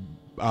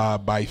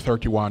by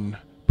 31%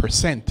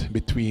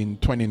 between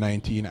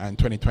 2019 and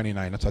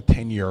 2029. That's a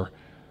 10-year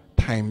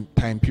time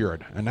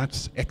period, and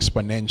that's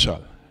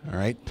exponential. All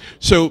right.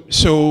 So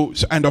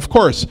and of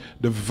course,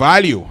 the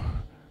value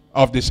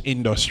of this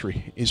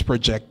industry is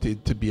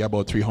projected to be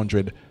about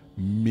 $300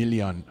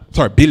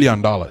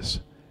 billion. All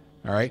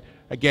right.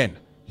 Again,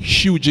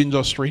 huge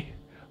industry,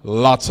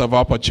 lots of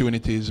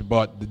opportunities,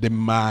 but the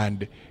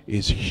demand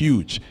is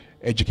huge.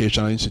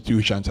 Educational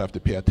institutions have to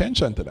pay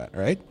attention to that,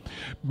 right?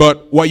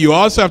 But what you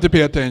also have to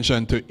pay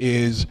attention to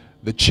is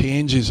the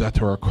changes that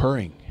are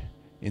occurring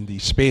in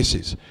these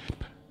spaces.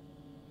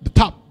 The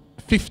top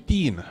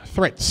 15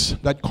 threats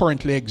that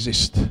currently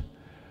exist: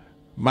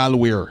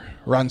 malware,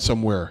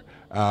 ransomware,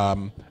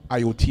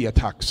 IoT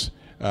attacks,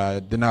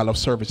 denial of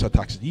service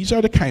attacks. These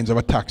are the kinds of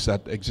attacks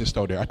that exist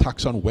out there.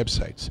 Attacks on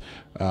websites,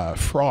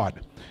 fraud.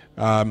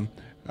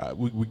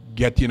 We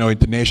get,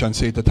 into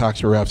nation-state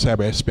attacks where we have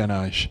cyber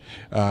espionage.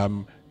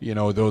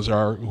 Those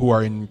who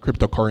are in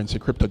cryptocurrency,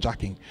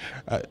 cryptojacking.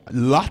 A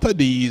lot of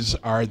these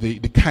are the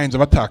kinds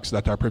of attacks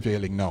that are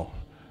prevailing now.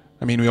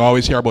 I mean, we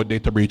always hear about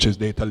data breaches,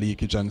 data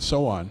leakage, and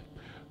so on.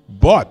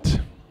 But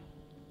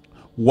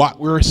what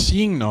we're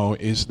seeing now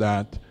is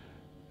that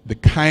the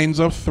kinds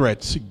of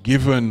threats,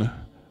 given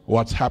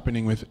what's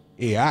happening with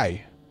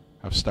AI,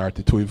 have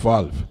started to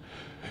evolve.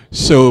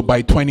 So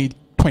by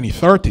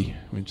 2030,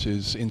 which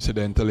is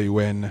incidentally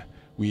when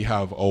we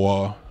have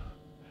our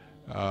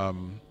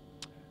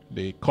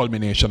the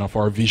culmination of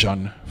our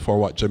vision for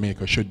what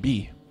Jamaica should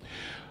be.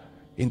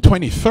 In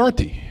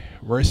 2030,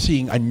 we're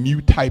seeing a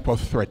new type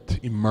of threat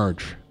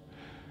emerge,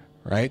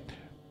 right?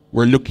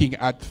 We're looking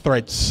at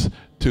threats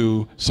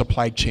to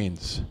supply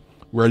chains.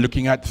 We're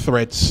looking at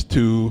threats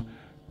to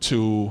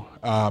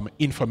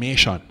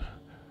information,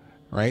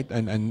 right?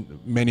 And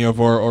many of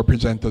our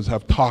presenters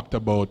have talked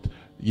about,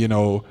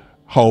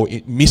 how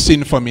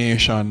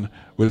misinformation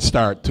will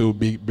start to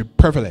be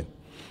prevalent.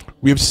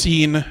 We've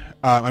seen,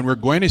 and we're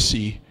going to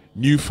see,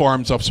 new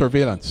forms of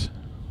surveillance.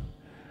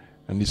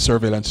 And this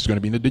surveillance is going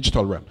to be in the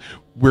digital realm.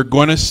 We're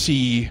going to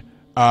see,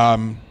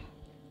 and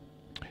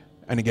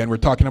again, we're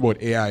talking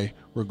about AI,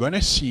 we're going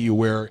to see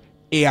where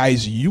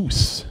AI's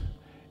use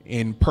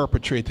in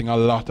perpetrating a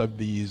lot of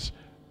these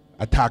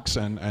attacks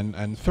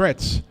and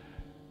threats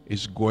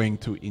is going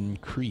to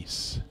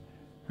increase,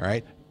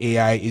 right?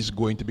 AI is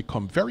going to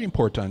become very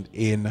important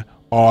in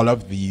all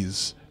of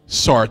these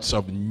sorts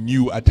of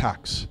new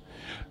attacks.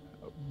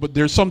 But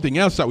there's something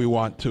else that we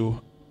want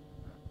to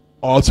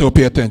also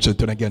pay attention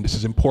to, and again, this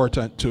is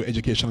important to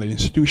educational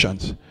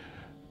institutions.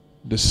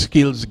 The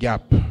skills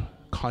gap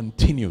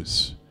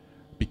continues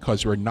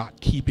because we're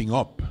not keeping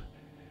up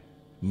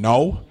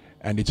now,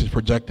 and it is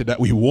projected that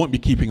we won't be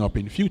keeping up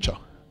in future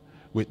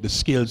with the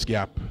skills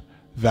gap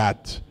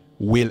that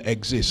will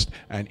exist.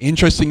 And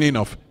interestingly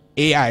enough,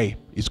 AI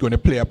is going to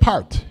play a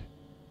part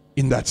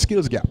in that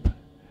skills gap,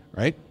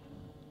 right?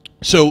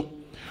 So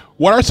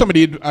what are some of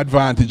the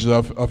advantages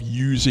of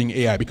using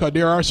AI? Because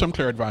there are some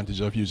clear advantages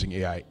of using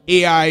AI.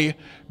 AI,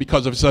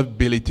 because of its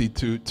ability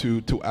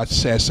to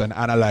assess and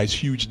analyze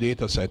huge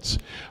data sets,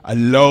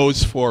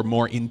 allows for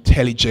more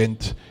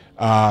intelligent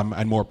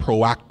and more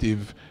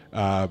proactive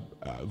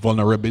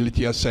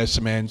vulnerability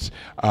assessments,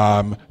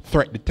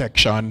 threat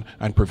detection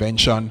and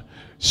prevention.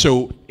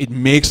 So it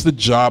makes the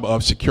job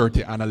of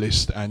security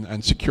analysts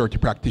and security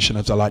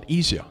practitioners a lot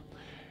easier,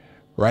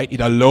 right?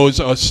 It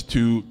allows us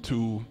to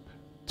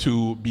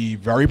be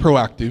very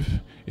proactive.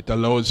 It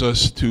allows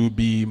us to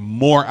be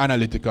more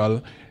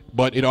analytical,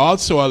 but it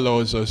also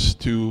allows us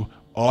to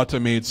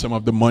automate some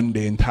of the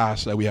mundane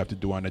tasks that we have to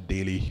do on a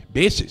daily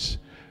basis,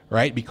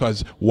 right?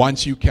 Because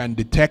once you can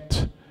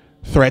detect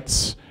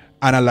threats,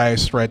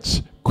 analyze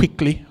threats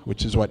quickly,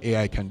 which is what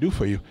AI can do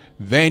for you,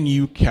 then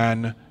you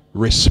can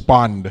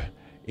respond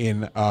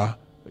in a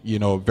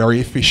very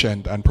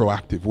efficient and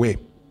proactive way.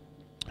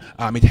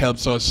 It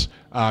helps us,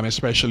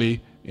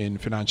 especially in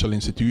financial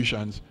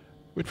institutions,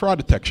 with fraud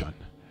detection.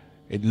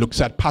 It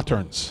looks at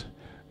patterns,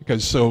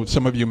 because so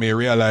some of you may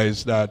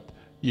realize that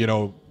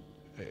you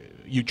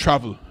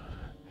travel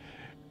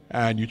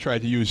and you try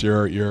to use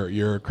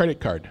your credit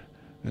card,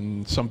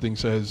 and something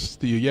says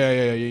to you,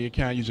 yeah, you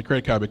can't use a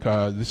credit card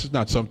because this is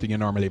not something you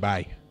normally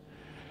buy.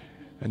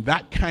 And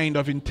that kind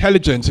of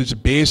intelligence is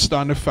based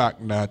on the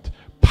fact that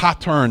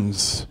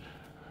patterns,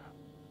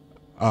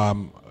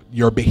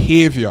 your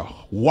behavior,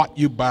 what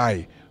you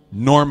buy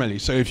normally.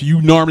 So if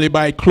you normally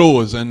buy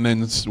clothes and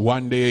then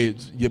one day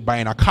you're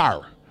buying a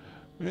car,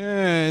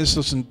 this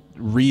doesn't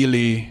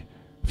really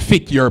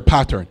fit your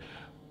pattern.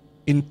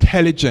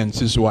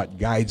 Intelligence is what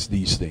guides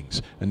these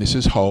things. And this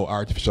is how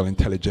artificial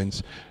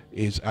intelligence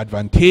is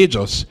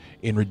advantageous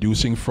in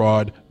reducing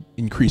fraud,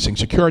 increasing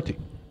security.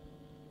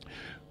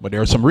 But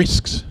there are some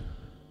risks.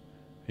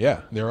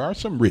 Yeah, there are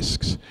some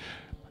risks.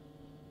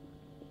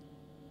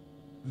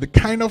 The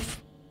kind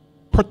of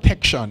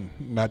protection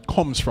that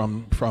comes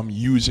from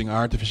using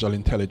artificial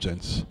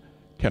intelligence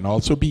can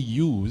also be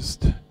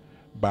used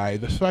by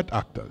the threat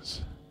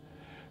actors,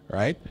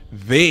 right?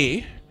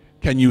 They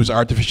can use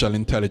artificial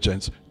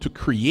intelligence to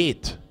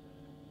create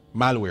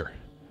malware,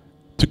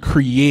 to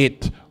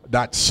create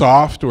that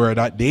software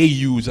that they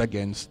use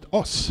against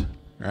us,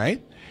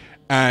 right?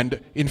 And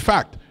in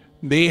fact,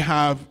 they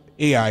have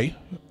AI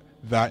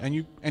that,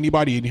 and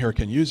anybody in here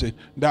can use it,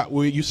 that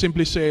way you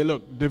simply say,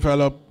 look,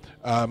 develop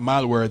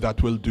malware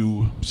that will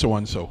do so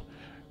and so.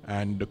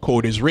 And the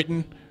code is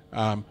written.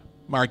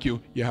 Mark,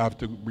 you have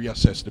to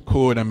reassess the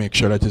code and make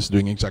sure that it's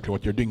doing exactly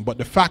what you're doing. But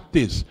the fact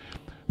is,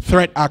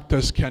 threat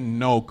actors can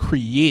now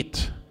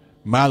create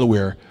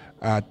malware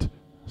at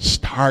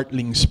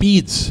startling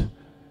speeds,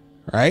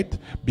 right?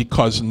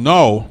 Because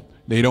now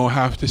they don't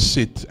have to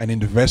sit and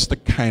invest the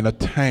kind of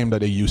time that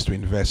they used to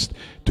invest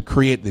to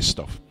create this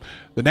stuff.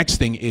 The next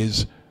thing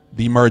is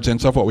the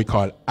emergence of what we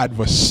call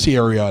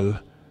adversarial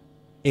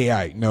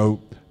AI. Now,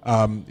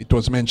 it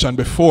was mentioned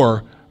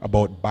before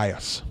about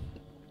bias.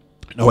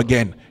 Now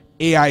again,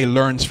 AI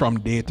learns from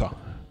data.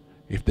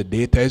 If the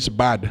data is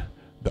bad,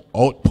 the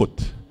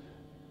output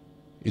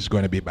is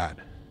going to be bad.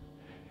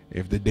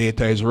 If the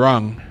data is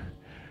wrong,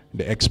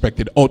 the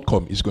expected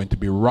outcome is going to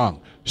be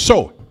wrong.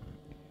 So,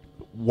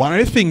 one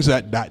of the things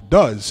that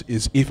does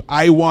is, if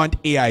I want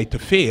AI to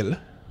fail,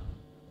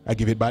 I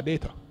give it bad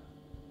data.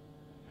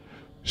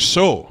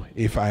 So,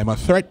 if I'm a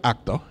threat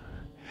actor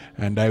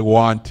and I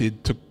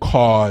wanted to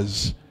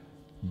cause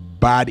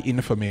bad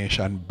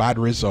information, bad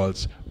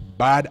results,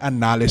 bad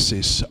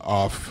analysis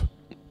of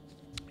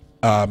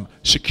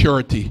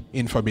security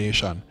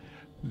information,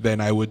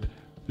 then I would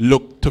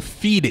look to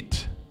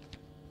feed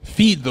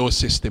those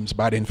systems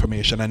bad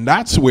information. And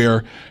that's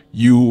where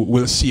you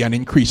will see an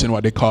increase in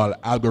what they call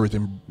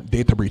algorithm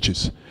data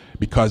breaches,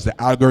 because the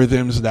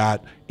algorithms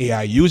that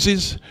AI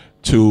uses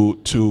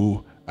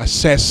to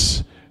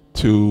assess,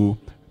 to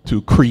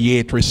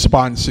create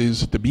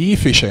responses, to be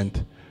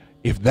efficient,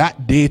 if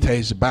that data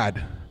is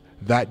bad,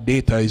 that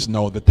data is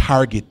now the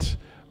target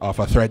of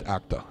a threat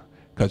actor.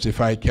 Because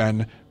if I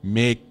can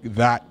make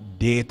that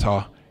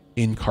data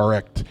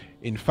incorrect,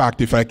 in fact,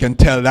 if I can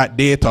tell that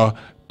data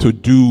to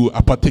do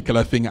a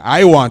particular thing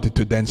I want it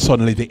to, then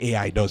suddenly the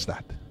AI does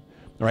that,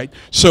 right?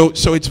 So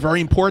it's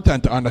very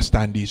important to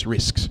understand these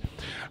risks.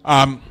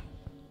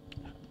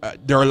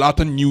 There are a lot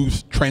of new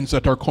trends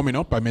that are coming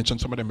up. I mentioned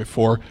some of them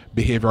before.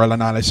 Behavioral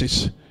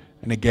analysis.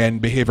 And again,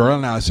 behavioral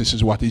analysis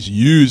is what is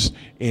used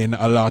in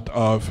a lot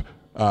of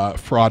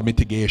fraud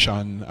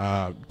mitigation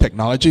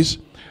technologies.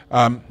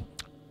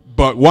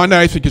 But one that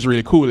I think is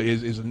really cool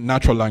is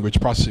natural language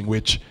processing,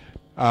 which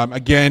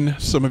again,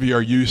 some of you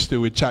are used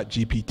to with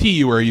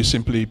ChatGPT, where you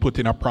simply put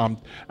in a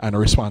prompt and a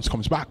response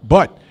comes back.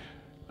 But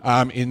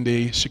in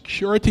the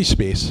security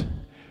space,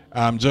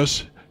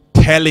 just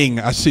telling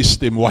a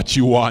system what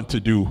you want to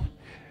do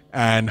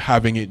and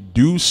having it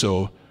do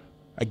so,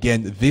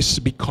 again, this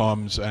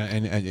becomes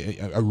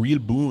a real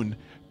boon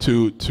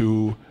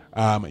to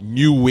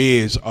new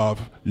ways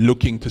of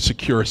looking to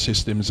secure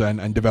systems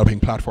and developing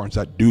platforms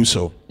that do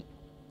so.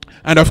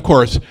 And of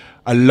course,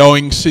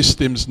 allowing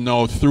systems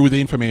now through the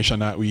information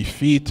that we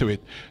feed to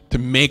it to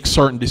make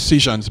certain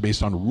decisions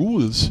based on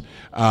rules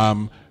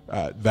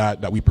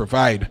that we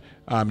provide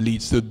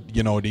leads to,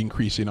 you know, the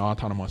increase in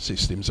autonomous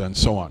systems and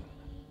so on.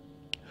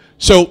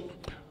 So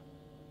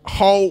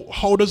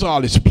how does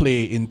all this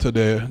play into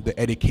the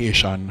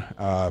education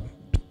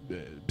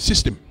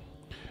system?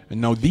 And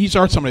now these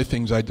are some of the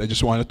things I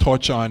just want to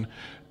touch on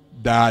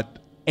that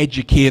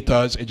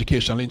educators,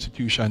 educational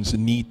institutions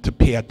need to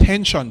pay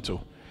attention to,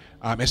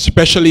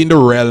 especially in the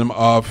realm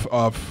of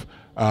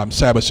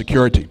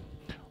cybersecurity.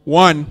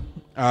 One,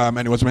 and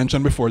it was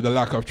mentioned before, the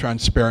lack of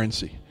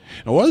transparency.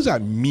 Now what does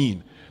that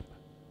mean?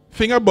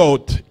 Thing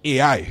about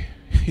AI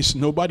is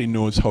nobody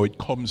knows how it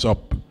comes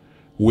up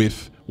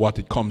with what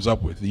it comes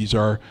up with. These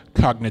are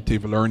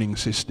cognitive learning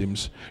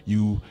systems.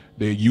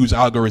 They use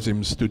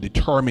algorithms to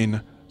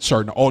determine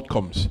certain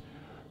outcomes.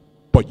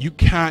 But you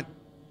can't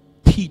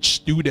teach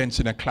students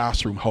in a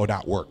classroom how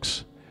that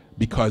works,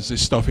 because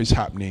this stuff is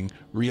happening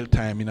real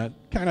time in a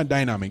kind of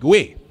dynamic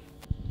way.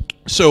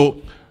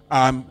 So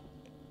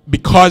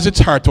because it's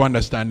hard to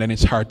understand, and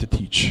it's hard to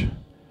teach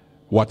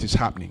what is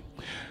happening.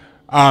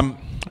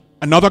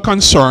 Another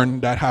concern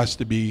that has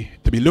to be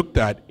looked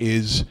at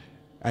is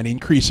an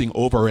increasing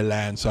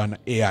over-reliance on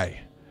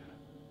AI.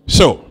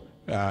 So,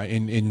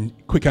 in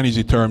quick and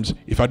easy terms,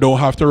 if I don't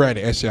have to write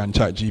an essay on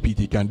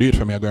ChatGPT can do it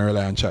for me, I'm going to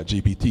rely on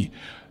ChatGPT.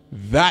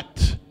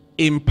 That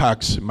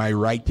impacts my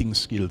writing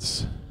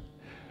skills.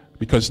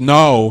 Because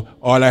now,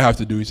 all I have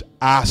to do is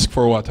ask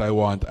for what I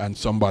want and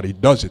somebody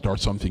does it or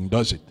something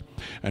does it.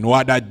 And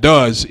what that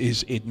does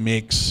is it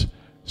makes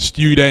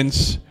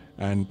students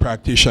and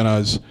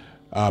practitioners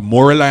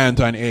more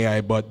reliant on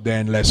AI, but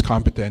then less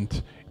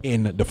competent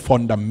in the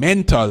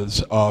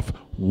fundamentals of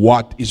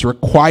what is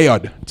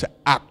required to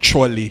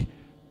actually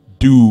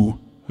do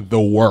the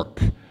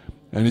work.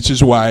 And this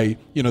is why,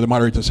 you know, the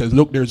moderator says,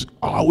 look, there's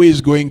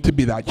always going to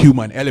be that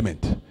human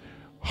element.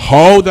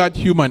 How that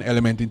human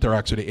element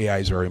interacts with the AI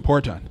is very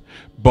important.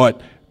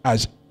 But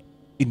as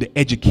in the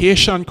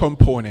education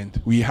component,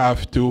 we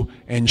have to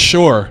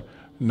ensure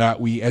that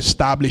we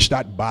establish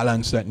that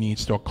balance that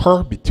needs to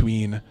occur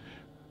between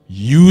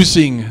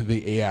using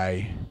the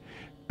AI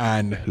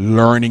and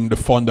learning the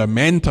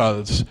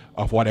fundamentals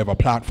of whatever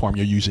platform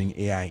you're using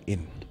AI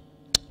in.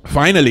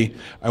 Finally,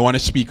 I want to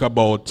speak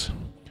about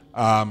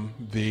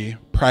the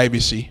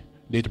privacy,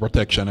 data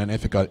protection, and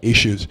ethical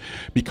issues,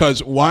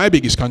 because one of the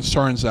biggest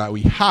concerns that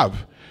we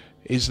have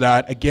is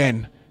that,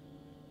 again,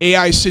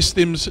 AI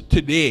systems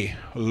today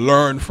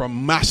learn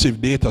from massive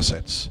data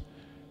sets.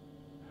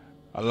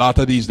 A lot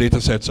of these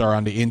data sets are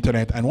on the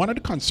internet, and one of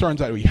the concerns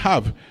that we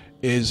have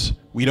is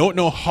we don't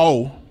know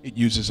how it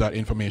uses that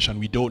information.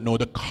 We don't know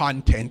the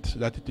content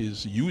that it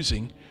is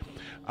using.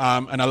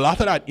 And a lot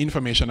of that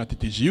information that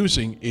it is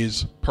using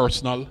is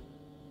personal,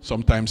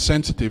 sometimes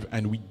sensitive,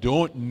 and we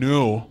don't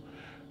know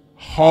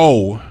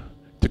how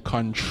to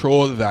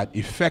control that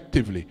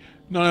effectively.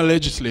 None of the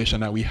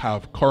legislation that we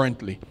have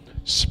currently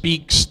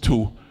speaks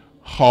to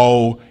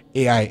how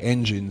AI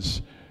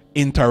engines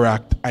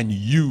interact and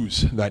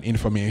use that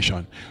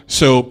information.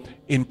 So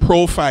in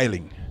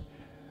profiling,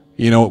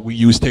 you know, we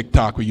use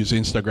TikTok, we use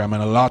Instagram,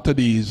 and a lot of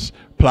these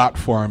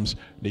platforms,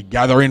 they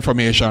gather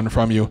information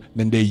from you,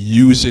 then they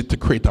use it to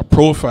create a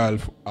profile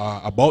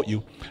about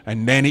you,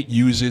 and then it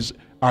uses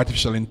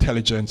artificial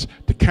intelligence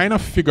to kind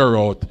of figure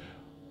out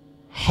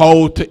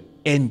how to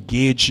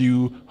engage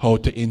you, how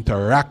to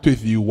interact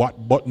with you,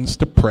 what buttons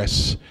to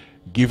press,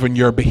 given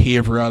your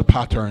behavioral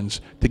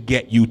patterns to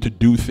get you to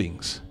do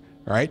things,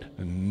 right?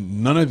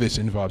 And none of this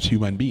involves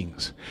human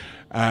beings.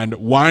 And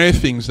one of the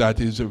things that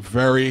is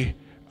very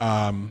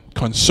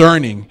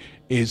concerning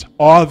is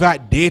all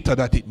that data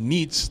that it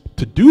needs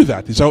to do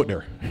that is out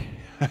there.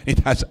 It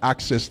has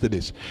access to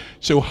this.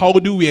 So how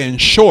do we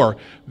ensure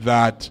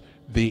that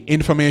the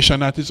information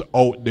that is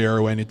out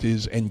there when it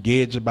is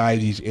engaged by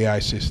these AI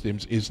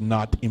systems is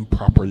not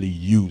improperly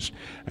used?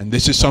 And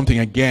this is something,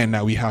 again,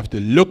 that we have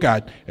to look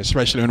at,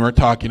 especially when we're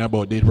talking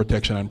about data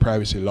protection and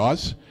privacy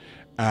laws.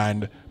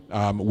 And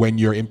when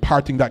you're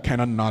imparting that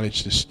kind of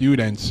knowledge to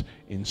students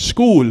in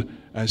school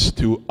as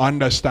to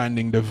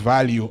understanding the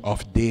value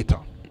of data.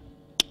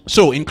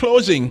 So in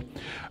closing,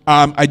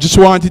 I just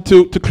wanted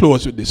to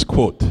close with this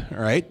quote,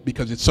 right?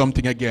 Because it's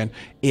something, again,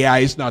 AI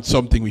is not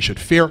something we should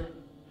fear.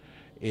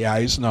 AI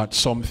is not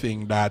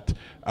something that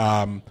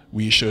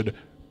we should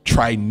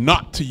try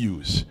not to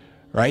use,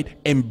 right?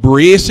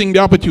 Embracing the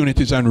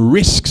opportunities and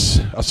risks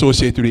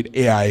associated with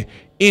AI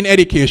in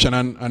education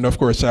and of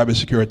course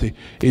cybersecurity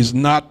is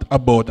not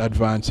about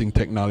advancing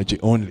technology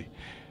only.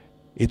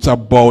 It's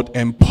about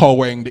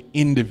empowering the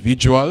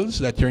individuals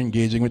that you're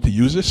engaging with to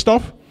use this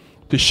stuff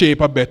to shape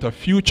a better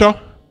future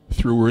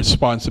through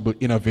responsible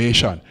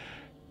innovation.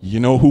 You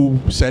know who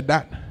said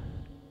that?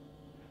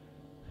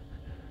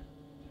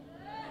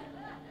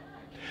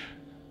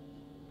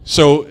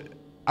 So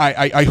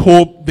I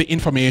hope the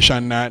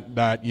information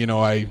that you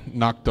know I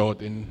knocked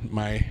out in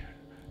my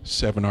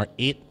 7 or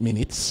 8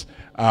 minutes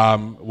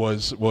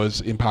was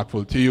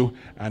impactful to you,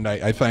 and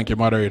I thank you,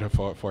 moderator,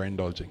 for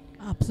indulging.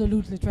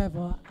 Absolutely,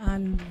 Trevor,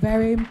 and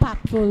very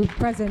impactful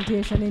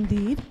presentation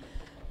indeed.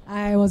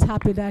 I was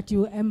happy that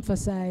you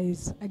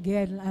emphasize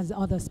again, as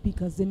other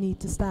speakers, the need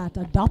to start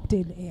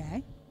adopting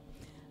AI,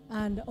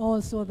 and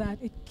also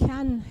that it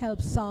can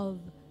help solve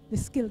the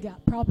skill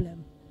gap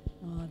problem.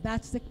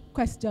 That's the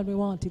question we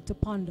wanted to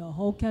ponder.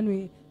 How can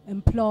we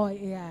employ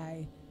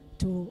AI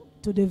to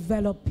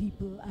develop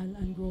people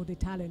and grow the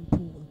talent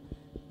pool?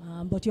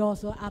 But you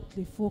also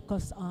aptly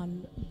focus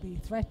on the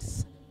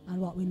threats and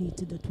what we need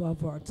to do to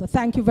avert. So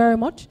thank you very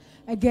much.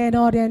 Again,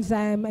 audience,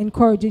 I'm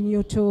encouraging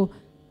you to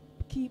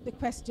keep the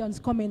questions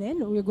coming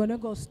in. We're going to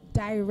go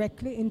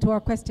directly into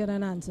our question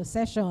and answer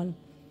session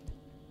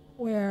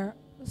where,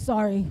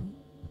 sorry.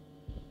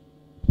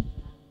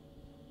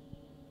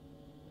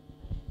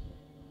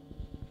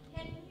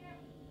 Can you hear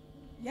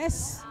me?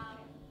 Yes.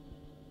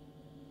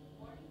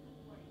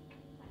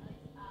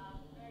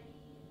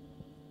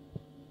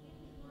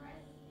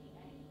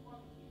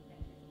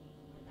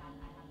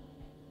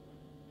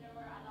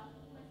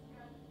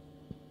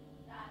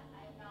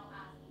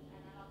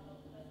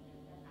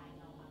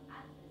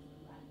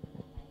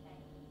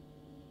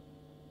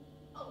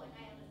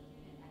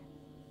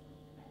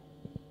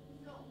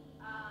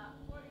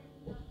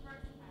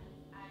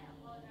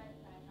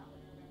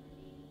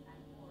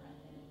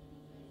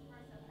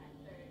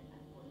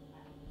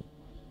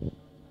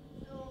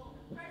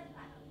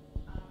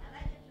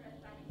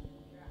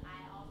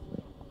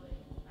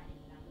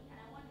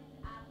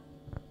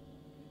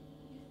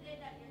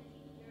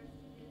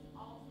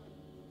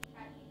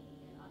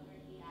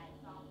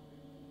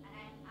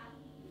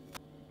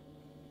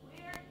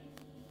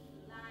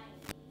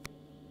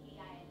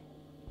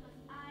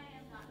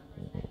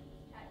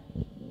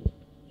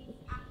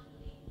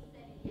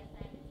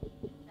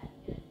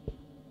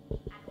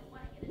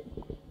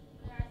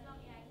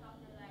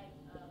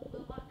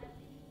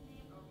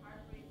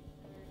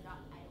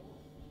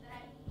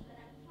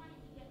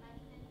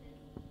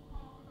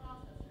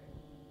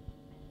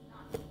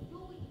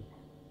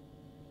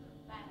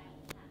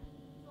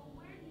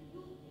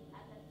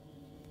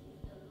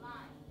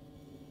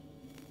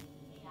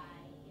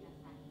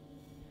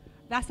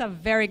 That's a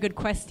very good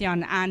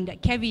question, and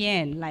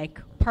Kevin, like,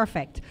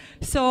 perfect.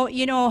 So,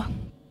 you know,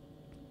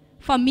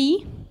 for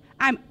me,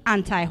 I'm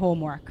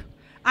anti-homework.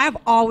 I've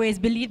always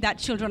believed that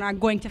children are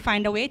going to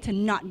find a way to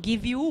not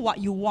give you what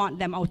you want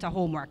them out of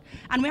homework.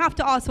 And we have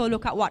to also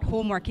look at what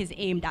homework is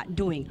aimed at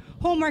doing.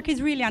 Homework is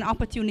really an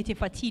opportunity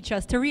for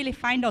teachers to really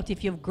find out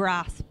if you've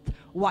grasped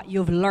what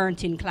you've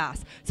learned in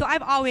class. So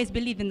I've always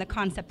believed in the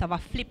concept of a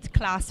flipped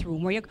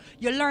classroom where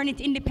you learn it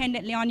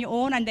independently on your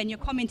own, and then you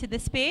come into the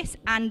space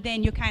and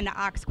then you kind of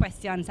ask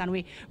questions and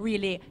we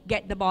really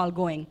get the ball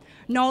going.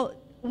 Now,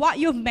 what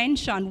you've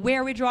mentioned,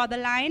 where we draw the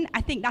line, I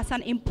think that's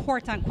an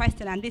important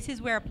question, and this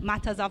is where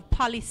matters of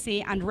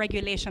policy and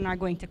regulation are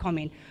going to come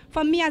in.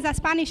 For me as a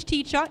Spanish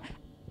teacher,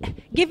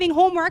 giving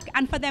homework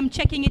and for them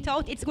checking it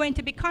out, it's going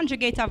to be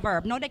conjugate a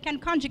verb. Now they can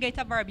conjugate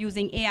a verb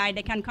using AI,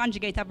 they can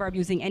conjugate a verb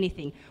using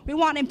anything. We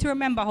want them to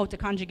remember how to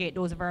conjugate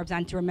those verbs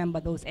and to remember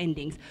those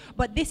endings.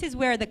 But this is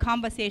where the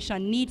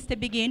conversation needs to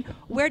begin.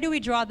 Where do we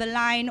draw the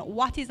line?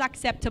 What is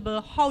acceptable?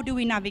 How do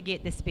we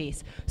navigate the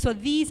space? So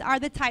these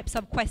are the types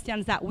of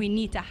questions that we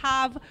need to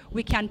have.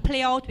 We can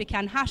play out, we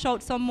can hash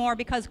out some more,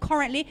 because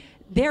currently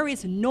there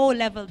is no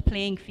leveled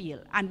playing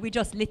field, and we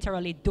just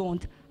literally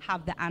don't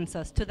have the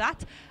answers to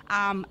that.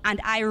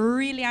 And I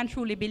really and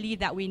truly believe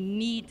that we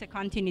need to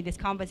continue this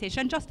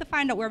conversation just to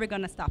find out where we're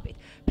going to stop it.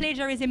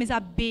 Plagiarism is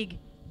a big,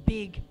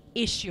 big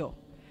issue.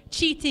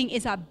 Cheating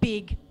is a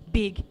big,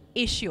 big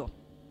issue.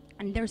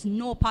 And there's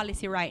no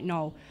policy right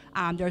now.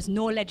 There's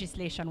no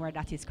legislation where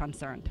that is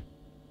concerned.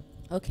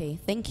 Okay,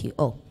 thank you.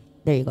 Oh,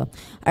 there you go.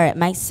 All right,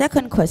 my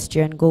second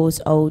question goes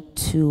out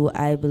to,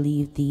 I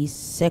believe, the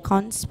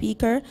second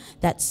speaker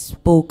that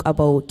spoke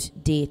about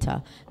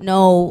data.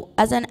 Now,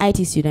 as an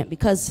IT student,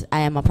 because I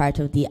am a part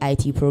of the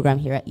IT program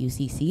here at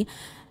UCC,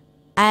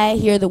 I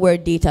hear the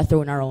word data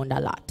thrown around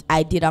a lot.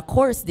 I did a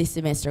course this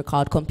semester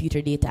called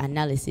Computer Data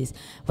Analysis,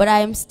 but I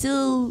am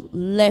still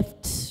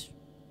left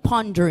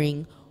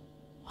pondering,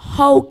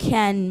 how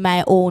can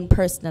my own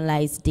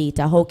personalized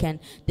data, how can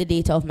the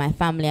data of my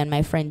family and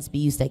my friends be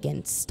used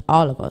against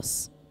all of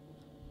us?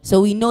 So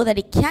we know that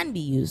it can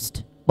be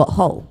used, but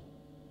how?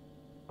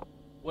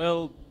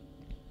 Well,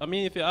 I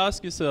mean, if you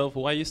ask yourself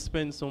why you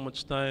spend so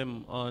much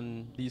time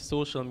on these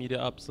social media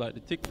apps like the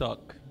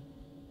TikTok,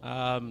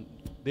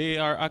 they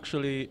are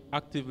actually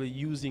actively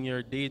using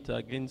your data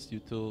against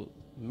you to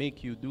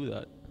make you do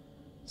that.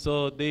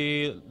 So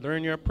they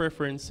learn your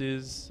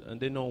preferences and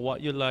they know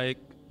what you like.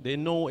 They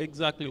know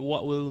exactly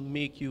what will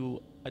make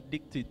you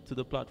addicted to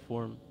the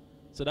platform.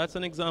 So that's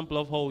an example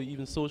of how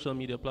even social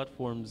media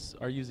platforms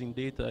are using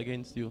data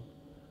against you.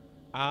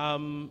 I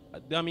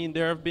mean,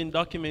 there have been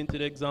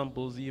documented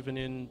examples even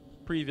in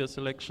previous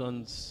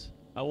elections,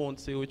 I won't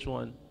say which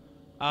one,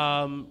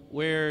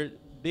 where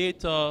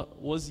data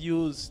was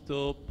used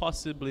to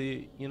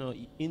possibly,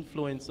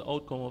 influence the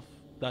outcome of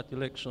that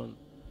election.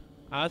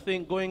 I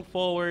think going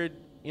forward,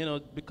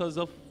 because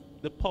of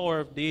the power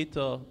of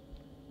data,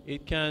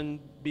 it can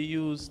be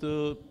used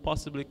to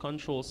possibly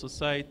control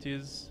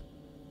societies.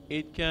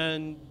 It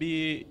can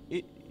be,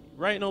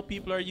 right now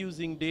people are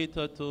using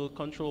data to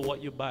control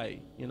what you buy,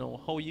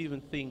 how you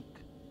even think.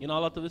 A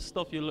lot of the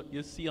stuff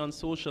you see on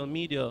social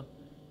media,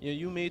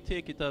 you may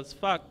take it as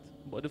fact,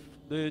 but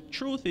the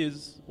truth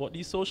is what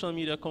these social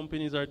media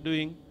companies are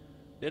doing,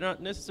 they're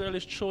not necessarily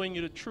showing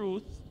you the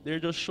truth, they're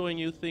just showing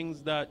you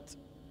things that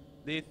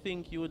they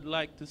think you would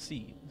like to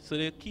see. So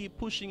they keep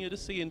pushing you to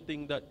see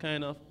thing that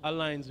kind of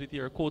aligns with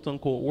your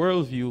quote-unquote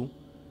worldview.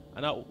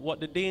 And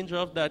what the danger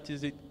of that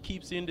is, it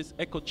keeps you in this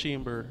echo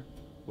chamber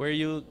where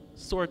you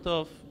sort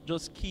of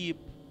just keep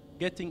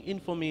getting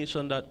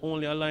information that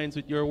only aligns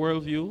with your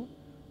worldview,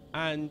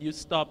 and you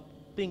stop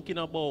thinking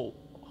about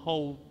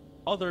how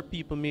other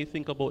people may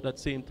think about that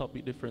same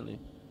topic differently.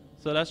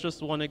 So that's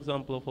just one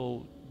example of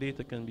how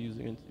data can be used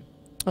against you.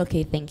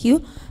 Okay, thank you.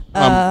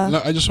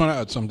 No, I just want to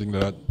add something to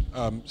that.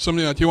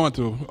 Something that you want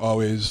to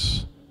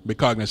always be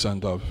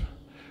cognizant of,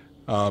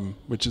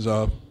 which is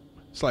a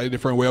slightly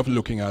different way of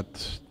looking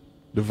at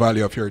the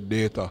value of your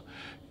data.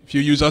 If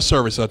you use a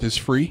service that is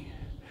free,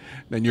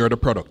 then you're the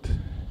product,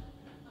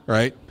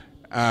 right?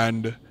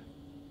 And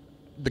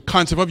the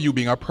concept of you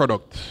being a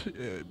product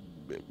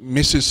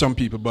misses some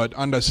people, but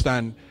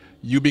understand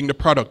you being the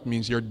product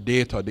means your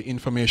data, the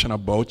information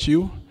about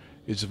you,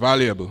 is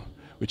valuable,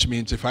 which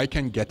means if I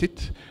can get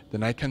it,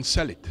 then I can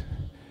sell it.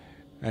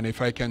 And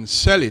if I can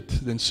sell it,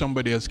 then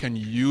somebody else can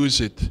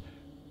use it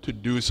to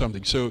do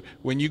something. So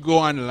when you go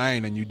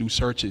online and you do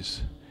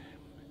searches,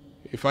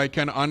 if I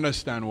can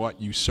understand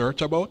what you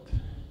search about,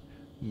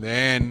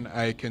 then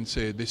I can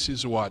say this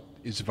is what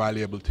is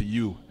valuable to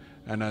you.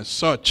 And as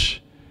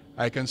such,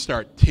 I can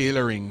start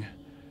tailoring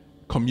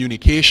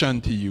communication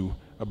to you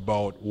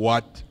about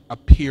what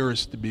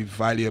appears to be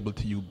valuable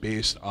to you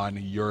based on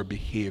your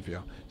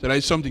behavior. So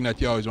that's something that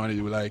you always want to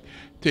do, like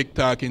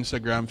TikTok,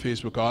 Instagram,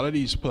 Facebook, all of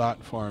these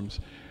platforms.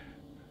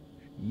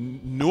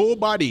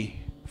 Nobody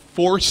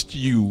forced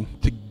you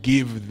to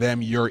give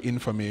them your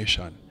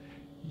information.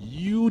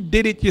 You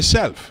did it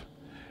yourself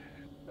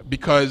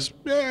because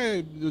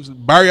the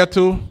barrier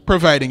to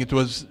providing it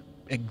was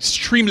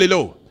extremely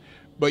low.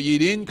 But you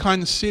didn't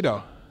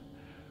consider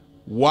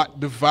what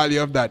the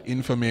value of that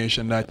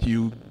information that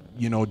you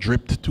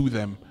dripped to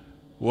them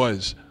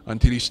was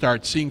until you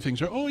start seeing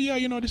things where, oh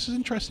yeah, this is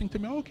interesting to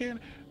me, okay.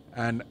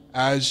 And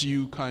as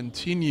you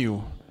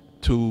continue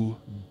to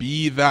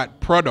be that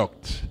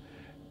product,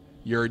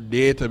 your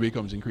data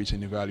becomes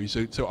increasingly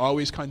valuable. So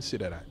always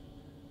consider that.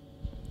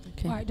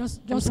 Okay. All right,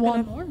 just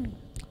one more.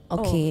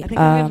 Okay. I think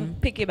I'm going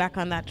to piggyback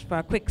on that for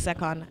a quick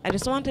second. I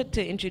just wanted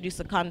to introduce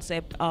the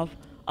concept of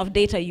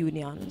data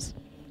unions.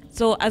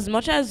 So as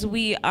much as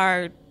we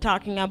are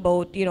talking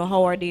about,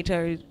 how our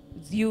data is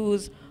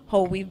used,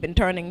 how we've been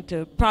turning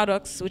to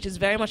products, which is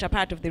very much a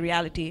part of the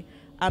reality,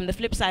 the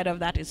flip side of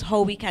that is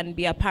how we can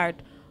be a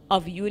part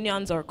of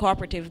unions or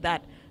cooperative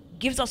that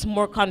gives us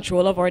more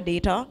control of our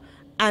data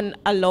and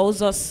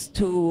allows us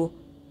to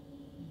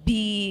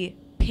be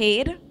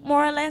paid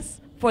more or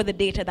less for the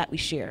data that we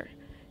share.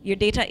 Your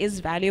data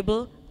is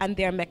valuable, and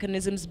there are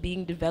mechanisms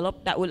being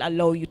developed that will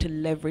allow you to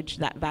leverage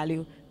that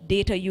value.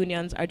 Data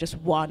unions are just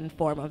one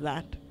form of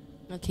that.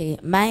 Okay,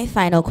 my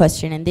final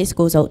question, and this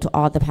goes out to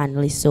all the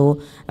panelists.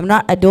 So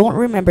I don't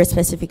remember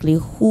specifically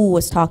who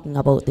was talking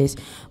about this,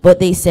 but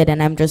they said,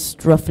 and I'm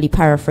just roughly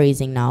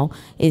paraphrasing now,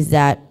 is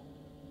that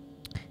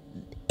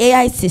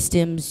AI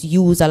systems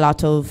use a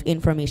lot of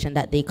information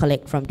that they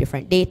collect from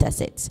different data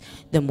sets.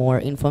 The more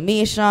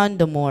information,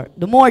 the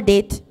more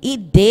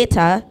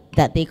data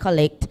that they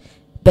collect,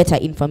 better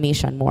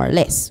information, more or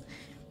less.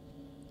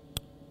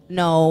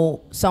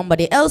 Now,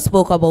 somebody else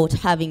spoke about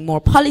having more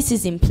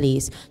policies in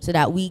place so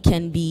that we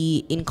can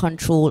be in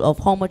control of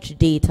how much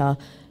data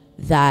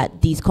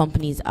that these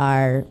companies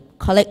are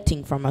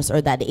collecting from us or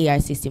that the AI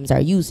systems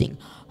are using.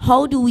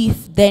 How do we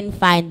then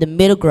find the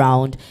middle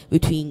ground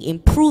between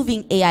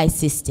improving AI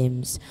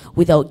systems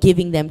without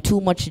giving them too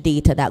much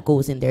data that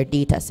goes in their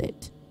data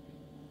set?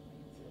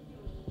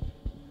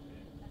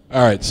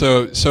 All right,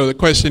 so the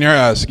question you're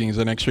asking is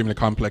an extremely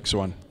complex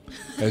one,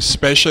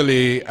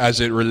 especially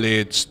as it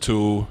relates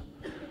to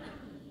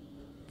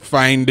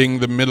finding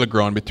the middle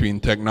ground between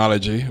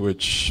technology,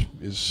 which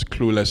is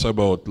clueless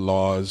about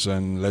laws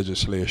and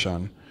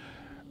legislation,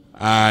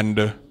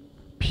 and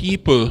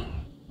people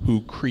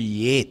who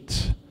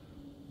create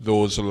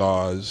those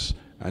laws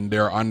and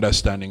their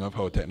understanding of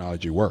how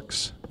technology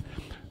works.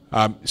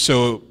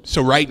 So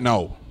right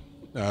now,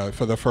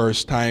 for the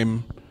first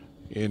time,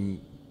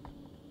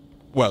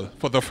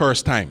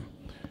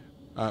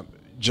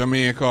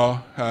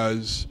 Jamaica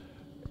has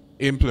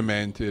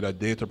implemented a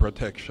data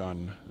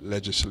protection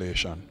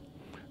legislation.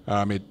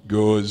 It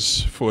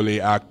goes fully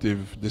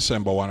active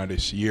December 1 of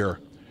this year.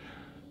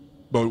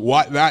 But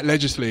what that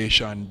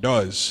legislation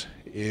does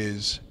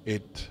is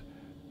it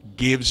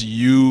gives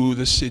you,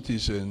 the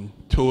citizen,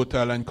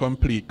 total and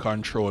complete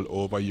control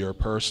over your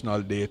personal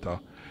data,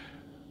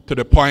 to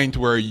the point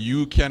where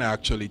you can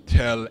actually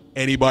tell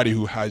anybody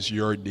who has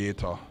your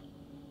data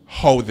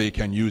how they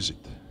can use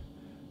it,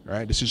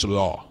 right? This is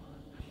law.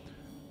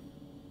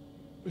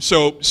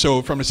 So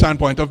from the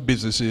standpoint of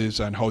businesses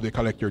and how they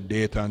collect your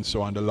data and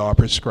so on, the law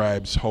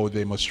prescribes how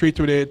they must treat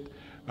with it,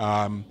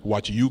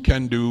 what you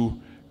can do,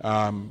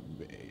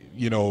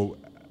 you know,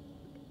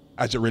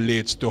 as it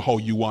relates to how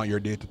you want your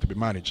data to be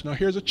managed. Now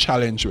here's a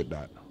challenge with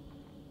that.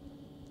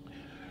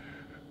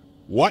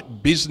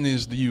 What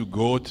business do you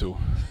go to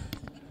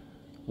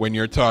when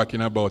you're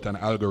talking about an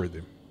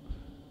algorithm?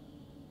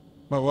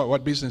 Well,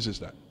 what business is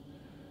that?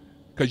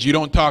 Because you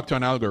don't talk to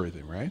an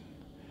algorithm, right?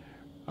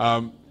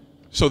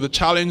 So the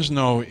challenge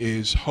now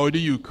is, how do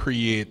you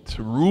create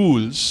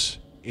rules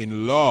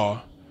in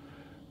law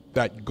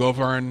that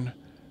govern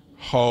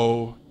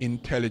how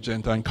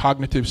intelligent and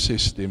cognitive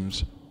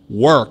systems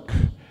work,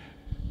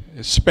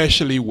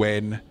 especially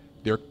when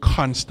they're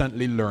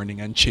constantly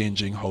learning and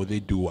changing how they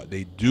do what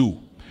they do?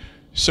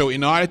 So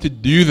in order to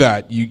do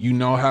that, you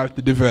now have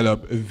to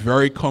develop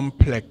very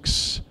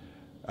complex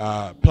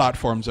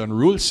platforms and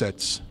rule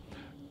sets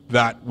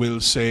that will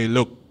say,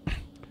 look,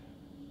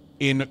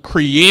 in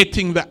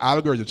creating the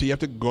algorithm, so you have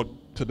to go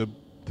to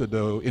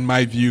the, in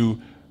my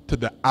view, to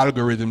the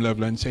algorithm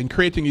level and say, in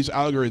creating these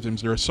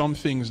algorithms, there are some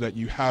things that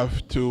you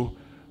have to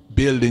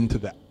build into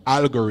the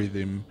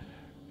algorithm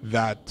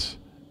that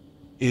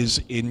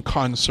is in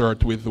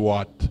concert with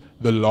what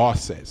the law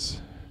says,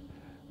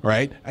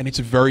 right? And it's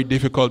very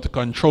difficult to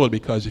control,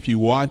 because if you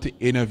want to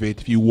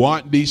innovate, if you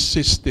want these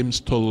systems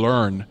to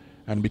learn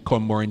and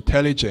become more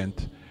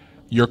intelligent,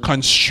 you're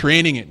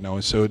constraining it now.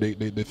 So the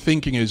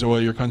thinking is, well,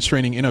 you're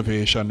constraining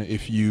innovation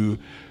if you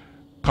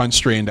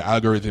constrain the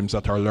algorithms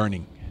that are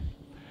learning.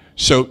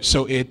 So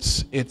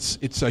it's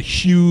a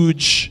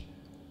huge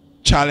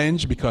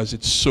challenge, because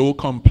it's so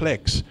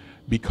complex,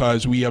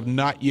 because we have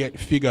not yet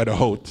figured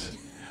out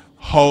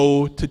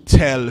how to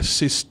tell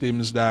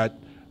systems that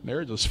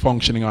they're just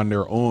functioning on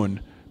their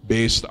own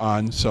based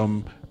on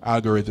some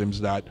algorithms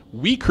that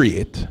we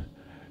create.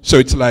 So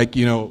it's like,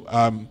 you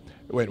know,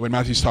 when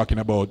Matthew's talking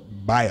about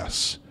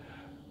bias,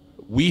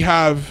 we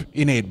have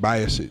innate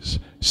biases.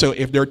 So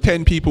if there are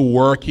 10 people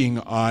working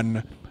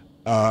on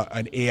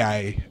an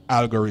AI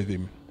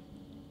algorithm,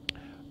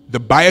 the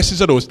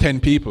biases of those 10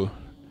 people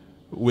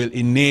will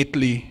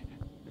innately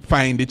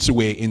find its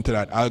way into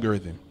that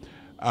algorithm.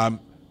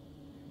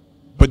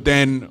 But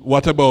then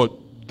what about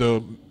the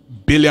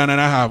 1.5 billion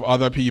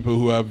other people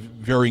who have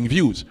varying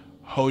views?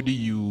 How do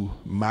you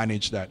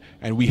manage that?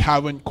 And we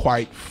haven't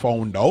quite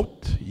found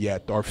out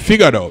yet, or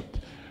figured out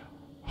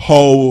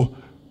how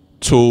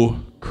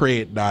to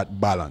create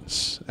that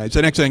balance. It's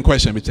an excellent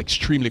question, but it's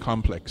extremely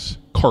complex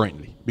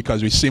currently,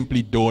 because we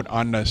simply don't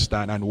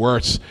understand, and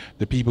worse,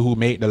 the people who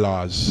make the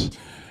laws,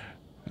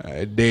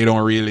 they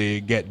don't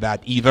really get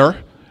that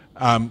either.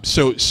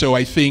 So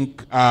I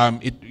think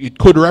it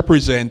could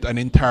represent an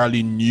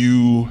entirely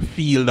new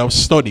field of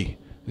study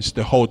as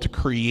to how to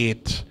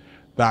create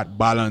that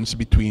balance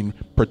between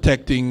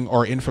protecting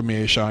our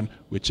information,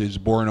 which is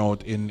borne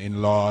out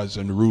in laws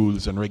and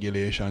rules and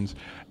regulations,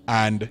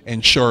 and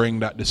ensuring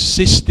that the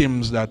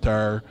systems that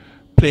are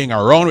playing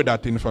around with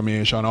that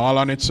information all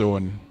on its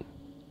own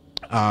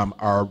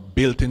are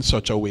built in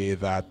such a way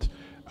that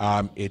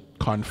it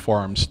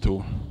conforms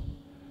to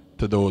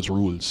those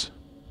rules.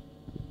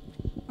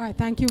 All right,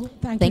 thank you,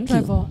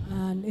 Trevor.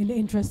 And in the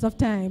interest of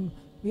time,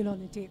 we'll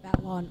only take that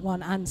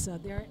one answer.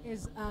 There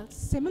is a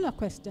similar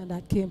question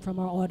that came from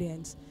our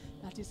audience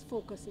that is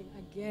focusing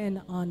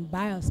again on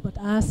bias, but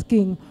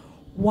asking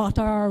what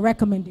are our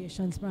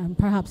recommendations, and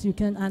perhaps you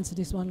can answer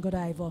this one,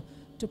 Godiva,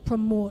 to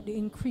promote the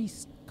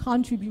increased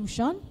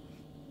contribution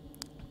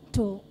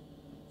to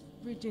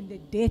bridging the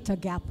data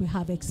gap we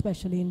have,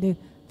 especially in the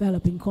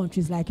developing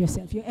countries like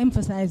yourself. You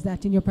emphasized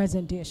that in your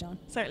presentation.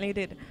 Certainly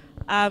did.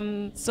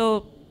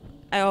 So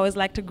I always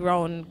like to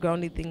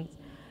grounded things.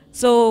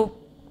 So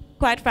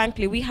quite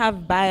frankly, we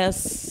have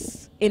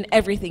bias in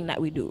everything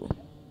that we do,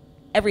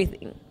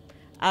 everything.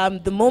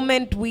 The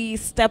moment we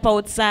step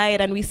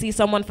outside and we see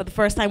someone for the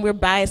first time, we're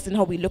biased in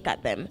how we look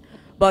at them.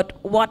 But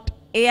what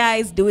AI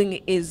is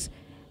doing is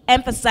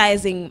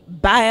emphasizing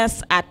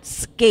bias at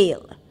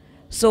scale.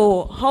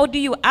 So how do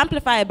you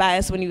amplify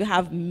bias when you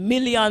have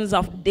millions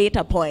of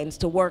data points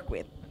to work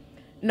with?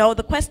 Now,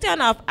 the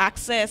question of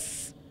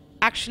access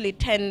actually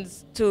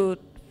tends to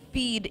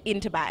feed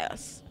into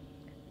bias.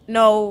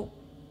 Now,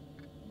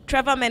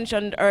 Trevor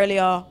mentioned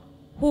earlier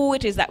who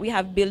it is that we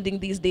have building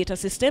these data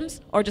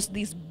systems, or just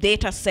these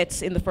data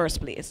sets in the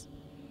first place.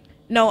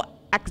 Now,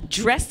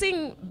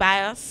 addressing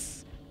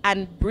bias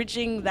and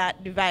bridging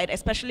that divide,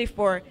 especially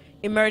for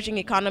emerging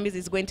economies,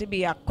 is going to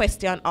be a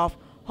question of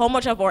how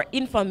much of our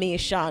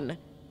information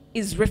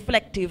is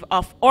reflective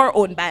of our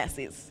own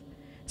biases.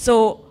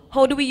 So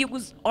how do we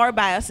use our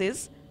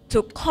biases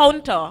to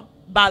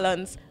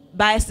counterbalance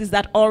biases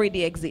that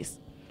already exist?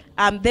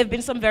 There have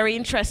been some very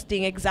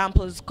interesting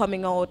examples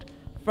coming out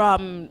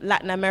from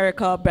Latin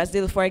America,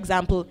 Brazil, for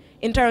example,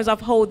 in terms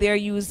of how they're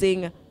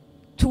using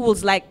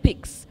tools like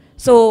Pix.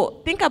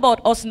 So think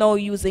about us now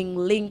using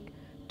Link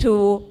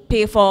to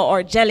pay for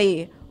our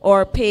jelly,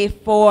 or pay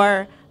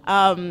for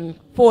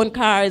phone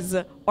cards,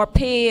 or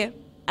pay,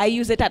 I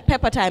used it at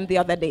Pepper Time the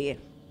other day.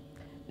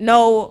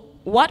 Now,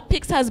 what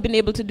Pix has been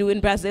able to do in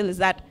Brazil is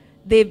that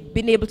they've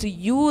been able to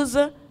use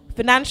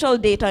financial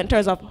data in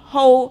terms of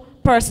how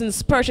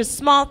persons purchase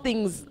small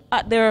things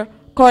at their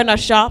corner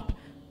shop,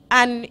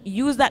 and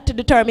use that to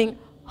determine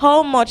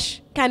how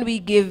much can we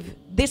give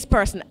this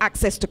person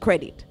access to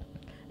credit.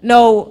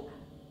 Now,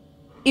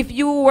 if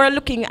you were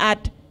looking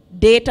at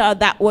data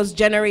that was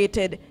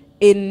generated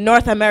in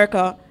North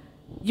America,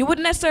 you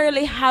wouldn't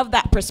necessarily have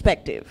that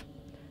perspective.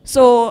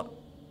 So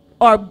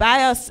our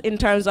bias in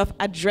terms of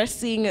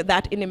addressing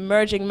that in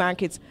emerging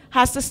markets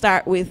has to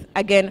start with,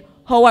 again,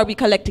 how are we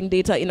collecting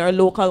data in our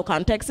local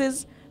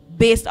contexts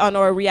based on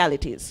our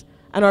realities?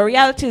 And our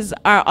realities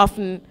are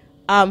often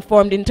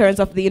formed in terms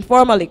of the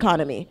informal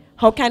economy.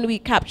 How can we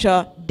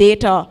capture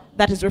data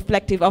that is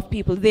reflective of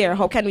people there?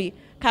 How can we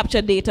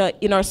capture data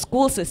in our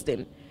school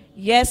system?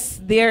 Yes,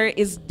 there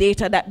is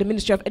data that the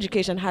Ministry of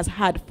Education has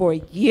had for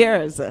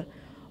years,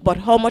 but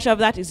how much of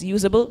that is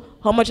usable?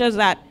 How much of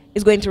that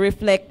is going to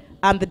reflect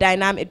the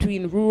dynamic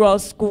between rural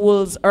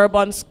schools,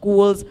 urban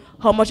schools?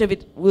 How much of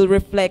it will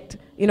reflect,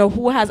 you know,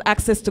 who has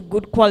access to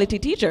good quality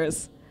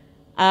teachers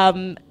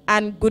and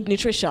good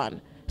nutrition?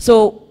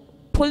 So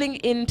pulling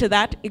into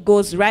that, it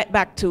goes right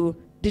back to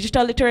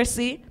digital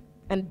literacy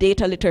and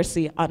data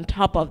literacy on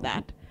top of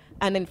that.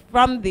 And then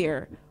from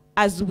there,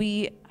 as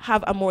we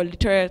have a more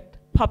literate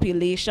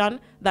population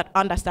that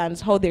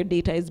understands how their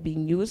data is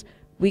being used,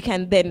 we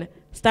can then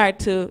start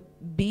to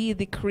be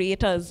the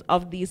creators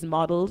of these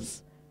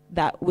models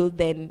that will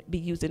then be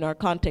used in our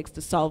context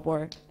to solve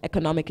our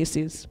economic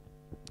issues.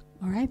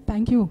 All right,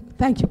 thank you.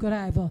 Thank you,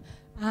 Godiva.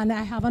 And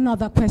I have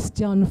another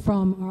question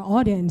from our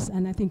audience,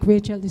 and I think,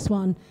 Rachel, this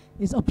one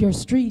is up your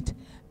street.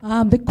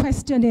 The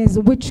question is,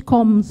 which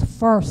comes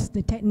first,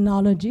 the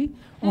technology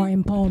or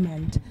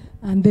empowerment?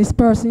 And this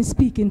person is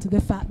speaking to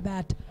the fact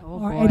that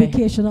our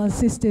educational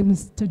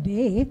systems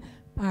today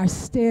are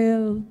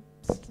still,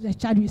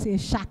 shall we say,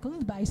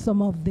 shackled by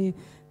some of the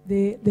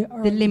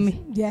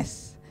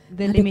yes.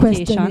 The and limitation. The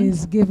question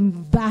is,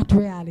 given that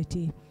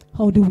reality,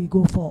 how do we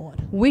go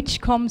forward?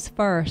 Which comes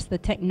first, the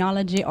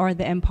technology or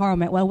the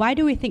empowerment? Well, why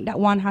do we think that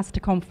one has to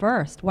come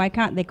first? Why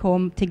can't they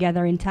come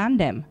together in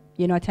tandem?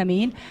 You know what I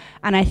mean?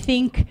 And I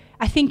think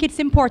it's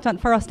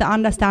important for us to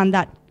understand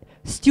that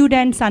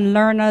students and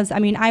learners, I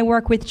mean, I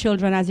work with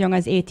children as young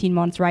as 18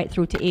 months right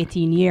through to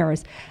 18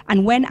 years.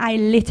 And when I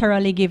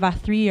literally give a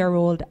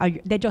 3-year-old,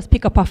 they just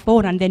pick up a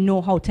phone and they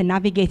know how to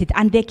navigate it,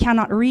 and they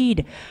cannot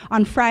read.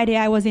 On Friday,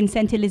 I was in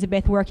St.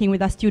 Elizabeth working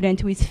with a student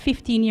who is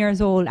 15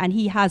 years old, and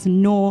he has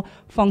no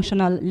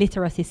functional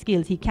literacy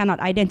skills. He cannot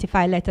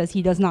identify letters.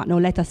 He does not know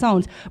letter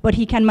sounds, but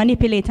he can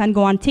manipulate and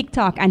go on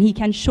TikTok, and he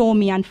can show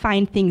me and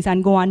find things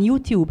and go on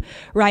YouTube,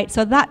 right?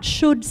 So that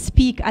should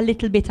speak a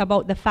little bit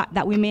about the fact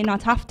that we may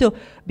not have to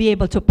be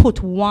able to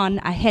put one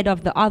ahead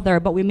of the other,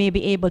 but we may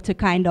be able to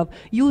kind of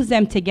use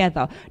them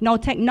together. Now,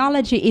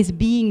 technology is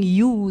being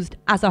used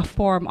as a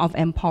form of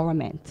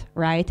empowerment,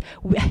 right?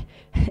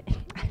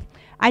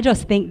 I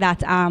just think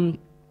that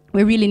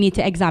we really need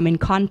to examine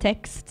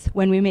context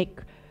when we make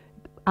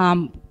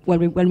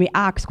when we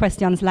ask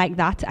questions like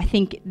that. I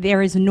think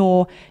there is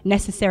no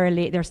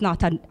necessarily, there's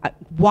not a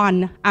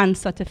one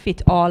answer to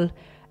fit all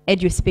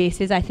edu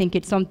spaces. I think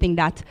it's something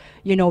that,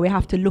 you know, we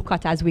have to look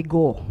at as we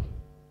go.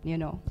 You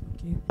know.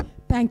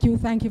 Thank you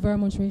very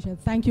much, Rachel.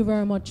 Thank you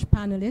very much,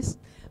 panelists.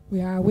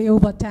 We are way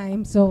over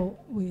time, so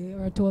we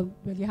are told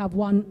well, you have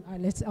one.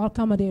 Let's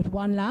accommodate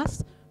one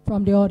last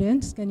from the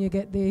audience. Can you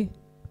get the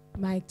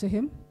mic to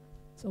him?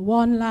 So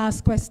one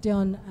last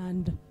question,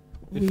 and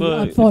if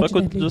I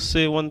could just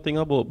say one thing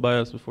about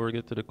bias before we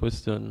get to the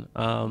question.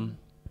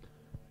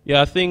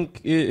 Yeah, I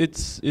think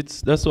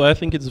that's why I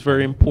think it's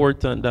very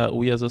important that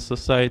we as a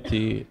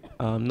society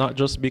not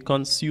just be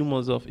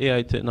consumers of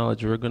AI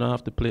technology. We're going to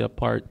have to play a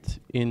part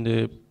in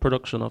the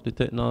production of the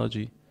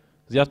technology.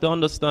 You have to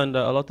understand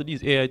that a lot of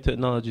these AI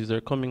technologies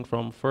are coming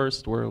from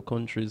first world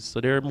countries,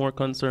 so they're more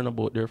concerned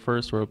about their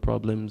first world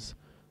problems.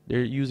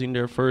 They're using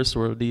their first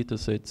world data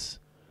sets.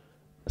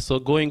 So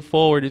going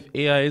forward, if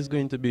AI is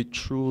going to be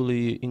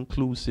truly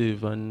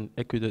inclusive and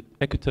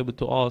equitable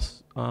to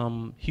us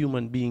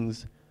human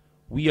beings,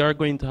 we are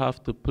going to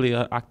have to play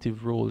an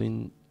active role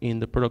in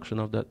the production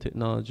of that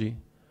technology.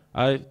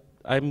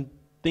 I'm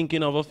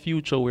thinking of a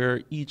future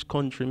where each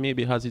country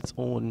maybe has its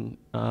own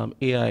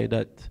AI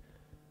that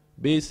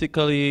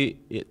basically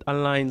it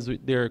aligns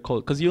with their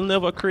culture. Because you'll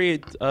never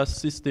create a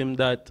system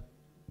that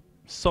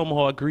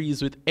somehow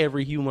agrees with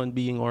every human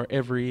being or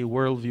every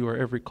worldview or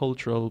every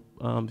cultural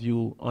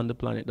view on the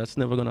planet. That's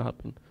never going to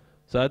happen.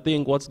 So I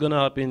think what's going to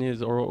happen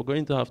is, or what we're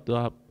going to have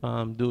to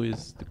do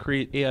is to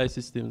create AI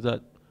systems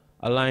that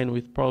align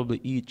with probably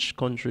each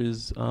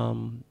country's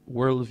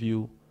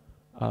worldview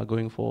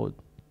going forward.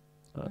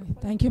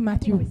 Thank you,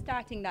 Matthew. We're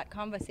starting that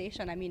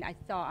conversation. I mean, I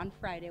saw on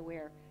Friday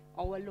where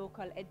our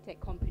local edtech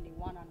company,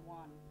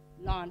 One-on-One,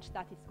 launched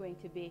that it's going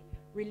to be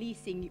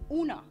releasing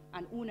Una,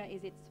 and Una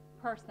is its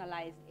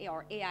personalized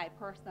or AI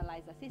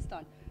personalized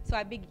assistant. So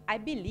I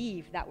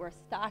believe that we're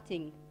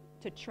starting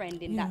to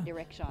trend in that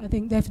direction. I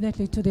think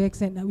definitely to the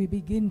extent that we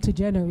begin to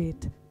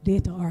generate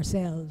data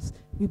ourselves,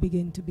 we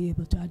begin to be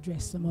able to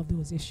address some of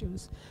those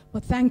issues.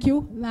 But thank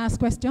you. Last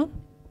question.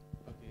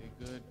 Okay,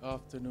 good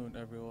afternoon,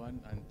 everyone,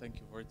 and thank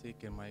you for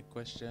taking my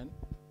question.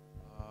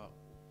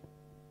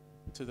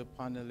 To the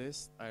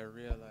panelists, I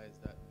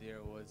realized that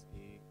there was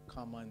a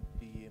common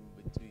theme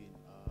between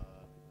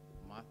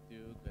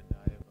Matthew,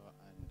 Godiva,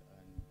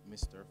 and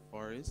Mr.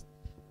 Forrest.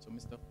 So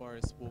Mr.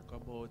 Forrest spoke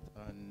about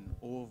an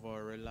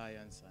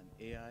over-reliance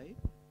on AI.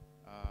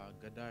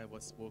 Godiva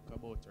spoke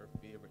about her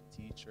favorite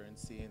teacher and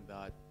saying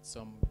that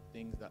some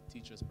things that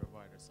teachers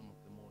provide are some of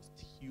the most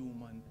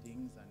human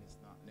things, and it's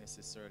not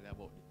necessarily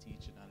about the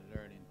teaching and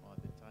learning all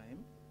the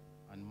time.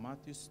 And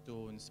Matthew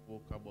Stone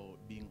spoke about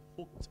being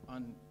hooked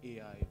on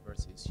AI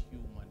versus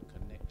human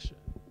connection.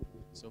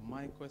 So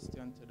my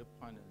question to the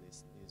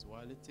panelists is,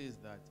 while it is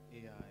that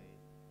AI,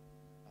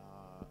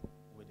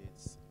 with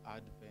its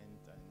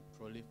advent and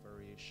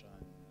proliferation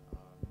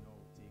now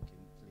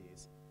taking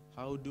place,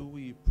 how do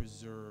we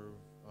preserve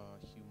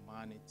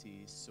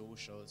humanity,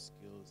 social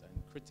skills,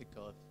 and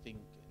critical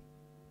thinking?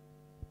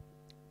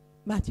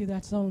 Matthew,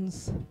 that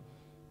sounds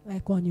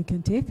like one you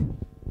can take.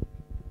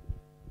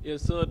 Yeah,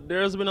 so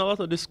there's been a lot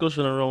of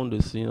discussion around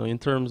this, you know, in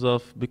terms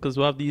of, because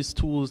we have these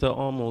tools that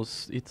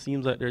almost, it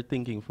seems like they're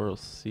thinking for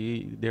us.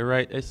 See, they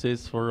write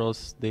essays for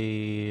us,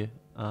 they,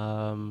 you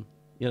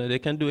know, they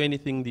can do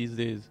anything these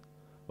days.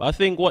 But I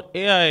think what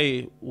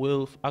AI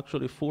will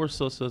actually force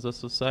us as a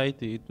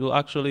society, it will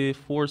actually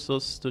force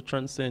us to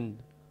transcend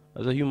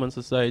as a human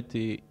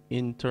society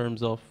in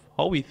terms of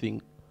how we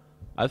think.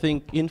 I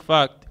think, in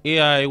fact,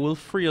 AI will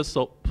free us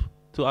up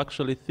to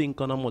actually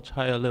think on a much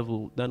higher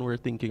level than we're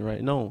thinking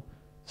right now.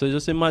 So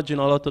just imagine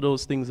a lot of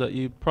those things that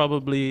you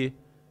probably,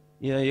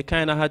 you know, you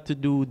kind of had to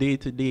do day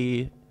to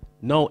day.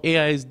 Now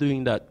AI is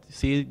doing that.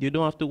 See, you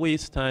don't have to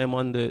waste time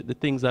on the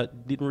things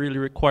that didn't really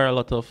require a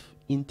lot of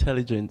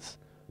intelligence.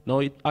 Now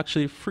it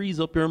actually frees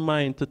up your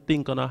mind to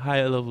think on a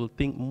higher level,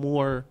 think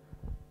more,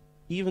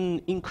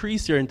 even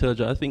increase your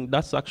intelligence. I think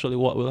that's actually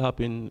what will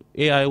happen.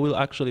 AI will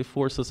actually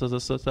force us as a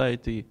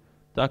society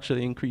to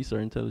actually increase our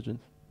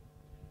intelligence.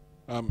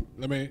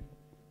 Let me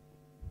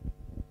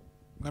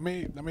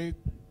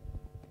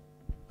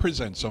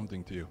present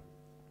something to you.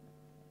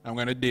 I'm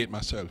going to date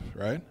myself,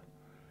 right?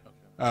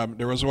 Okay.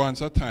 There was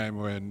once a time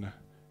when,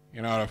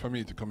 in order for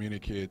me to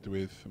communicate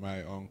with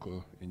my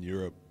uncle in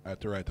Europe, I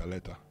had to write a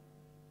letter.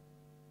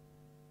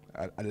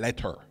 A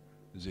letter,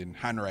 as in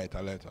handwrite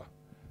a letter.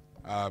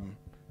 I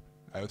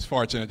was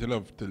fortunate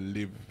enough to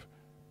live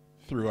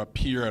through a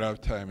period of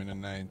time in the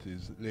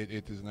 90s, late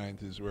 80s,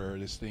 90s, where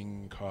this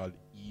thing called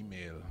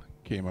email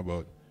came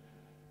about.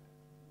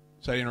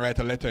 So I didn't write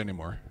a letter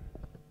anymore.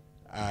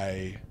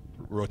 I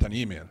wrote an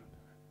email.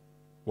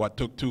 What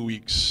took 2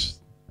 weeks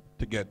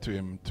to get to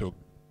him took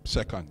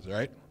seconds,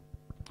 right?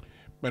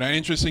 But an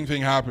interesting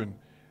thing happened.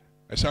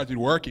 I started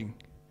working,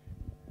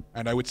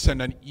 and I would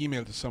send an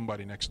email to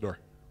somebody next door.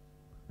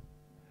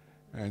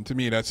 And to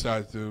me, that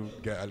started to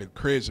get a little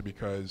crazy,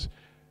 because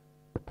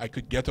I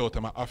could get out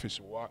of my office,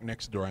 walk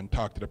next door, and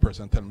talk to the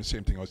person and tell them the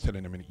same thing I was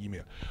telling them in the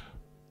email.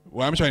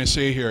 What I'm trying to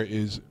say here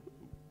is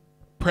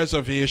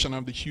preservation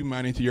of the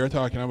humanity you're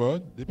talking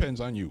about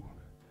depends on you.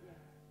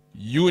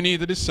 You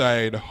need to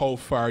decide how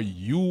far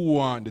you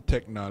want the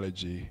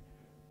technology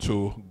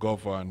to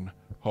govern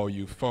how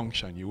you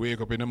function. You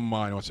wake up in the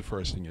morning, what's the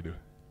first thing you do?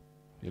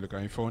 You look at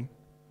your phone?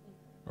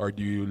 Or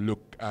do you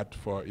look at,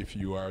 for if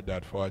you are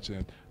that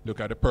fortunate, look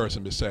at the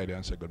person beside you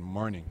and say good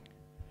morning?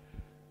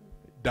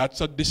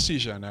 That's a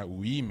decision that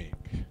we make.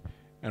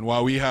 And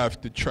what we have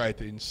to try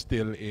to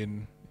instill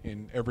in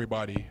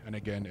everybody, and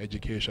again,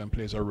 education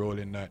plays a role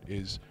in that,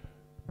 is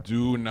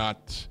do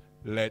not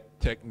let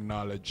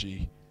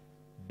technology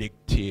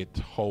dictate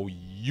how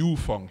you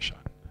function.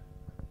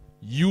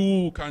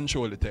 You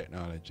control the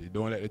technology.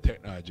 Don't let the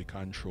technology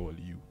control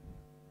you.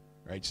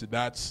 Right? So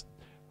that's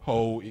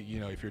how, you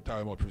know, if you're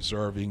talking about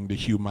preserving the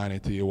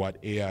humanity, what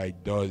AI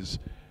does,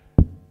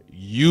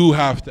 you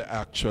have to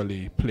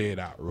actually play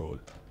that role.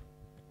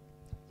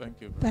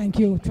 Thank you. Thank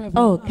you, Trevor.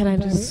 Oh, can I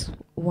just,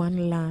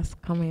 one last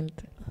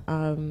comment,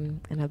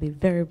 and I'll be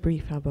very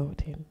brief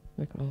about it.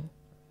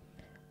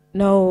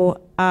 No,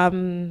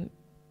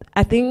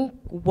 I think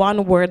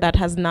one word that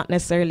has not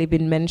necessarily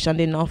been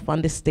mentioned enough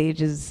on this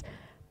stage is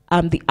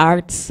the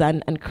arts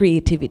and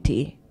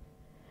creativity.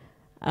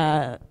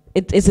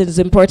 It is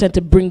important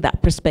to bring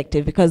that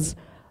perspective, because,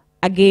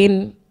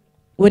 again,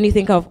 when you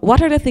think of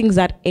what are the things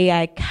that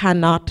AI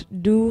cannot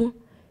do,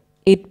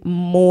 it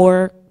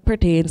more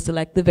pertains to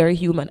like the very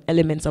human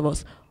elements of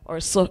us, or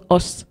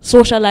us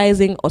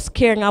socializing, us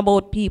caring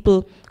about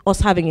people, us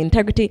having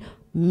integrity,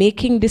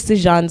 making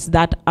decisions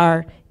that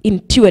are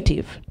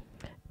intuitive.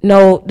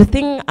 Now, the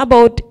thing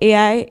about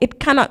AI, it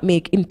cannot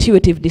make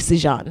intuitive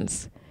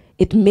decisions.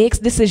 It makes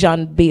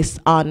decisions based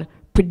on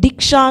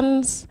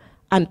predictions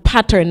and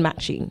pattern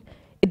matching.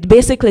 It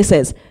basically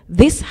says,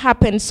 this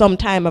happened some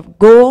time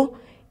ago.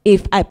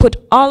 If I put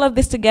all of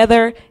this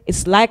together,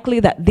 it's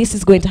likely that this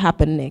is going to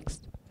happen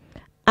next.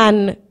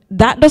 And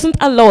that doesn't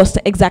allow us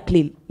to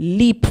exactly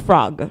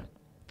leapfrog.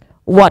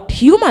 What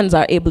humans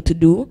are able to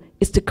do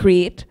is to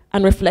create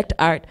and reflect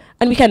art,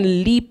 and we can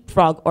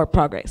leapfrog our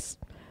progress.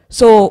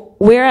 So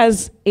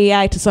whereas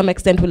AI to some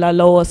extent will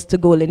allow us to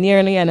go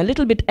linearly and a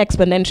little bit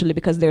exponentially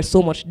because there's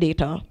so much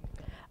data,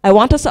 I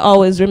want us to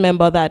always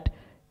remember that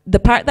the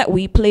part that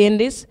we play in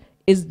this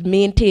is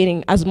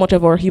maintaining as much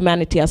of our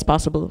humanity as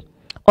possible.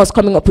 Us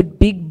coming up with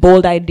big,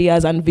 bold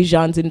ideas and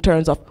visions in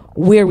terms of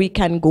where we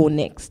can go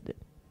next.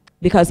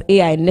 Because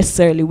AI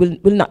necessarily will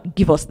not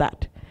give us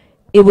that.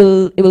 It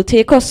will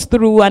take us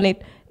through, and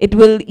it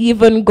will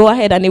even go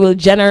ahead and it will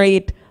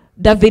generate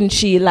Da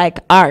Vinci-like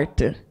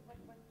art.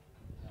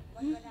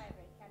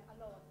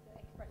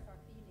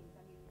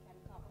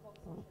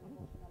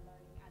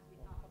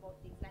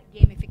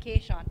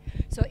 Gamification.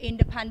 So in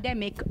the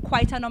pandemic,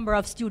 quite a number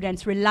of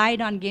students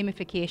relied on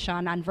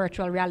gamification and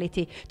virtual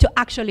reality to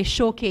actually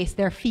showcase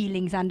their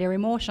feelings and their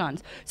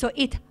emotions. So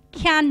it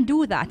can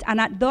do that,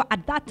 and at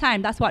that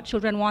time, that's what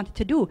children wanted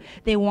to do.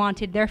 They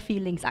wanted their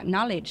feelings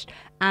acknowledged,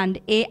 and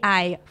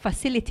AI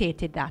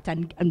facilitated that,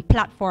 and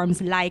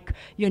platforms like,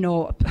 you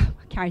know,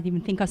 I can't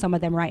even think of some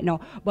of them right now,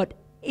 but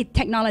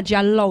technology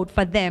allowed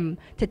for them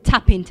to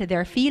tap into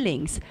their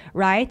feelings,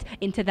 right?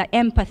 Into the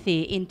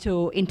empathy,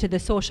 into the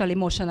social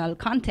emotional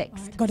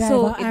context. Right,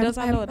 so it does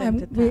allow them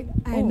to tap.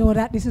 I know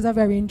that this is a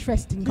very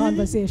interesting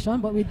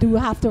conversation, but we do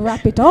have to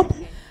wrap it up.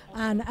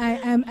 And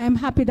I'm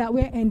happy that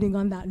we're ending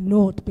on that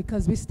note,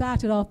 because we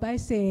started off by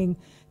saying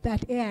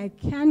that AI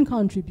can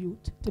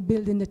contribute to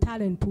building the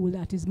talent pool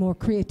that is more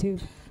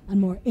creative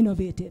and more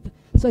innovative.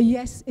 So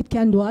yes, it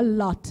can do a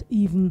lot,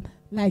 even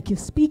like you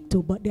speak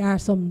to, but there are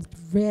some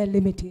rare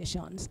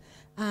limitations.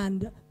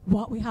 And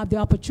what we have the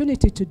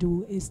opportunity to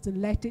do is to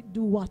let it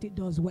do what it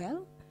does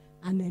well,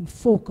 and then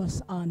focus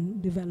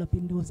on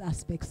developing those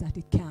aspects that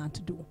it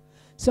can't do.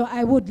 So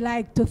I would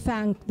like to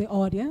thank the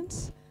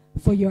audience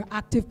for your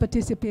active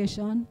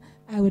participation.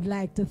 I would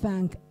like to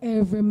thank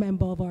every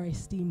member of our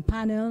esteemed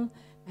panel.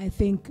 I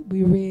think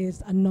we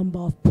raised a number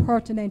of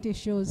pertinent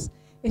issues.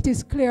 It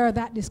is clear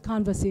that this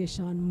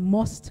conversation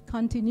must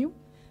continue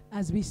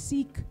as we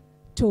seek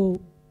to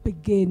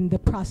begin the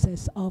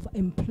process of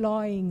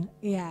employing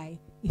AI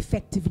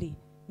effectively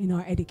in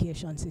our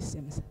education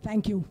systems.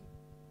 Thank you.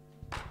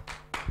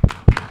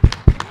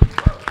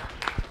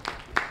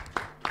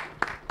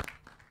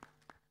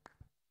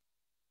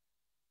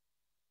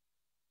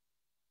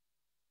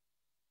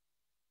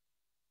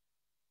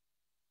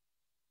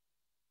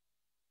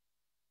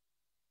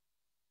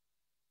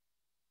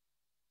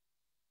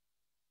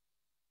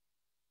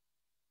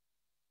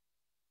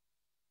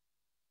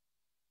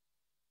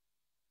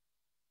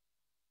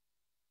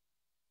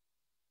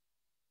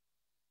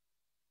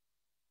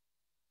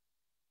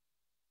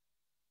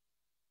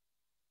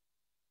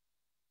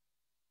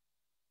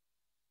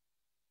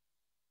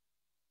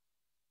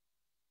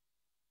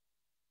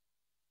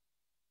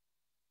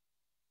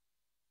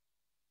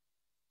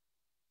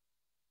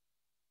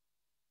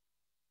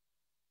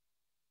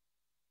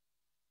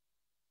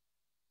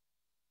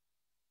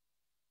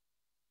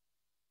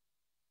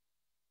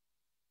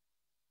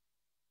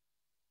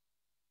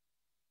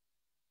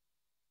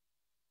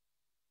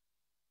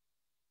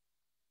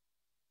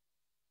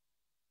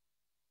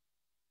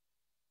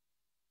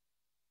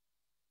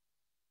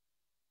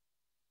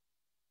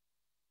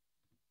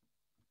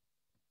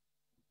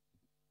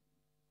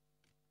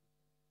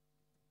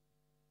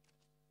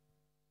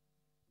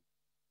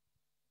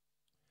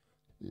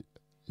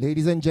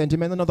 Ladies and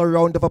gentlemen, another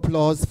round of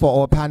applause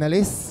for our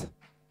panelists.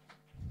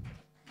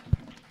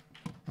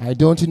 I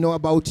don't know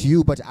about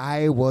you, but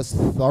I was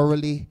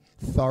thoroughly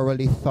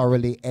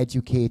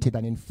educated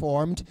and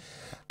informed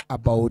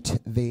about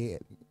the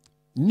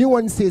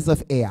nuances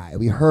of AI.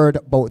 We heard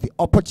about the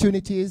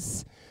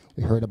opportunities,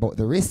 we heard about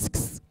the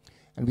risks,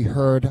 and we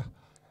heard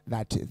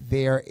that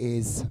there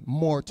is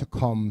more to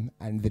come,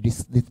 and the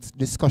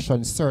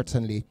discussion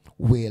certainly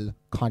will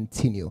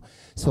continue.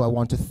 So I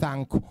want to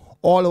thank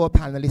all our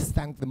panelists,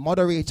 thank the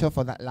moderator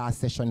for that last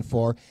session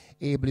for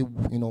ably,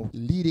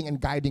 leading and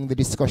guiding the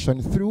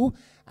discussion through,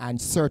 and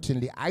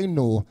certainly I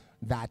know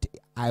that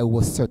I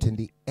was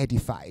certainly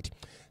edified.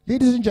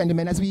 Ladies and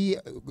gentlemen, as we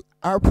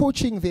are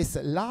approaching this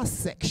last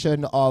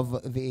section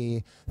of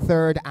the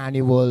 3rd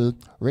annual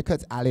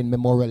Rickert Allen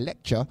Memorial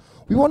Lecture,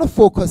 we want to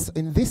focus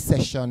in this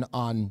session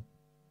on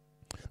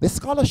the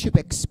scholarship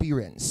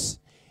experience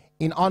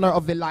in honor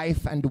of the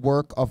life and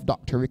work of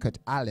Dr. Rickert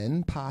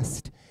Allen,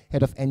 past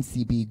head of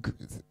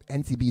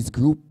NCB's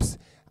Group's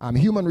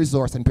Human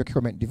Resource and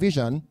Procurement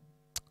Division.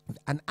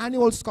 An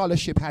annual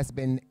scholarship has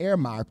been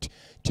earmarked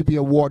to be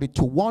awarded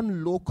to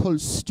one local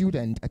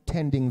student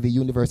attending the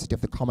University of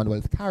the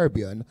Commonwealth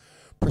Caribbean,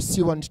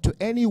 pursuant to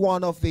any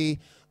one of the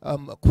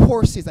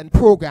courses and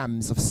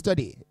programs of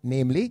study,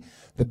 namely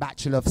the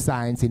Bachelor of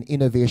Science in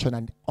Innovation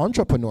and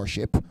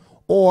Entrepreneurship,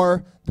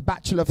 or the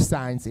Bachelor of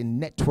Science in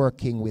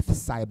Networking with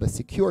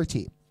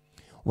Cybersecurity.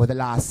 over the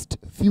last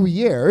few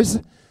years,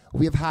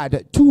 we have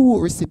had 2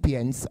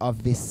 recipients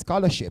of this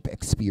scholarship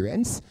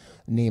experience,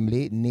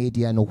 namely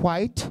Nadeen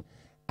White,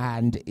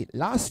 and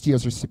last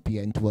year's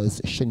recipient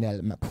was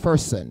Shanelle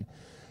McPherson.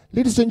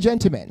 Ladies and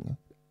gentlemen,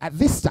 at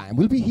this time,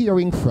 we'll be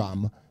hearing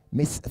from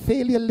Miss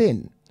Thalia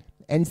Lynn,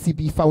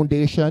 NCB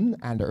Foundation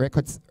and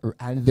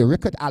the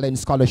Rickert Allen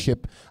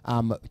Scholarship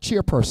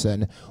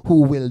chairperson,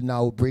 who will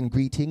now bring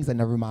greetings and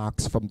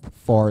remarks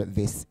for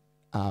this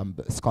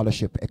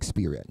scholarship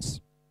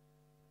experience.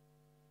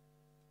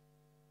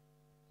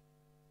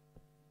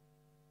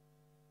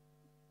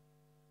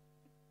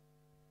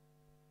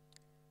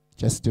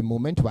 Just a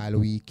moment while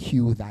we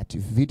cue that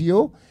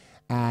video.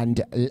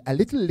 And a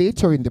little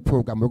later in the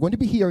program, we're going to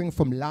be hearing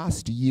from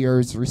last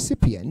year's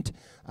recipient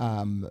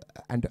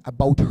and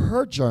about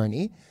her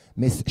journey,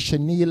 Miss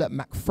Shanelle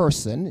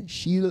McPherson.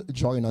 She'll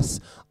join us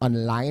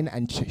online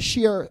and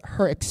share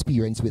her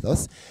experience with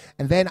us.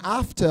 And then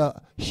after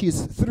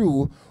she's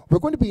through, we're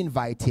going to be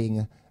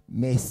inviting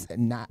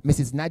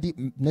Mrs.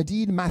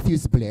 Nadeen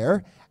Matthews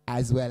Blair,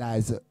 as well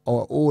as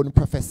our own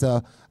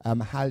Professor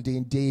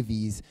Haldane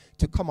Davies,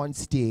 to come on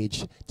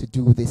stage to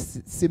do this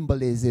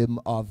symbolism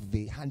of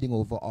the handing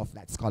over of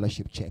that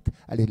scholarship check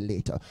a little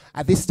later.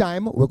 At this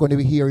time, we're going to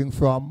be hearing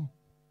from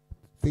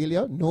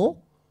Thalia.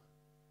 No?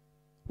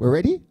 We're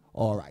ready?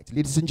 All right.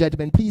 Ladies and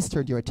gentlemen, please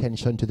turn your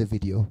attention to the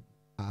video,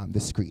 the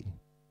screen.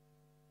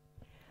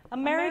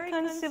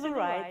 American civil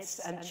rights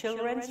and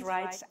children's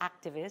rights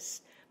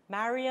activist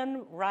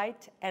Marian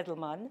Wright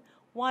Edelman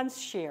once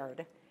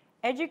shared,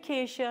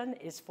 "Education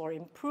is for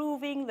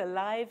improving the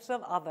lives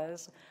of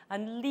others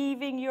and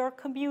leaving your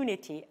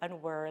community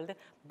and world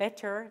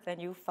better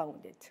than you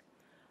found it."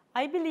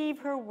 I believe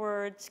her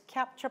words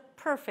capture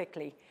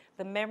perfectly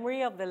the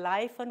memory of the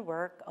life and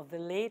work of the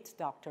late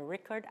Dr.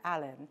 Rickert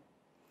Allen.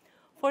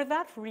 For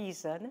that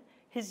reason,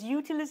 his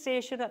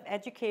utilization of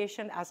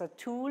education as a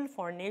tool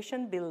for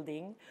nation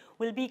building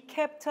will be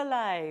kept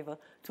alive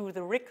through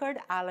the Rickert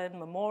Allen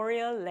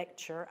Memorial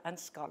Lecture and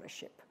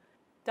Scholarship.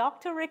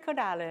 Dr. Rickert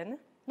Allen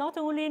not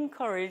only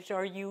encouraged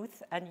our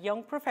youth and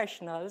young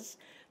professionals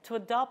to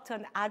adopt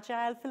an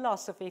agile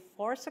philosophy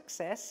for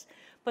success,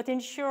 but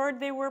ensured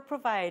they were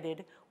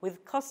provided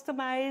with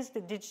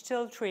customized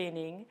digital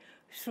training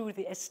through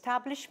the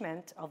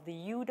establishment of the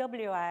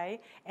UWI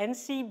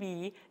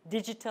NCB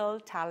Digital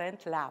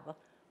Talent Lab.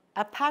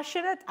 A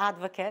passionate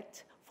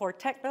advocate for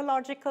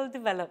technological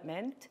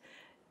development,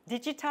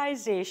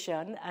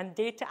 digitization, and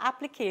data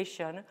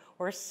application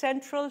were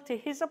central to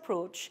his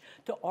approach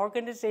to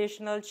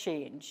organizational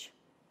change.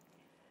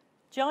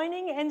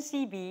 Joining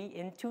NCB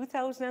in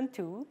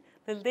 2002,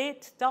 the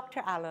late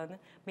Dr. Allen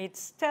made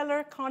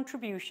stellar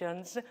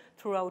contributions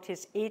throughout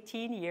his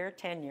 18-year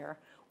tenure,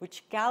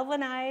 which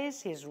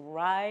galvanized his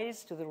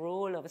rise to the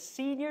role of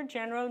Senior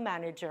General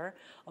Manager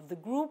of the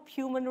Group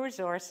Human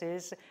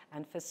Resources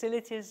and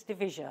Facilities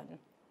Division.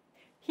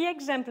 He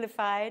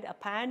exemplified a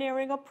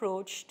pioneering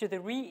approach to the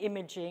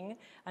re-imaging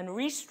and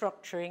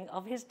restructuring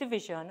of his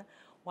division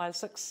while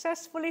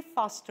successfully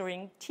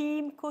fostering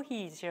team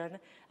cohesion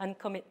and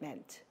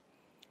commitment.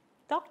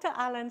 Dr.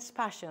 Allen's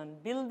passion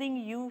building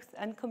youth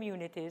and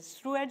communities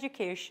through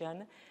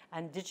education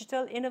and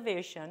digital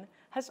innovation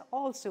has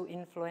also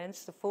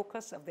influenced the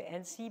focus of the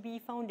NCB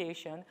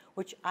Foundation,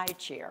 which I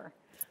chair.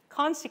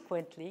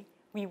 Consequently,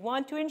 we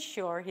want to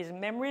ensure his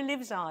memory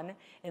lives on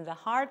in the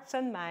hearts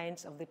and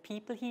minds of the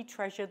people he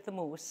treasured the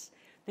most,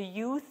 the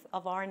youth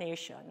of our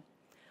nation.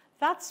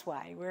 That's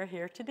why we're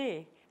here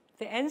today.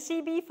 The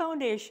NCB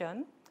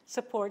Foundation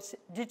supports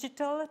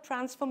digital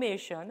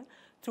transformation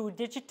through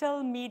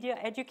digital media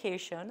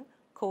education,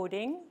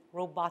 coding,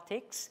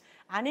 robotics,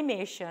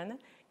 animation,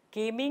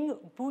 gaming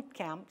boot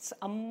camps,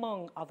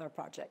 among other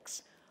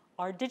projects.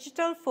 Our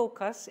digital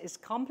focus is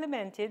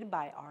complemented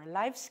by our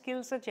life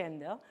skills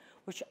agenda,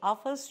 which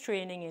offers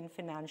training in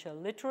financial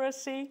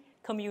literacy,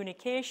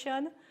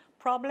 communication,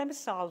 problem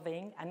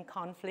solving, and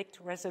conflict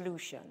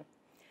resolution.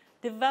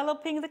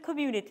 Developing the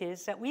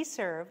communities that we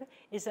serve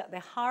is at the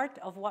heart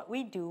of what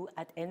we do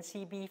at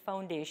NCB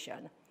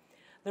Foundation.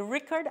 The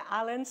Rickert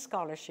Allen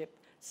Scholarship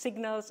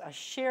signals a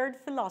shared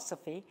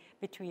philosophy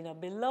between a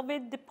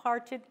beloved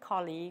departed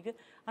colleague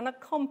and a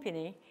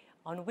company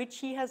on which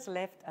he has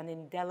left an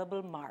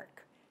indelible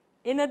mark.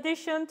 In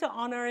addition to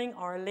honoring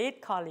our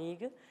late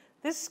colleague,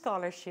 this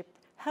scholarship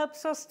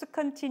helps us to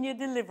continue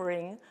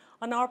delivering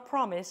on our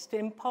promise to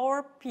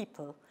empower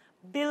people,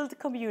 build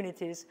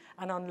communities,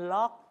 and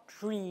unlock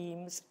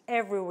dreams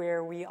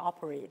everywhere we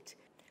operate.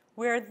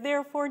 We are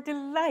therefore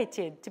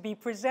delighted to be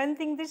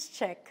presenting this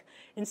check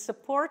in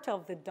support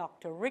of the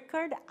Dr.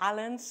 Rickert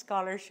Allen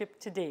Scholarship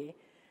today.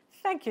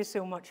 Thank you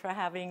so much for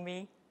having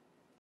me.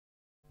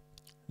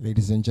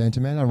 Ladies and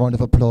gentlemen, a round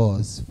of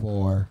applause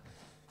for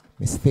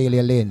Ms.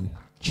 Thalia Lynn,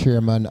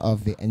 Chairman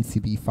of the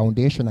NCB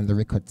Foundation and the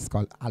Rickert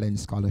Allen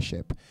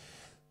Scholarship.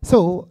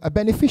 So, a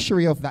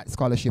beneficiary of that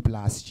scholarship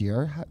last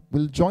year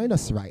will join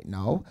us right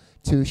now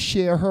to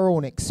share her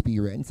own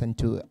experience and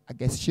to, I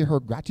guess, share her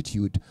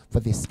gratitude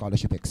for this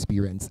scholarship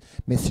experience.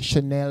 Ms.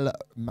 Shanelle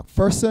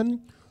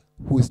McPherson,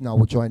 who is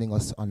now joining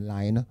us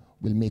online,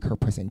 will make her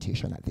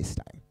presentation at this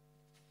time.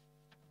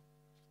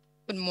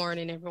 Good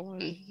morning,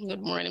 everyone.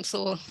 Good morning. I'm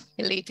so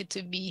elated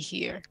to be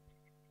here.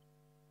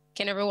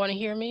 Can everyone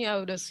hear me, I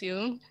would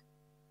assume?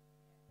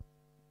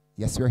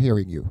 Yes, we're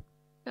hearing you.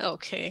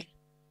 Okay,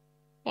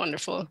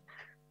 wonderful.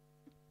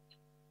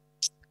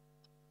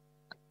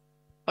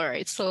 All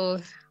right,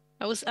 so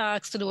I was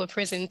asked to do a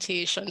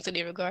presentation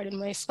today regarding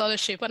my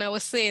scholarship, and I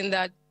was saying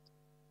that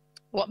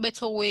what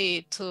better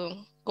way to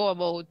go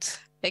about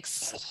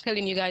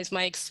telling you guys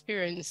my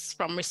experience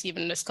from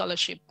receiving the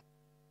scholarship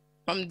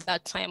from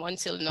that time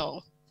until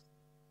now,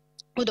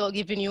 without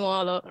giving you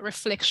all a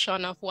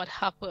reflection of what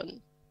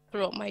happened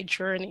throughout my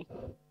journey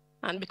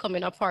and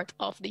becoming a part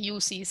of the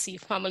UCC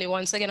family.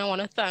 Once again, I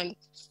want to thank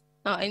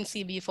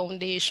NCB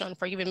Foundation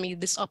for giving me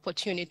this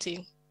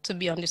opportunity to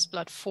be on this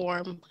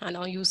platform, and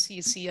on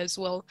UCC as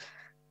well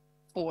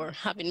for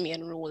having me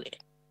enroll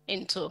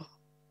into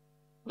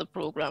the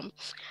program.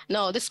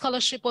 Now, this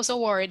scholarship was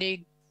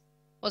awarded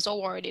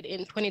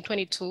in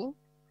 2022.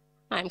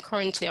 I'm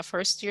currently a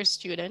first-year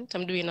student.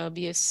 I'm doing a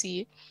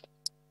BSc,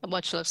 a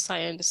Bachelor of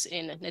Science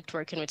in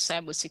Networking with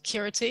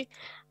Cybersecurity.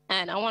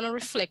 And I want to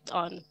reflect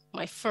on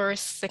my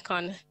first,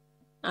 second,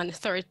 and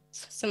third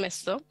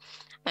semester,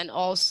 and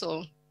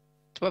also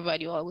to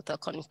provide you all with a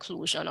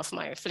conclusion of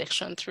my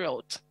reflection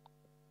throughout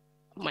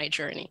my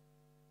journey.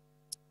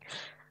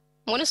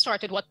 I want to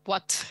start with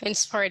what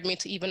inspired me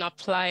to even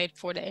apply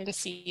for the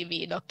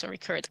NCB Dr.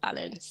 Rickert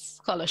Allen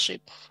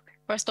Scholarship.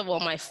 First of all,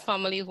 my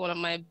family is one of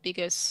my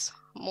biggest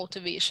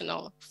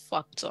motivational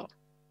factor. All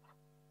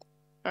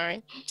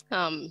right.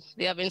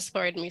 They have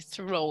inspired me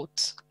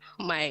throughout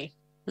my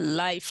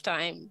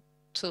lifetime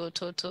to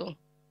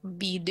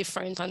be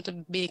different and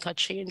to make a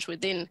change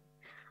within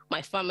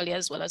my family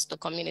as well as the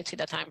community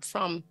that I'm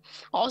from.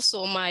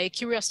 Also, my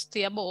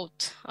curiosity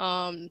about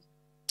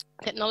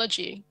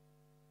technology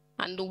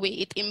and the way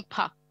it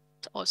impacts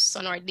us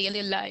on our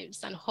daily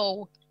lives, and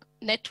how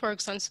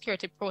networks and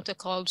security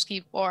protocols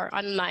keep our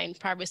online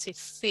privacy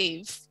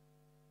safe,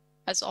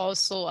 has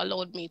also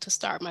allowed me to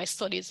start my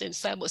studies in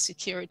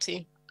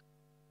cybersecurity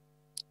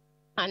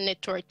and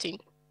networking.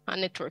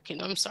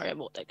 I'm sorry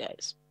about that,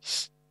 guys.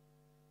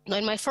 Now,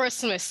 in my first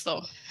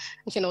semester,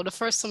 the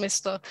first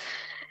semester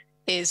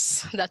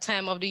is that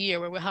time of the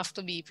year where we have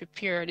to be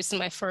prepared. This is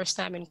my first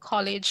time in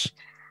college.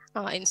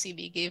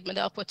 NCB gave me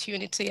the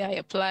opportunity. I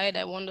applied,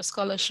 I won the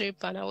scholarship,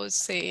 and I would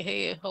say,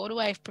 hey, how do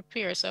I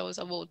prepare? So it was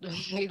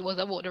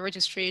about the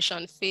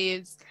registration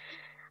phase,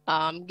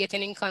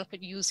 getting in contact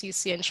with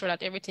UCC, ensure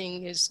that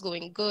everything is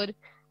going good,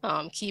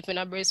 keeping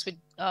abreast with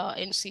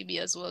NCB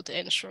as well to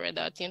ensure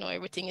that,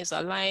 everything is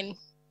aligned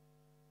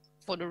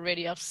for the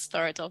ready of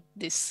start of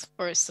this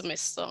first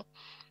semester.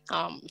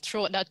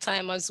 Throughout that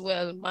time as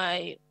well,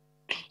 my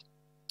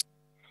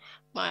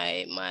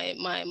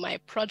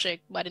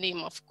project by the name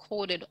of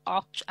Coded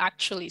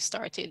actually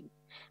started.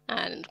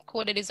 And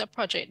Coded is a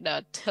project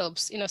that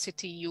helps inner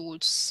city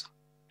youths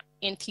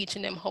in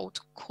teaching them how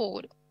to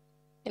code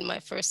in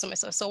my first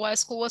semester. So while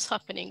school was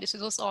happening, this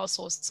was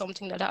also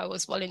something that I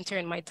was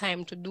volunteering my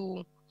time to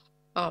do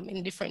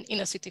in different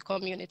inner city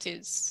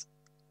communities.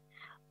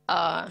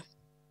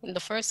 In the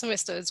first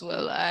semester as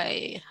well,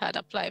 I had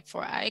applied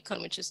for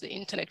ICON, which is the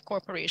Internet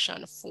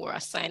Corporation for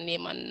Assigned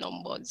Name and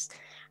Numbers.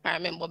 I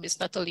remember Ms.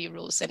 Natalie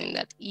Rose sending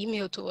that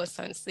email to us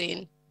and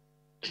saying,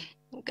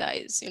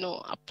 guys,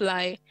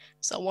 apply.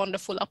 It's a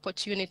wonderful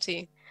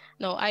opportunity.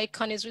 Now,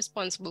 ICON is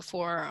responsible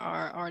for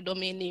our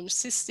domain name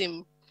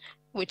system,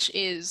 which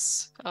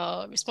is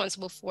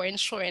responsible for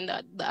ensuring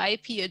that the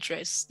IP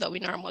address that we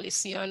normally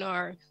see on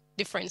our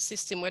different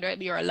system, whether it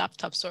be our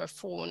laptops or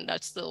phone,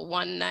 that's the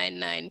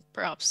 199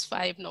 perhaps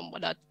 5 number,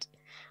 that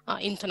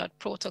internet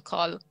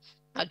protocol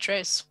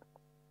address.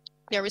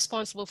 They're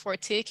responsible for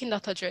taking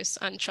that address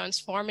and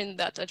transforming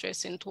that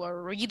address into a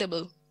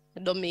readable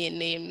domain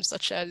name,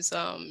 such as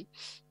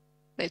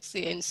let's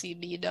say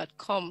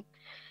ncb.com,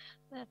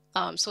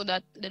 so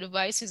that the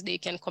devices, they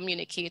can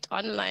communicate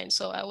online.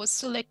 So I was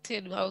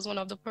selected, I was one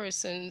of the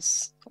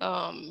persons,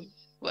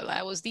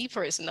 I was the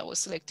person that was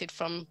selected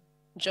from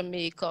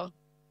Jamaica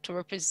to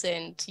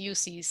represent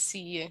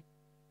UCC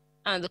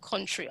and the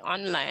country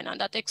online. And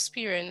that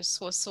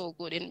experience was so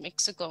good in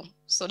Mexico.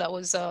 So that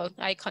was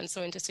ICON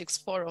 76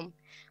 Forum.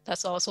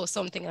 That's also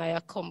something I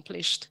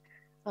accomplished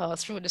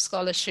through the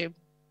scholarship.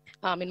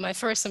 In my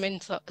first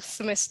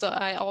semester,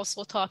 I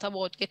also thought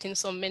about getting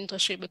some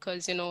mentorship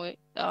because,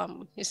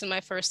 this is my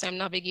first time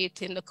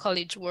navigating the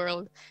college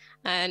world.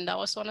 And I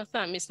also want to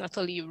thank Ms.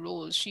 Natalie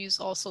Rose. She's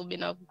also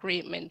been a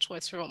great mentor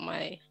throughout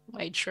my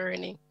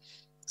journey.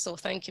 So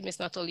thank you, Ms.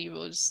 Natalie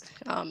Rose,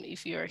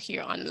 if you're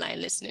here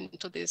online listening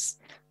to this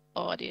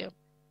audio.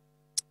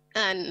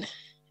 And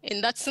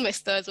in that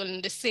semester, as well,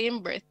 in the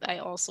same breath, I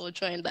also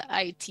joined the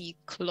IT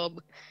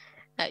club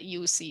at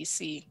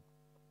UCC.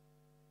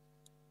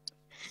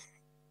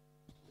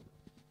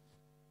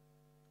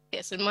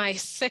 Yes, in my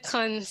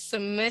second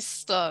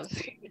semester,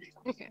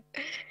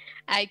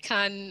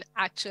 ICANN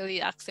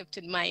actually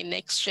accepted my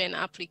next-gen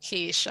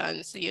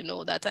application, so you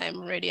know that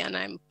I'm ready and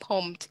I'm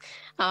pumped.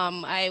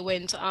 I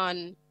went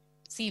on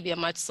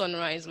CVM at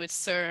Sunrise with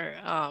Sir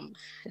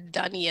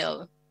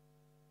Daniel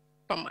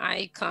from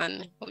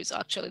ICANN, who is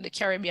actually the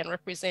Caribbean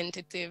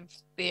representative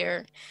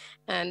there.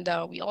 And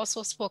we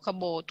also spoke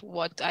about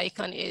what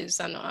ICANN is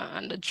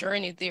and the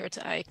journey there to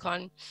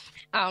ICANN.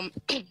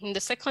 In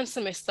the second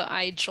semester,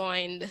 I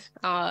joined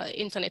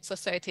Internet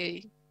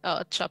Society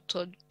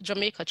chapter,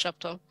 Jamaica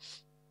chapter,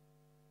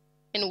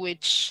 in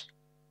which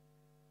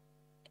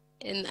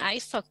in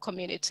ISAC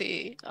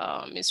community,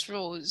 Ms.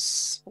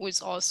 Rose, who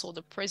is also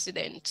the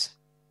president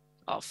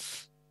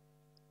of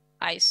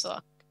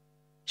ISAC,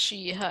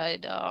 she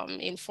had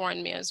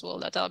informed me as well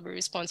that I'll be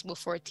responsible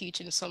for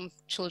teaching some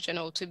children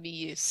how to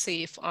be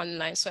safe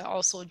online. So I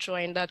also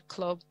joined that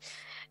club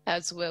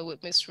as well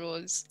with Ms.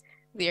 Rose.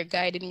 They're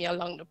guiding me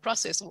along the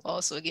process, who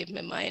also gave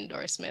me my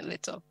endorsement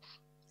letter.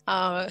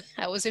 I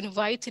was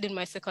invited in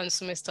my second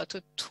semester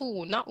to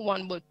two, not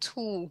one, but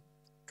two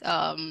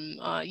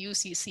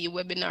UCC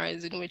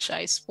webinars in which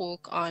I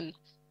spoke on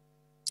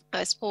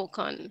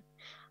ICANN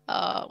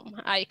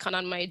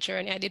on my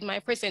journey. I did my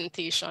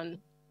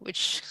presentation,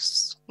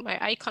 my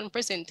ICANN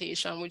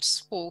presentation, which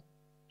spoke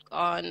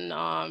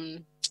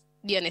on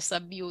DNS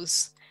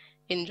abuse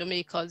in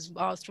Jamaica's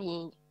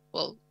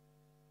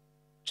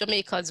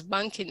Jamaica's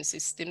banking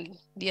system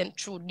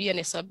through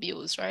DNS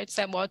abuse, right?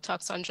 Cyber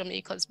attacks on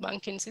Jamaica's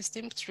banking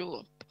system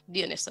through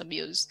DNS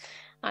abuse.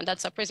 And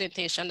that's a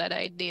presentation that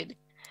I did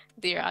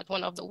there at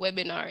one of the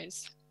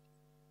webinars.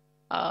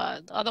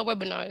 The other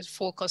webinars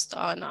focused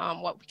on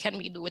what can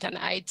we do with an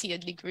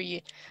IT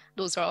degree.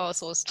 Those are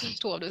also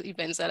two of the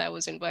events that I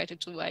was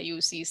invited to by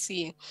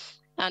UCC.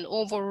 And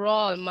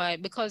overall,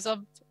 because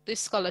of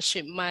this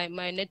scholarship, my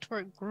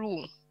network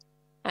grew,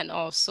 and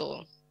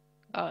also,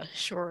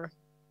 so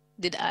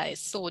did I.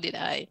 So it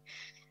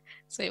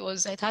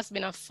has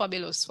been a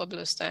fabulous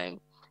time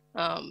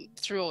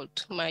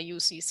throughout my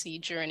UCC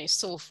journey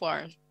so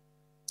far.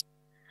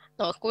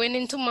 Now, going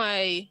into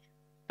my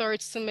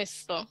third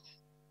semester,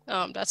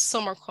 that's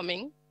summer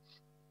coming.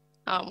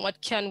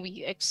 What can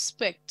we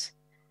expect?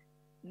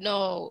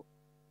 Now,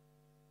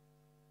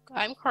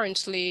 I'm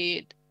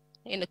currently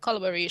in a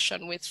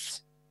collaboration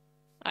with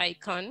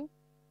ICANN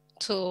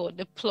to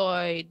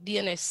deploy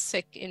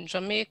DNSSEC in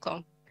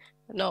Jamaica.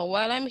 Now,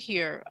 while I'm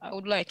here, I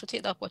would like to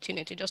take the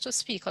opportunity just to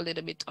speak a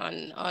little bit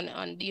on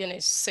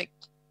DNSSEC.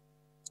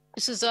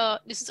 This is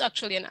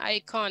actually an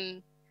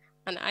ICANN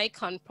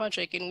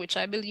project in which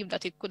I believe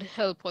that it could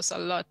help us a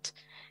lot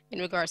in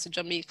regards to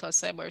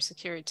Jamaica's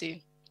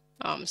cybersecurity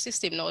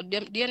system. Now,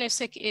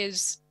 DNSSEC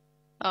is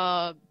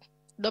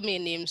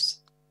domain names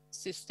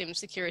system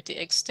security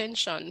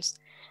extensions.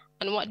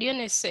 And what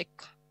DNSSEC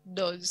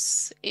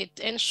does, it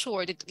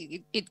ensures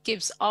it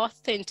gives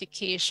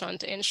authentication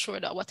to ensure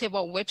that whatever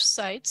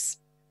websites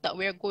that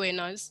we're going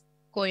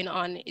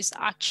on is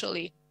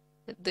actually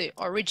the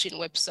origin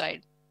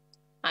website.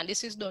 And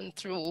this is done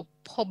through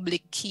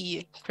public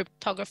key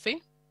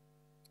cryptography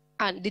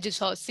and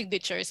digital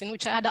signatures, in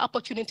which I had the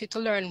opportunity to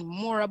learn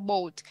more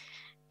about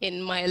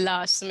in my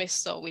last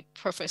semester with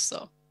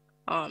Professor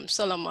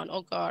Solomon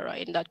O'Gara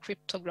in that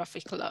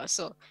cryptography class.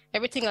 So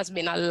everything has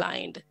been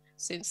aligned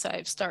since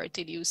I've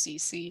started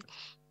UCC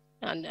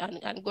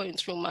and going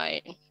through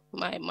my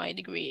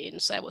degree in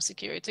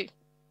cybersecurity.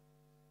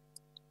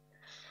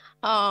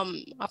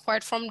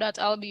 Apart from that,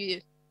 I'll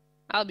be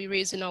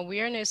raising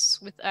awareness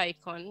with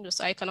ICANN,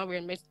 just ICANN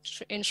awareness,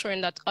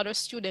 ensuring that other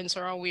students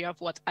are aware of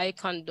what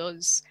ICANN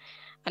does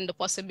and the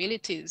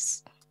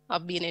possibilities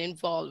of being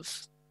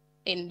involved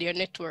in their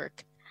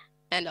network,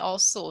 and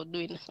also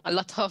doing a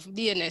lot of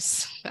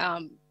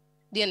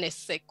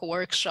DNSSEC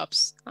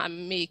workshops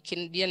and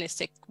making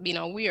DNSSEC being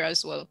aware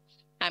as well.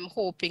 I'm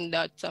hoping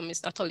that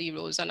Ms. Natalie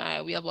Rose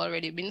and we have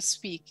already been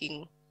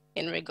speaking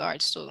in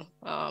regards to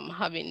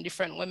having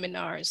different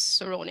webinars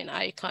surrounding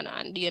ICANN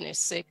and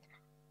DNSSEC,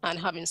 and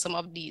having some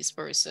of these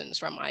persons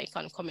from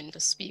ICANN coming to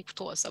speak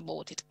to us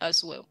about it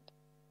as well.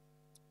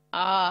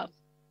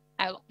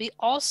 I'll be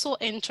also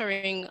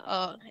entering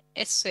an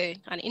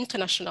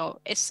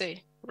international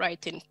essay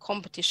writing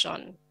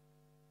competition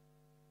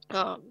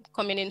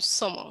coming in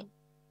summer.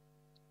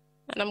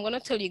 And I'm going to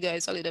tell you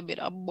guys a little bit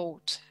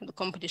about the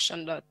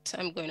competition that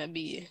I'm going to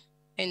be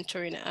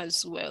entering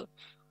as well.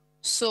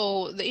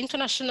 So the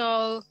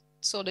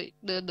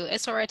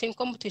essay writing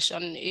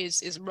competition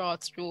is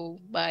brought through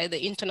by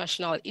the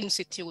International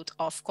Institute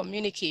of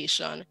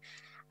Communication.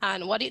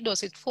 And what it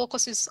does, it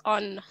focuses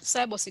on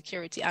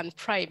cybersecurity and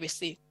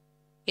privacy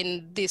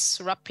in this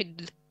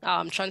rapid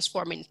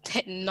transforming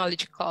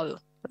technological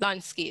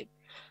landscape.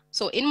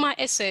 So in my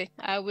essay,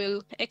 I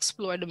will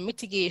explore the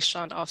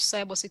mitigation of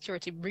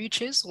cybersecurity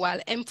breaches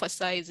while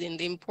emphasizing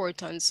the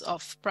importance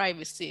of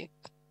privacy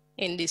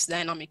in this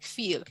dynamic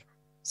field.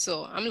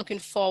 So I'm looking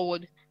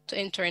forward to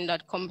entering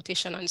that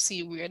competition and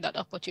see where that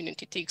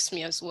opportunity takes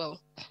me as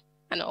well.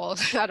 And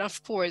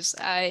of course,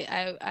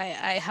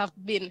 I have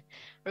been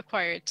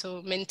required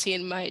to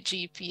maintain my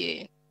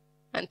GPA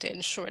and to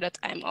ensure that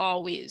I'm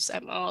always,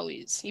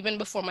 even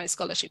before my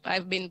scholarship,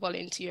 I've been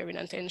volunteering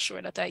and to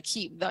ensure that I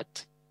keep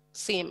that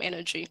same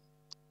energy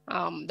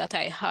that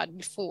I had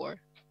before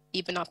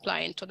even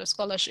applying to the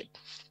scholarship.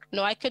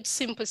 Now, I could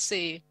simply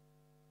say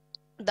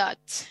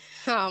that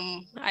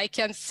I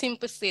can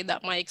simply say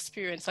that my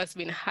experience has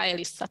been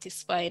highly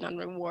satisfying and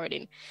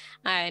rewarding.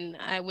 And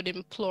I would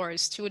implore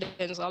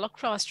students all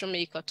across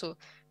Jamaica to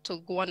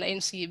go on the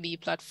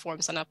NCB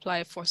platforms and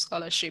apply for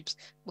scholarships,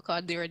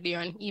 because they're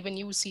there, and even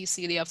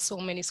UCC, they have so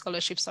many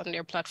scholarships on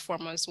their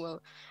platform as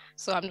well.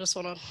 So I'm just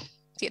want to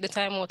take the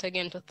time out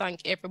again to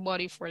thank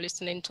everybody for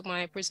listening to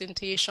my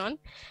presentation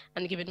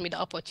and giving me the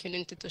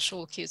opportunity to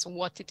showcase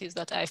what it is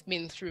that I've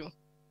been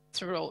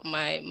throughout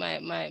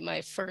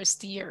my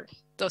first year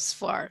thus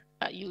far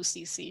at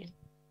UCC.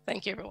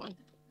 Thank you, everyone.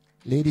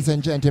 Ladies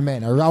and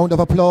gentlemen, a round of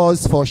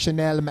applause for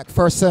Shanelle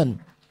McPherson.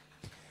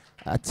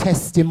 A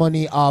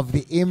testimony of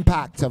the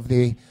impact of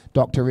the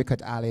Dr.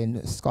 Rickert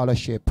Allen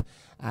Scholarship.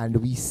 And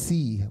we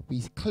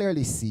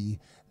clearly see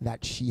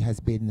that she has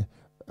been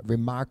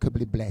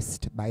remarkably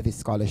blessed by this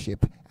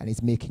scholarship and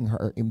is making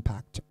her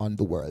impact on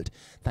the world.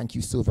 Thank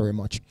you so very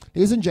much.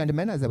 Ladies and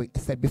gentlemen, as I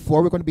said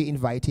before, we're going to be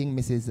inviting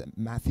Mrs.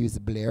 Matthews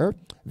Blair,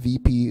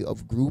 VP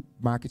of Group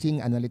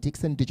Marketing,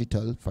 Analytics and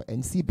Digital for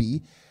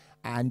NCB,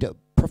 and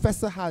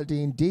Professor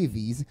Haldane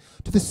Davies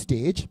to the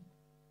stage,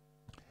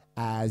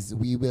 as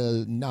we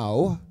will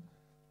now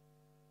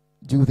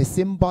do the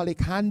symbolic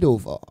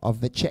handover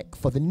of the check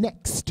for the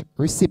next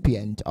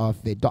recipient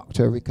of the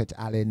Dr. Rickert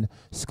Allen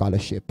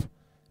Scholarship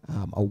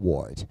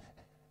Award.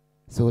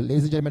 So,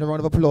 ladies and gentlemen, a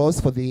round of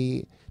applause for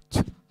the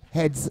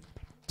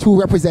two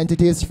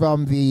representatives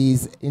from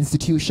these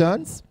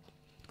institutions.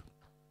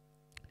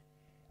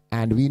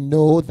 And we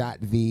know that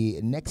the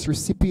next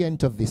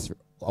recipient of this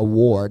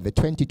award, the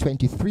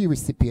 2023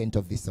 recipient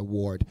of this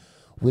award,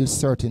 will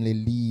certainly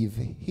leave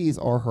his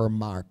or her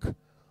mark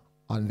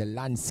on the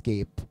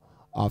landscape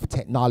of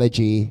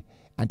technology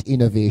and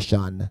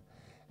innovation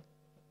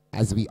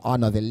as we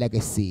honor the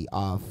legacy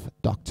of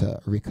Dr.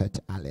 Rickert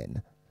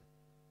Allen.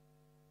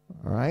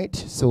 All right,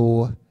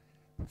 so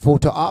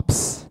photo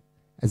ops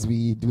as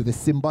we do the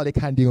symbolic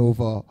handing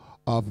over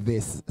of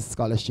this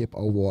scholarship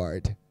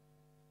award.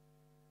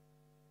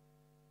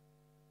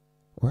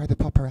 Where are the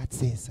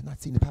paparazzis? I'm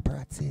not seeing the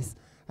paparazzis.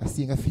 I'm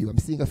seeing a few.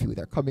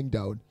 They're coming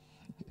down.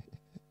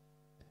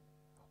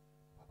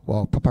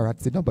 Wow,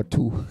 paparazzi number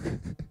 2.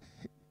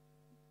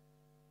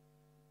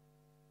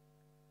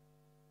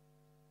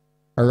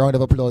 A round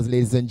of applause,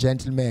 ladies and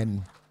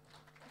gentlemen.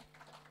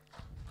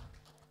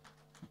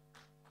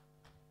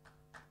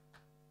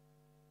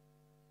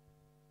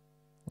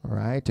 All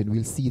right, and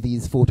we'll see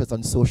these photos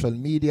on social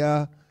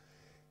media,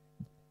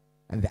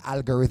 and the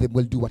algorithm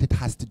will do what it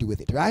has to do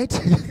with it, right?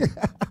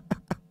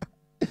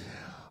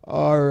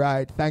 All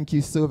right, thank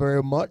you so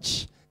very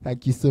much.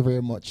 Thank you so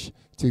very much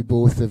to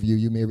both of you.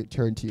 You may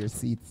return to your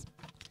seats.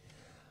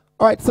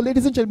 All right, so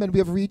ladies and gentlemen, we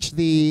have reached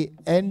the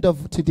end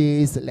of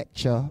today's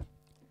lecture,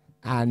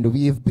 and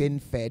we've been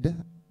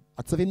fed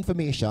lots of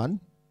information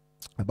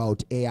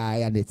about AI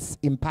and its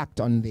impact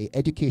on the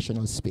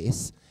educational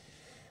space.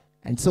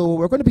 And so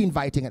we're going to be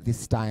inviting at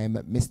this time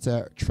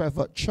Mr.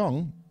 Trevor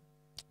Chung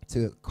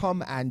to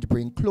come and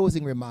bring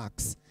closing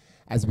remarks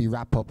as we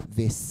wrap up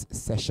this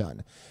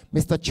session.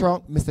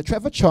 Mr.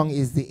 Trevor Chung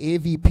is the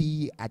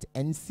AVP at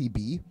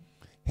NCB,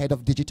 Head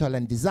of Digital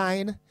and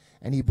Design,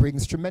 and he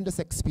brings tremendous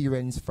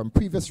experience from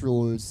previous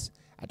roles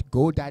at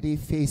GoDaddy,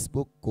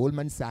 Facebook,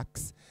 Goldman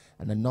Sachs,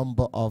 and a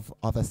number of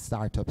other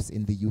startups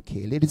in the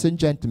UK. Ladies and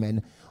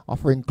gentlemen,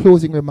 offering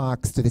closing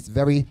remarks to this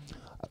very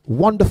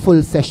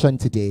wonderful session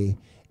today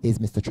is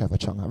Mr. Trevor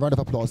Chung. A round of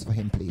applause for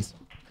him, please.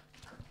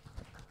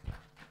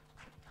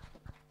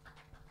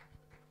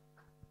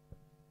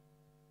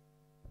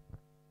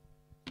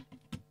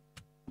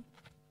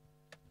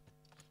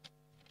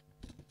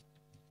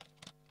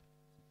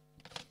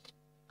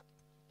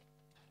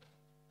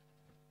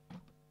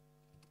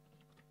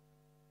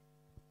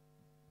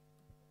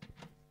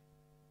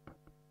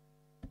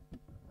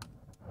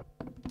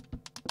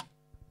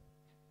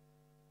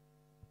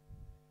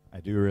 I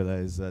do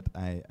realize that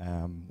I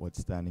am what's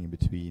standing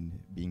between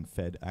being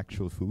fed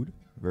actual food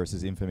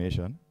versus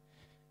information,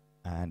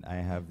 and I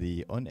have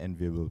the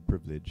unenviable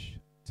privilege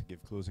to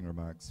give closing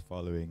remarks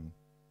following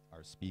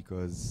our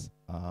speakers,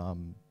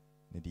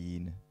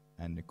 Nadeen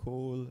and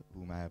Nicole,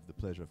 whom I have the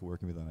pleasure of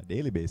working with on a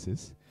daily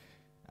basis,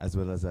 as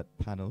well as that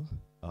panel,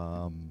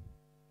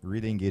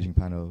 really engaging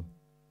panel,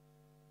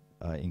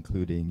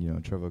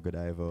 including Trevor,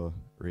 Godiva,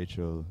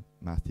 Rachael,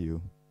 Matthew.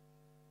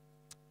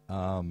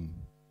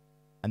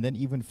 And then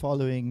even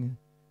following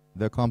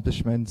the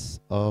accomplishments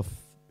of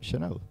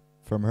Shanelle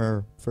from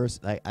her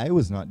first, I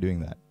was not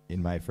doing that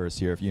in my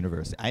first year of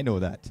university. I know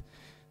that.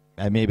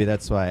 And maybe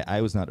that's why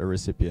I was not a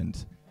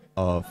recipient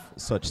of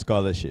such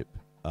scholarship.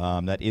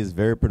 That is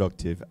very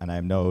productive, and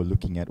I'm now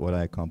looking at what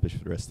I accomplished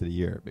for the rest of the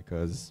year,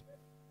 because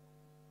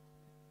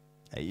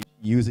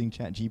using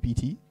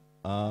ChatGPT,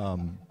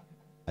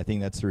 I think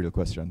that's the real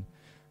question.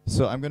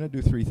 So I'm going to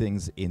do three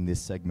things in this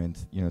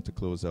segment, to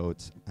close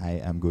out. I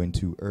am going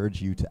to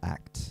urge you to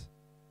act.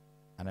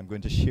 And I'm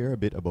going to share a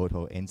bit about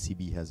how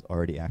NCB has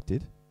already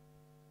acted.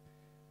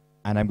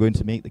 And I'm going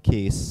to make the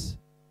case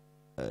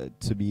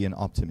to be an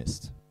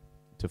optimist,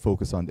 to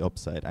focus on the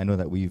upside. I know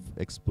that we've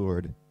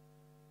explored,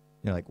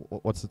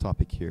 what's the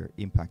topic here?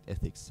 Impact,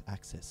 ethics,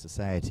 access,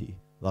 society,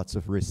 lots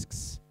of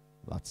risks,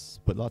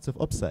 but lots of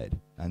upside.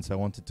 And so I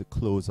wanted to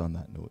close on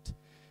that note.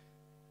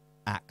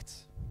 Act.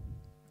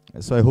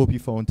 So I hope you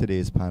found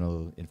today's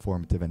panel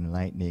informative and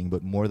enlightening,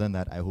 but more than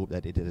that, I hope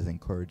that it has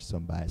encouraged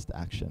some biased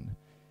action.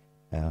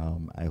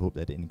 I hope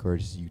that it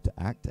encourages you to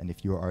act, and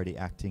if you're already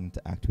acting,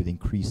 to act with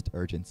increased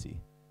urgency.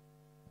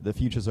 The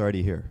future's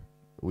already here.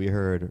 We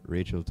heard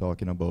Rachel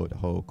talking about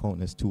how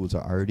countless tools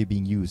are already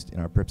being used in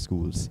our prep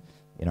schools,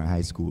 in our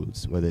high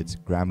schools, whether it's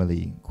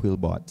Grammarly,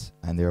 Quillbot,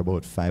 and there are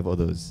about 5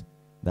 others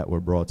that were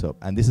brought up.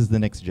 And this is the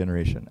next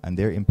generation, and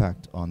their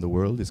impact on the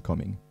world is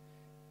coming.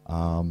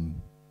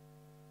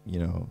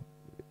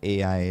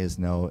 AI is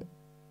now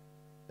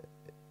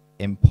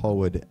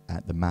empowered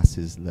at the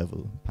masses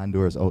level.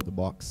 Pandora's out the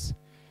box.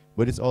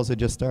 But it's also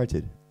just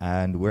started,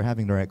 and we're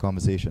having the right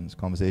conversations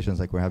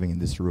like we're having in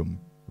this room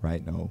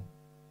right now.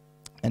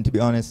 And to be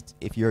honest,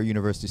 if you're a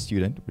university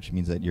student, which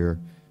means that you're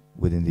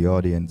within the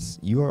audience,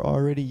 you are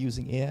already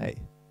using AI.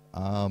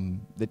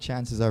 The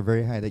chances are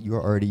very high that you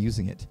are already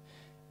using it.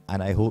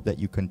 And I hope that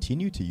you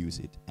continue to use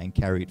it and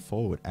carry it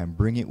forward and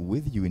bring it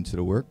with you into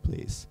the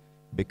workplace,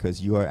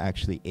 because you are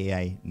actually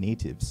AI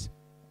natives.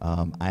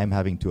 I'm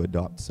having to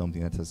adopt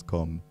something that has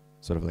come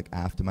sort of like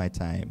after my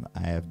time.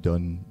 I have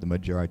done the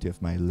majority of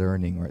my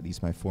learning, or at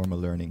least my formal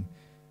learning.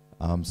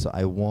 So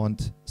I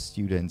want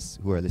students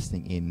who are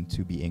listening in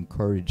to be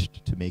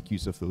encouraged to make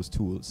use of those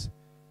tools,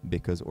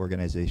 because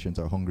organizations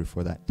are hungry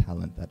for that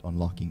talent, that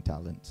unlocking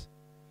talent.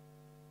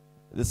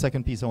 The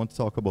second piece I want to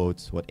talk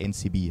about what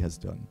NCB has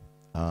done.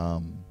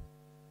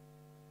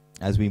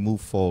 As we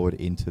move forward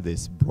into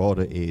this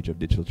broader age of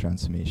digital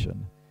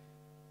transformation,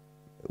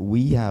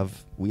 we at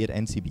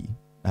NCB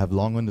have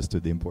long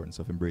understood the importance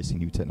of embracing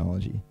new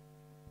technology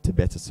to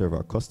better serve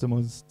our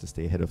customers, to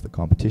stay ahead of the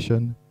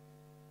competition.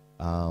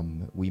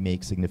 We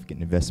make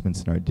significant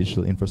investments in our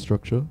digital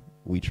infrastructure.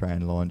 We try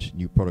and launch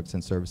new products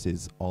and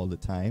services all the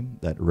time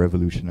that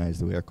revolutionize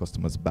the way our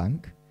customers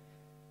bank.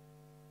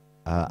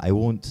 I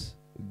won't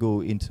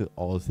go into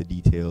all of the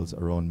details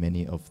around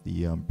many of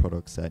the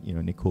products that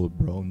Nicole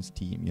Brown's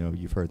team,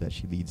 you've heard that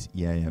she leads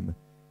EIM,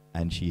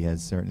 and she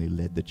has certainly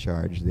led the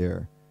charge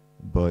there.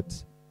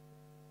 But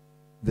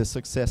the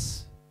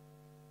success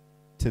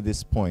to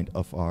this point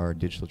of our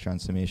digital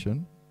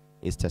transformation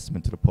is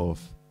testament to the power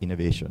of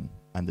innovation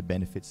and the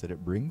benefits that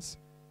it brings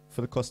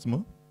for the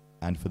customer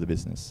and for the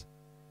business.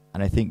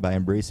 And I think by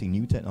embracing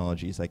new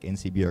technologies like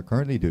NCB are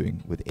currently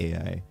doing with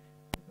AI,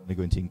 it's only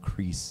going to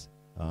increase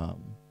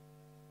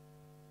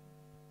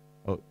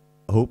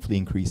hopefully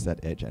increase that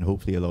edge and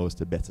hopefully allow us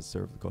to better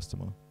serve the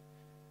customer.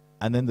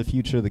 And then the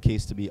future, the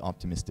case to be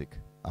optimistic.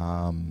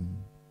 I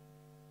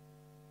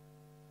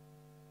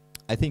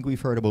think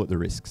we've heard about the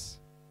risks,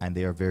 and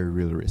they are very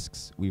real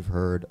risks. We've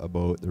heard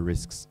about the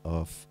risks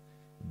of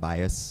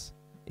bias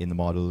in the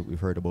model. We've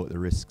heard about the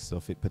risks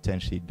of it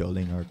potentially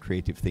dulling our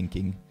creative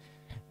thinking.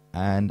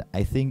 And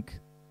I think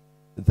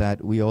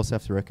that we also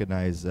have to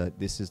recognize that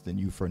this is the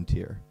new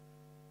frontier,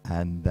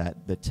 and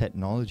that the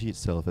technology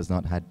itself has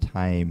not had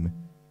time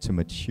to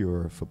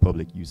mature for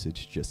public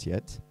usage just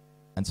yet.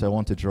 And so I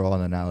want to draw an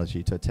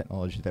analogy to a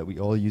technology that we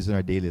all use in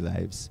our daily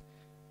lives,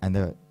 and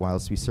that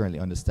whilst we certainly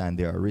understand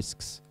there are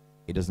risks,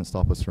 it doesn't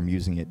stop us from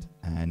using it,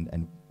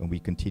 and we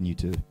continue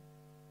to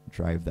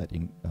drive that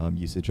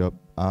usage up,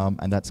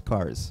 and that's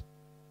cars.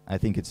 I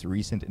think it's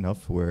recent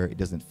enough where it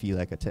doesn't feel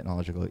like a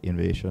technological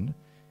innovation,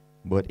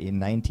 but in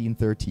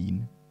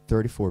 1913,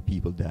 34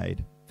 people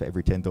died for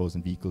every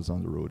 10,000 vehicles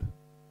on the road.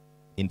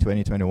 In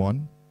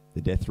 2021,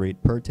 the death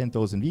rate per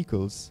 10,000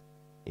 vehicles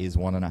is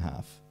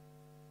 1.5.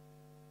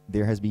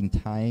 There has been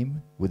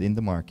time within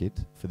the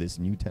market for this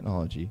new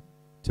technology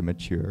to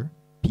mature.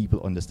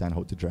 People understand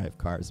how to drive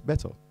cars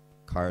better.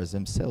 Cars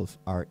themselves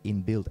are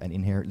inbuilt and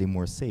inherently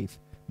more safe.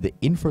 The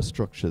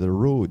infrastructure, the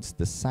roads,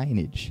 the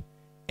signage,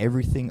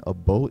 everything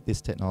about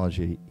this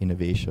technology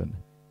innovation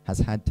has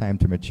had time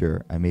to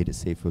mature and made it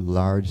safe for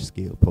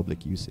large-scale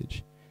public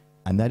usage.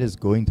 And that is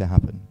going to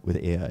happen with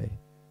AI.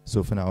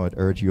 So for now, I'd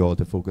urge you all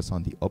to focus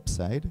on the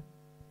upside,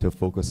 to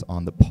focus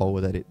on the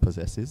power that it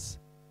possesses,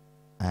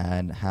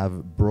 and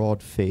have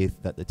broad faith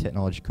that the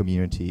technology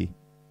community,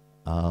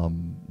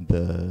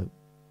 the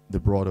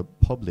broader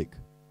public,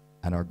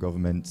 and our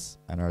governments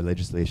and our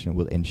legislation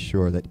will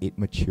ensure that it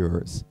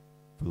matures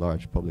for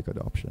large public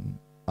adoption.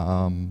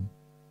 And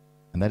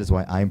that is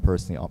why I'm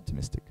personally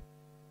optimistic.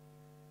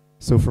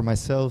 So for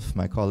myself,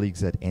 my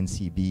colleagues at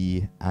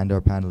NCB, and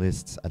our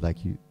panelists, I'd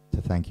like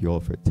to thank you all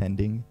for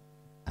attending,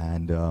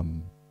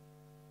 and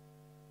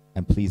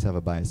please have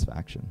a bias for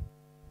action.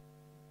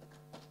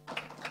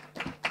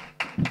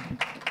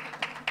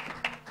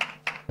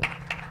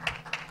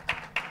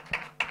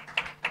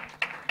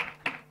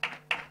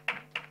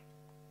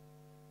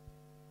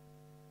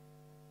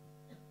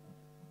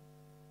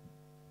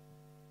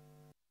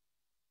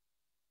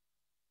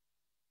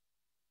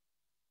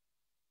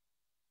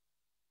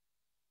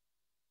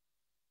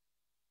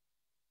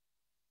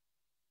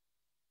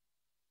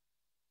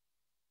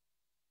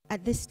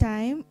 At this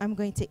time, I'm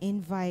going to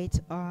invite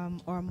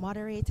our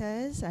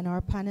moderators and our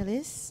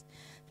panelists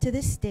to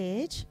the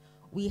stage.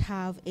 We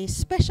have a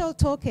special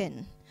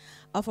token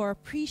of our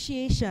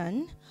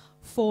appreciation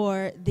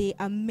for the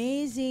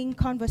amazing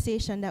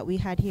conversation that we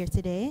had here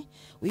today.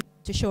 We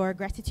want to show our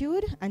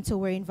gratitude, and so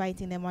we're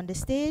inviting them on the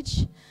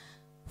stage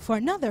for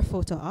another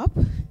photo op.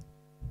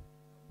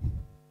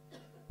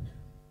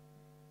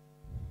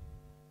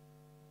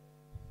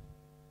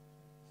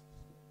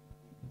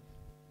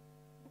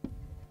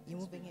 You're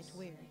moving it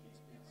where?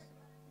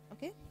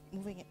 Okay,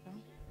 moving it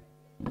down.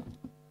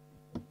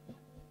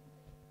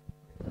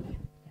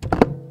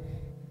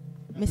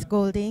 Miss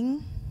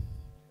Golding,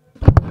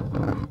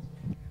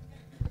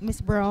 Miss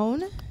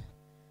Brown,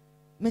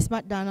 Miss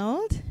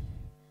McDonald,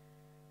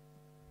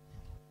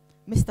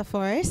 Mr.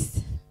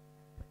 Forrest,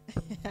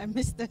 and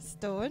Mr.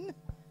 Stone.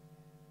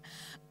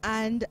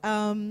 And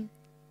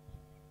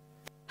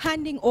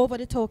handing over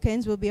the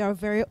tokens will be our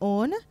very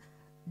own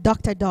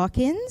Dr.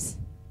 Dawkins.